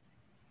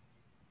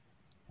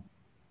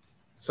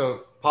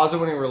 So pause it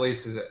when he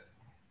releases it.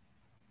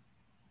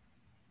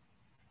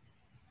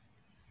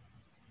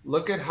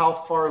 Look at how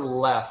far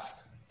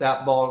left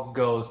that ball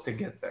goes to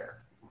get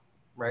there,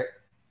 right?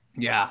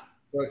 Yeah.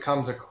 So it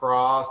comes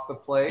across the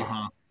plate.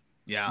 Uh-huh.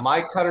 Yeah.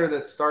 My cutter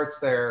that starts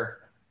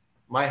there,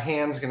 my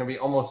hand's going to be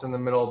almost in the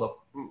middle of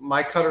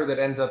my cutter that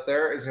ends up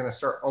there is going to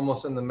start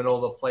almost in the middle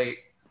of the plate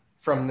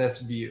from this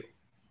view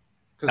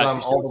because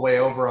I'm all the way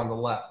over on the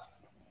left.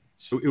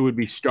 So it would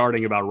be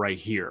starting about right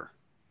here.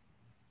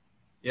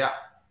 Yeah.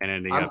 And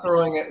ending I'm up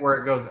throwing it where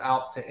it goes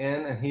out to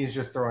in, and he's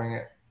just throwing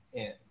it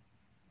in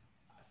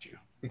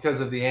because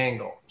of the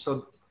angle.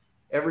 So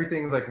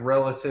everything's like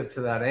relative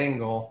to that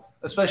angle,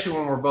 especially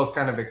when we're both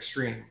kind of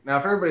extreme. Now,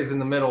 if everybody's in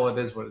the middle, it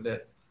is what it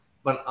is.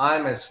 But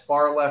I'm as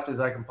far left as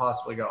I can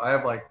possibly go. I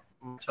have like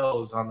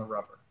toes on the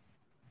rubber.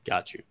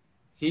 Got you.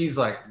 He's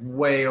like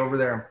way over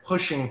there and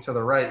pushing to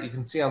the right. You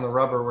can see on the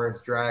rubber where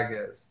his drag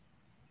is.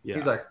 Yeah.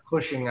 He's like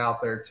pushing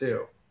out there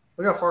too.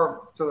 Look how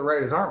far to the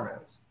right his arm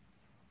is.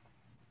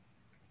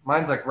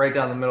 Mine's like right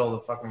down the middle of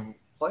the fucking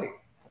plate.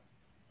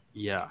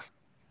 Yeah.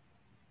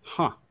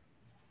 Huh.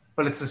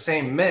 But it's the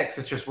same mix.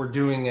 It's just we're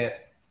doing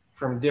it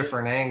from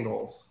different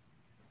angles.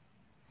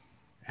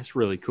 That's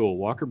really cool.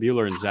 Walker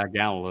Buehler and Zach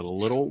Gallen a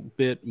little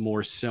bit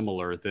more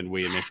similar than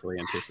we initially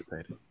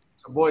anticipated.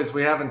 So, boys,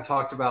 we haven't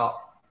talked about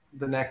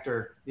the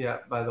nectar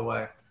yet, by the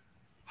way.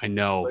 I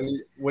know.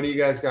 What do you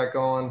guys got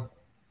going?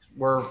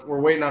 We're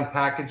waiting on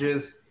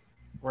packages.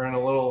 We're in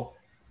a little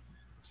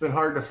 – it's been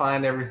hard to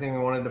find everything we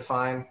wanted to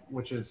find,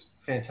 which is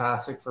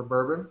fantastic for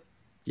bourbon.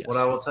 Yes. What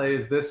I will tell you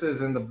is this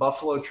is in the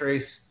Buffalo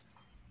Trace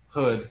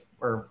hood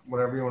or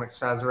whatever you want to –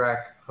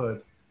 Sazerac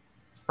hood.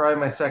 It's probably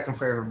my second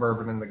favorite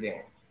bourbon in the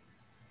game.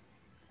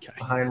 Okay.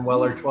 Behind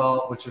Weller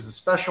 12, which is a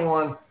special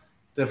one,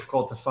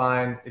 difficult to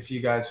find. If you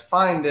guys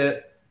find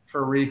it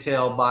for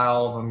retail, buy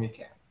all of them you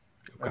can.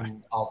 Okay.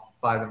 And I'll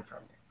buy them from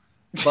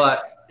you.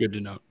 But Good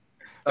to know.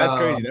 That's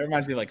crazy. That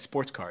reminds me of like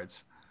sports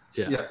cards.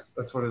 Yeah. yes,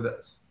 that's what it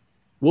is.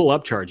 We'll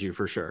upcharge you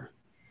for sure.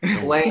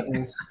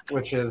 Blanton's,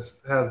 which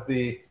has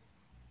the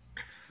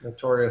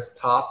notorious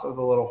top of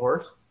the little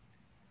horse.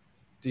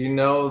 Do you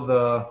know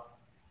the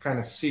kind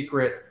of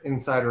secret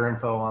insider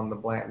info on the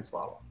Blanton's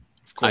bottle?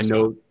 Of course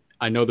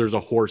I know there's a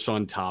horse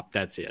on top.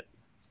 That's it.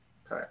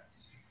 Okay.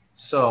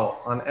 So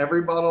on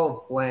every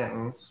bottle of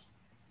Blanton's,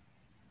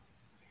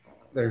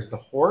 there's the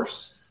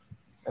horse,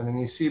 and then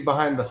you see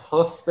behind the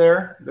hoof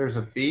there's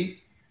a B.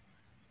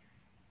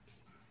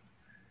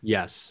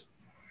 Yes.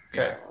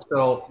 Okay.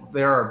 So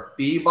there are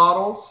B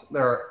bottles,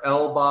 there are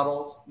L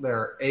bottles, there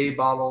are A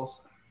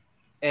bottles,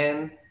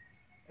 N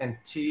and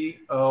T,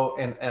 O,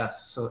 and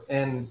S. So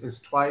N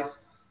is twice.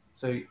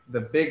 So the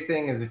big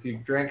thing is if you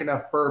drink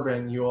enough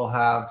bourbon, you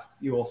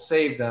will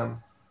save them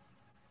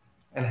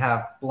and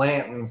have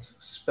Blanton's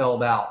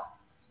spelled out.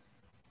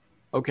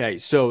 Okay.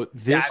 So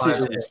this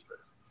is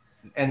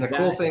And the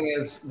cool thing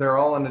is they're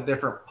all in a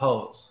different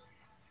pose.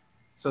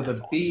 So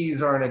the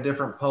B's are in a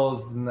different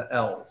pose than the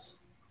L's.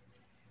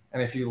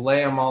 And if you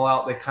lay them all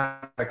out, they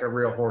kind of like a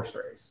real horse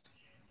race.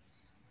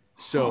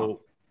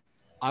 So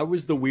I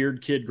was the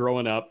weird kid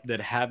growing up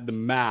that had the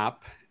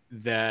map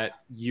that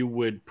you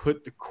would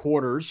put the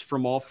quarters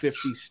from all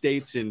 50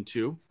 states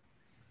into.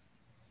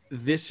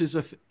 This is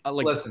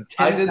like listen,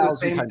 I did the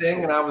same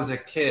thing and I was a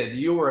kid.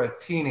 You were a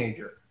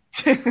teenager.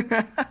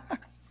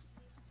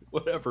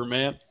 Whatever,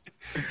 man.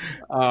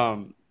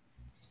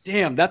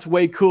 Damn, that's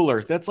way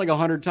cooler. That's like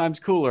 100 times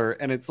cooler,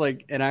 and it's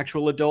like an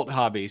actual adult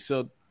hobby.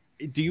 So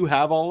do you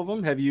have all of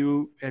them? Have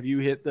you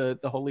hit the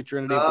Holy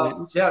Trinity of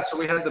Blanton's? Yeah, so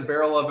we had the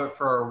barrel of it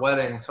for our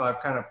wedding, so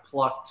I've kind of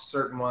plucked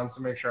certain ones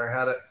to make sure I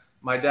had it.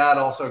 My dad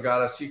also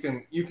got us. You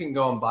can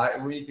go and buy it.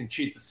 I mean, you can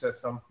cheat the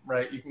system,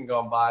 right? You can go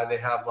and buy. They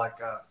have like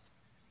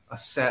a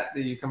set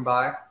that you can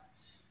buy.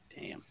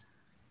 Damn.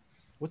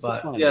 What's the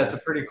fun? Yeah, it's a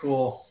pretty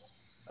cool.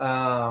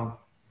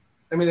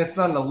 I mean, it's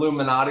not an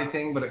Illuminati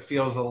thing, but it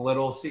feels a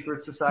little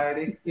secret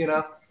society, you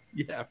know?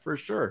 Yeah, for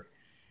sure.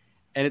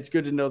 And it's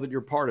good to know that you're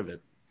part of it.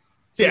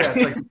 Yeah,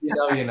 it's like,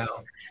 you know.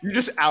 You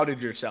just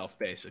outed yourself,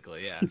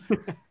 basically, yeah.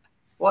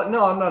 Well,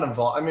 no, I'm not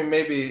involved. I mean,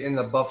 maybe in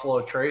the Buffalo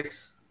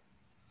Trace,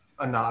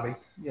 a naughty,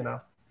 you know.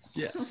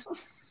 Yeah,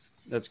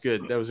 that's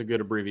good. That was a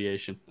good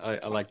abbreviation.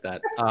 I like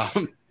that.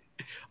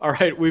 All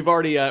right, we've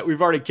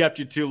already kept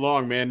you too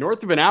long, man.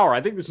 North of an hour.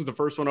 I think this was the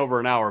first one over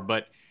an hour,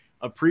 but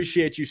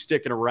appreciate you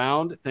sticking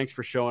around. Thanks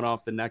for showing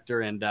off the nectar.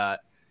 And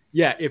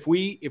yeah, if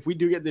we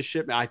do get this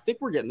shipment, I think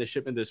we're getting this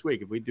shipment this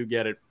week. If we do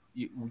get it,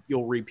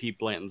 you'll repeat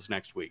Blanton's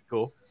next week.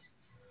 Cool.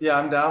 Yeah,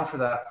 I'm down for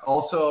that.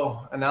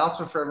 Also,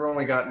 announcement for everyone: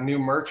 we got new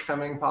merch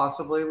coming.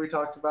 Possibly, we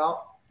talked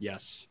about.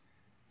 Yes.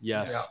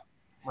 Yeah.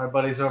 My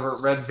buddies over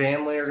at Red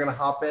Vanley are going to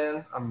hop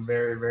in. I'm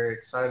very, very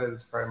excited.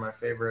 It's probably my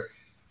favorite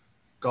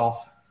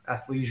golf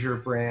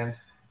athleisure brand.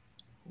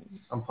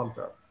 I'm pumped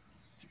up.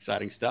 It's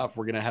exciting stuff.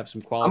 We're going to have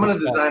some quality. I'm going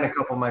to design a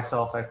couple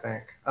myself, I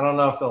think. I don't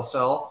know if they'll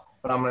sell,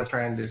 but I'm going to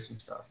try and do some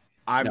stuff.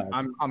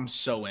 I'm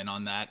so in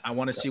on that. I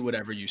want to see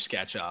whatever you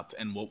sketch up,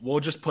 and we'll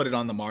just put it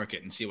on the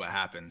market and see what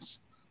happens.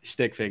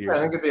 Stick figures. Yeah,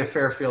 I think it'd be a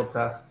fair field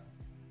test.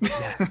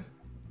 Yeah.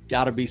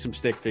 Got to be some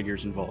stick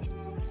figures involved.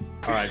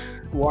 All right.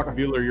 Walker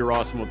Buehler, you're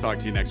awesome. We'll talk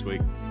to you next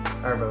week.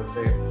 All right, brother.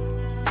 See you.